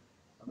ရာရှိ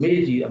အ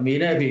မေ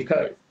နဲ့ဖေခ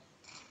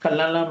က်လ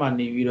န်းလန်းမှ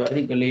နေပြီးတော့အဲ့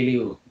ဒီကလေးလေး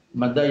ကို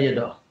မတတ်ရ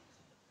တော့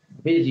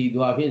အဖေစီ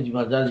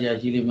မှာစားစရာ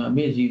ရှိလိမ့်မယ်အ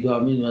မေစီသွား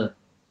အမေစီမှာ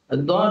အ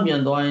သွားပြ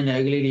န်သွားရင်လ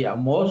ည်းကလေးလေးအ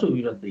မောဆို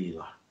ပြီးတော့တည်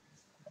သွား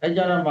အဲကြ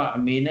တော့မှအ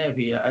မေနဲ့အ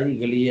ဖေကအဲ့ဒီ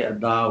ကလေးရဲ့အ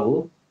သားကို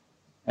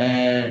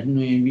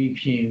နှွင်ပြီး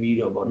ဖြင်ပြီး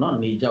တော့ဗောနော်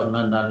နေကြောက်န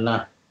န်းန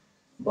န်း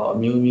ဗောအ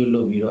မျိုးမျိုး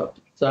လုပ်ပြီးတော့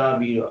စား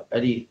ပြီးတော့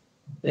အဲ့ဒီ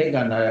သေက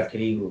န္တာရခ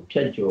ရီးကိုဖြ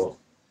တ်ကျော်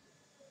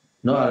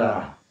နော်အဲ့ဒါ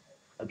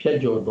အဖြတ်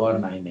ကျော်သွား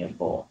နိုင်တယ်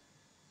ပေါ့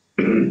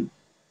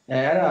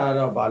အဲ့ဒါ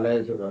တော့ဗာလဲ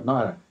ဆိုတော့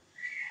နော်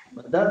မ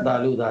တတ်တာ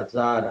လို့သာ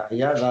စားတာအ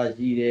ရသာ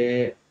ရှိတယ်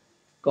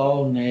ကော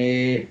င်းတ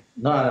ယ်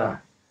နော်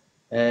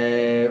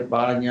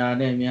ဘာညာ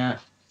နဲ့များ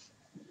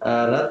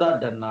ရတ္တ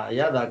ဒနာအ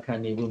ရသာခံ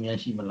နေဖို့များ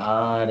ရှိမ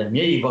လားတဲ့မျ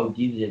က်ရည်ပေါက်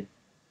ကြီး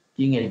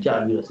ငယ်ကြ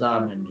ပြီးတော့စား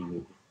မယ်နေ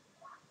လို့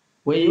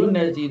ဝေယုန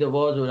ယ်စီသ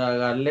ဘောဆိုတာ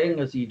ကလဲင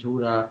စီ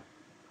ထိုးတာ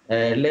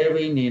လဲ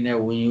ဘိန်းနေနဲ့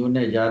ဝင်ယု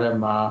နဲ့ကြားထဲ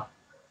မှာ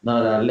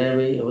နော်ဒါလဲ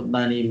ဘိန်းတ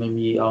န်ဒီမ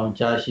မီအောင်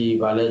ချာရှိ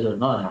ပါလဲဆိုတော့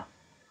နော်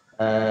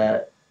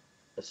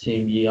အစ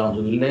င်ပြေအောင်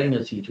ဆိုလဲင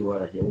စီထိုးရ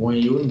တာဝင်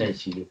ယုနယ်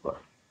စီလို့ပေါ့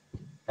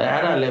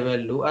အဲ့ဒါလည်းပဲ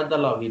လိုအပ်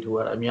တဲ့လောက်ကြီးထိုးရ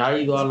တာအများ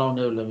ကြီးသွားလောင်းတ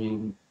ယ်လည်းမျိုး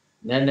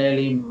နည်းနည်း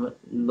လေး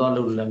သွား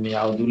လို့လည်းမရ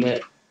ဘူးသူလ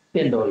ည်းတ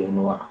င့်တော်ရုံ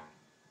တော့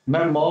မ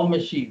က်မောမ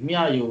ရှိ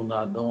မျှယုံတာ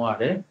သုံးရ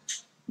တယ်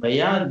မ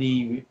ရသ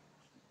ည်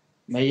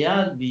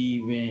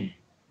ပင်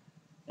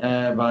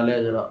ဘာလဲ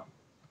ဆိုတော့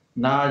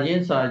နာခြ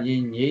င်းစာခြ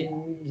င်းငြိမ်း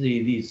စေ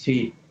သည့်စီ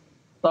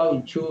တောက်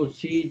ချိုး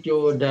စီ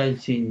ကြိုးတိုင်း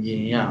ဆင်ကျ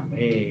င်ရမ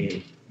ယ်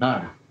နာ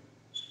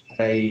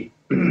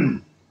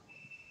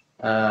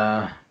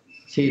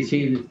စီ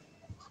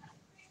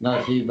နာ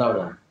စီတော့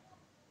တာ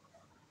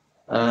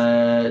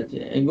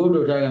အင်္ဂုတ္တ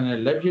ထာကလ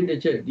ည်းလက်ဖြစ်တစ်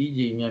ချက်ဒီး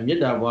ချိန်များမေ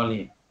တ္တာပွားလ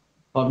င်း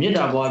ဟောမေတ္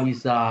တာပွားပြီး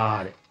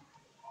စားတဲ့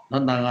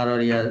နော်တန်ဃာတော်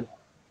တွေက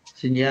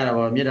ဆင်ကျင်ရတာ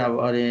ပေါ့မေတ္တာ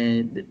ပွားရင်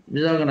မြ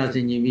တ်စွာဘုရားဆ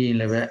င်ကျင်ပြီးရင်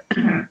လည်းပဲ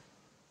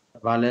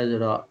ဘာလဲဆို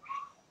တော့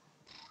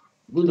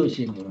ကုသိုလ်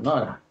ရှင်ကို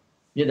နော်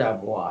မေတ္တာ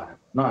ပွားတာ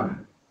နော်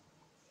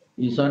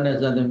ဒီစွမ်းတဲ့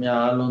သတ္တမြာ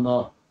အလုံး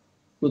သော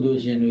ကုသို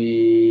လ်ရှင်တွေ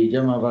ကျ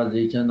မ်းမာပါ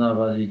စေချမ်းသာ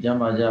ပါစေကျမ်း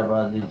မာကြပါ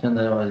စေချမ်း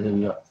သာပါစေ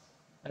ပြီးတော့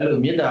အဲ့လို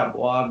မေတ္တာ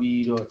ပွား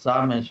ပြီးတော့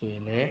စားမယ်ဆိုရ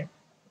င်လည်း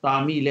တာ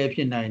မိလည်းဖြ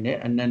စ်နိုင်တယ်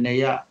အနန္တ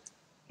ယ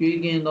ကျွေး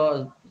ကင်းသော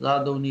ဇာ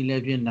တုန်ကြီးလ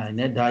ည်းဖြစ်နိုင်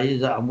တယ်ဒါရိ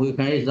ဇအမွေ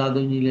ခံရိဇာ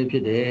တုန်ကြီးလည်းဖြ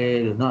စ်တယ်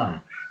လို့နော်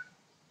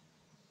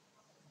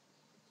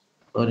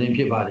တော်ရင်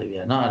ဖြစ်ပါတယ်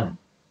ဗျာနော်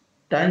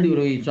တိုင်းသူ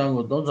တို့ဤစွမ်း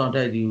ကိုသုံးဆောင်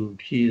ထိုက်သူ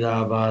ဖြည်သာ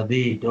ပါသ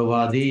ည်တော်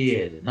ပါသည်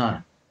ရဲ့နော်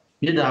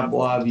မေတ္တာ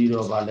ပွားပြီး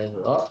တော့ဗာလဲ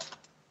ဆိုတော့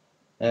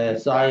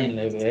စားရင်လ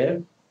ည်းပဲ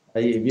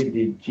အဲ့ဒီပြ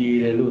ည့်ကြည်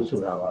တယ်လို့ဆို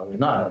တာပါပဲ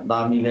နော်တာ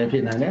မိလည်းဖြ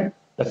စ်နိုင်တယ်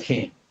သခ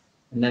င်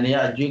နည်းနည်း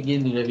အကျွေးက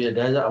င်းသူလည်းဖြစ်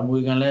ဒါဆိုအမွေ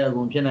ခံလည်းအ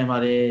ကုန်ဖြစ်နိုင်ပါ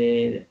တယ်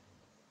တဲ့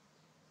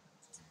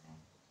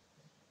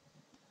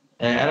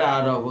အဲ့ဒါ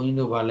တော့ဘုန်းကြီး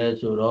တို့ဗာလဲ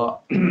ဆိုတော့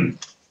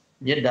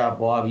မေတ္တာ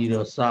ပွားပြီး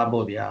တော့စား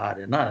ဖို့ဗျာ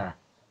တဲ့နော်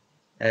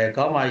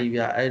ကောင်းပါပြီ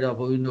ဗျာအဲ့တော့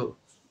ဘုန်းကြီးတို့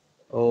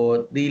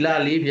သီလ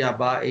လေးဖြာ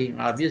ပါအိမ်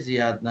အပစ္စယ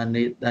တန်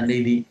နေ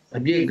သည်အ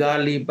ပြစ်ကား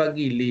လေးပက္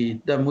ကိလေး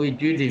တမွေ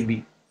ကျွေးတင်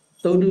ပြီး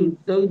သု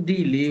တ်တိ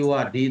လေးဝ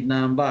ဒေတံ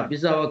ပပ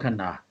စ္စဝခ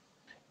ဏ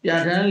ပြ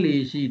ဋ္ဌာန်းလီ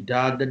ရှိ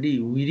ဓာတတိ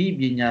ဝီရိ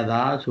ပညာ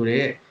သာဆို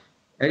တဲ့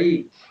အဲ့ဒီ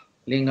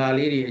လင်္ကာ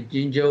လေးတွေအချ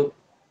င်းချုပ်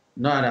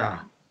နော်တာ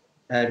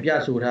ပြ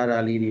ဆိုထားတာ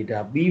လေးတွေဒါ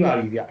ပြီးပါ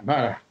ပြီဗျ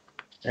နော်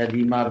တာ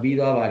ဒီမှာပြီး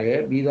သွားပါတယ်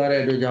ပြီးသွား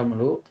တဲ့အတွက်ကြောင့်မ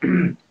လို့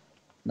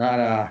နော်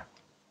တာ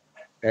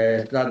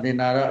သာသ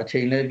နာတော့အချိ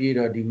န်လဲပြီး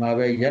တော့ဒီမှာ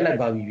ပဲရက်လိုက်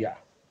ပါပြီဗျ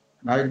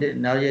နော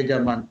က်ရက်ကြ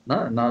မှာ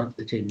နော်နောက်တ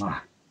စ်ချိန်မှာ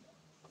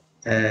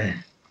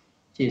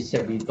ရှေ့ဆ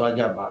က်ပြီးသွား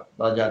ကြတာပေါ့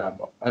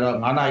အဲ့တော့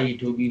9 နာရီ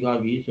ထိုးပြီးသွား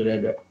ပြီဆိုတဲ့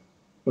အတွက်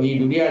ဘုန်းကြီး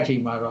ဒုတိယအချိ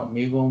န်မှာတော့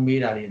မေးခွန်း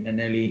မေးတာတွေနည်း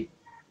နည်းလေး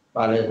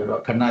ပါလဲဆို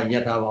တော့ခဏရ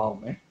က်ထားပါအောင်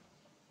မယ်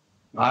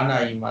9 နာ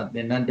ရီမှာသ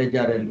င်တန်းတက်ကြ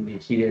တဲ့လူတွေ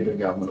ရှိတဲ့အတွက်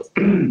ကြောင့်မလို့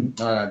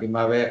နော်ဒါဒီ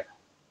မှာပဲ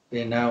သ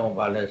င်တန်းကို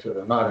ပါလဲဆို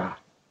တော့နော်ဒါ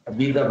အ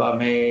ပြီးသက်ပါ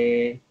မယ်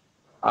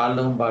အား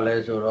လုံးပါလဲ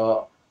ဆိုတော့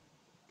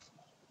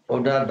ဗု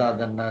ဒ္ဓသာ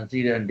သနာစီ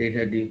ရန်ဒိဋ္ဌ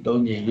တိ3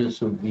 ကြိမ်ရွတ်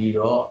ဆိုပြီး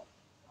တော့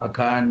အ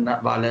ခါနာ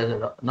ပါလဲဆို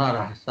တော့နော်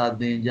ဒါစာ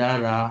သင်ကြ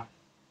တာ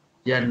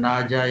ရနာ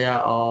ကြရ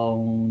အော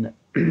င်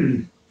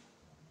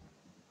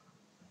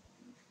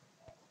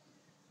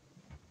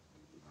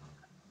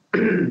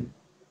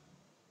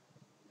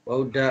ဗု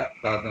ဒ္ဓ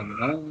သာသ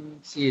နာ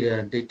စီရ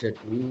န်ဒိဋ္ဌ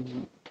တိ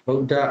ဗု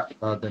ဒ္ဓ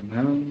သာသ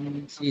နာ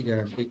စီရ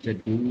န်ဒိဋ္ဌ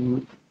တိ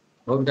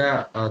ဗုဒ္ဓ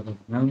သာသ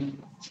နာ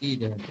စီ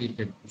ရန်ဒိဋ္ဌ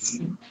တိ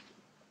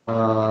အာ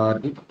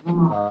ဒု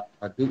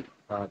အာဒု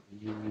အာ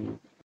ဒု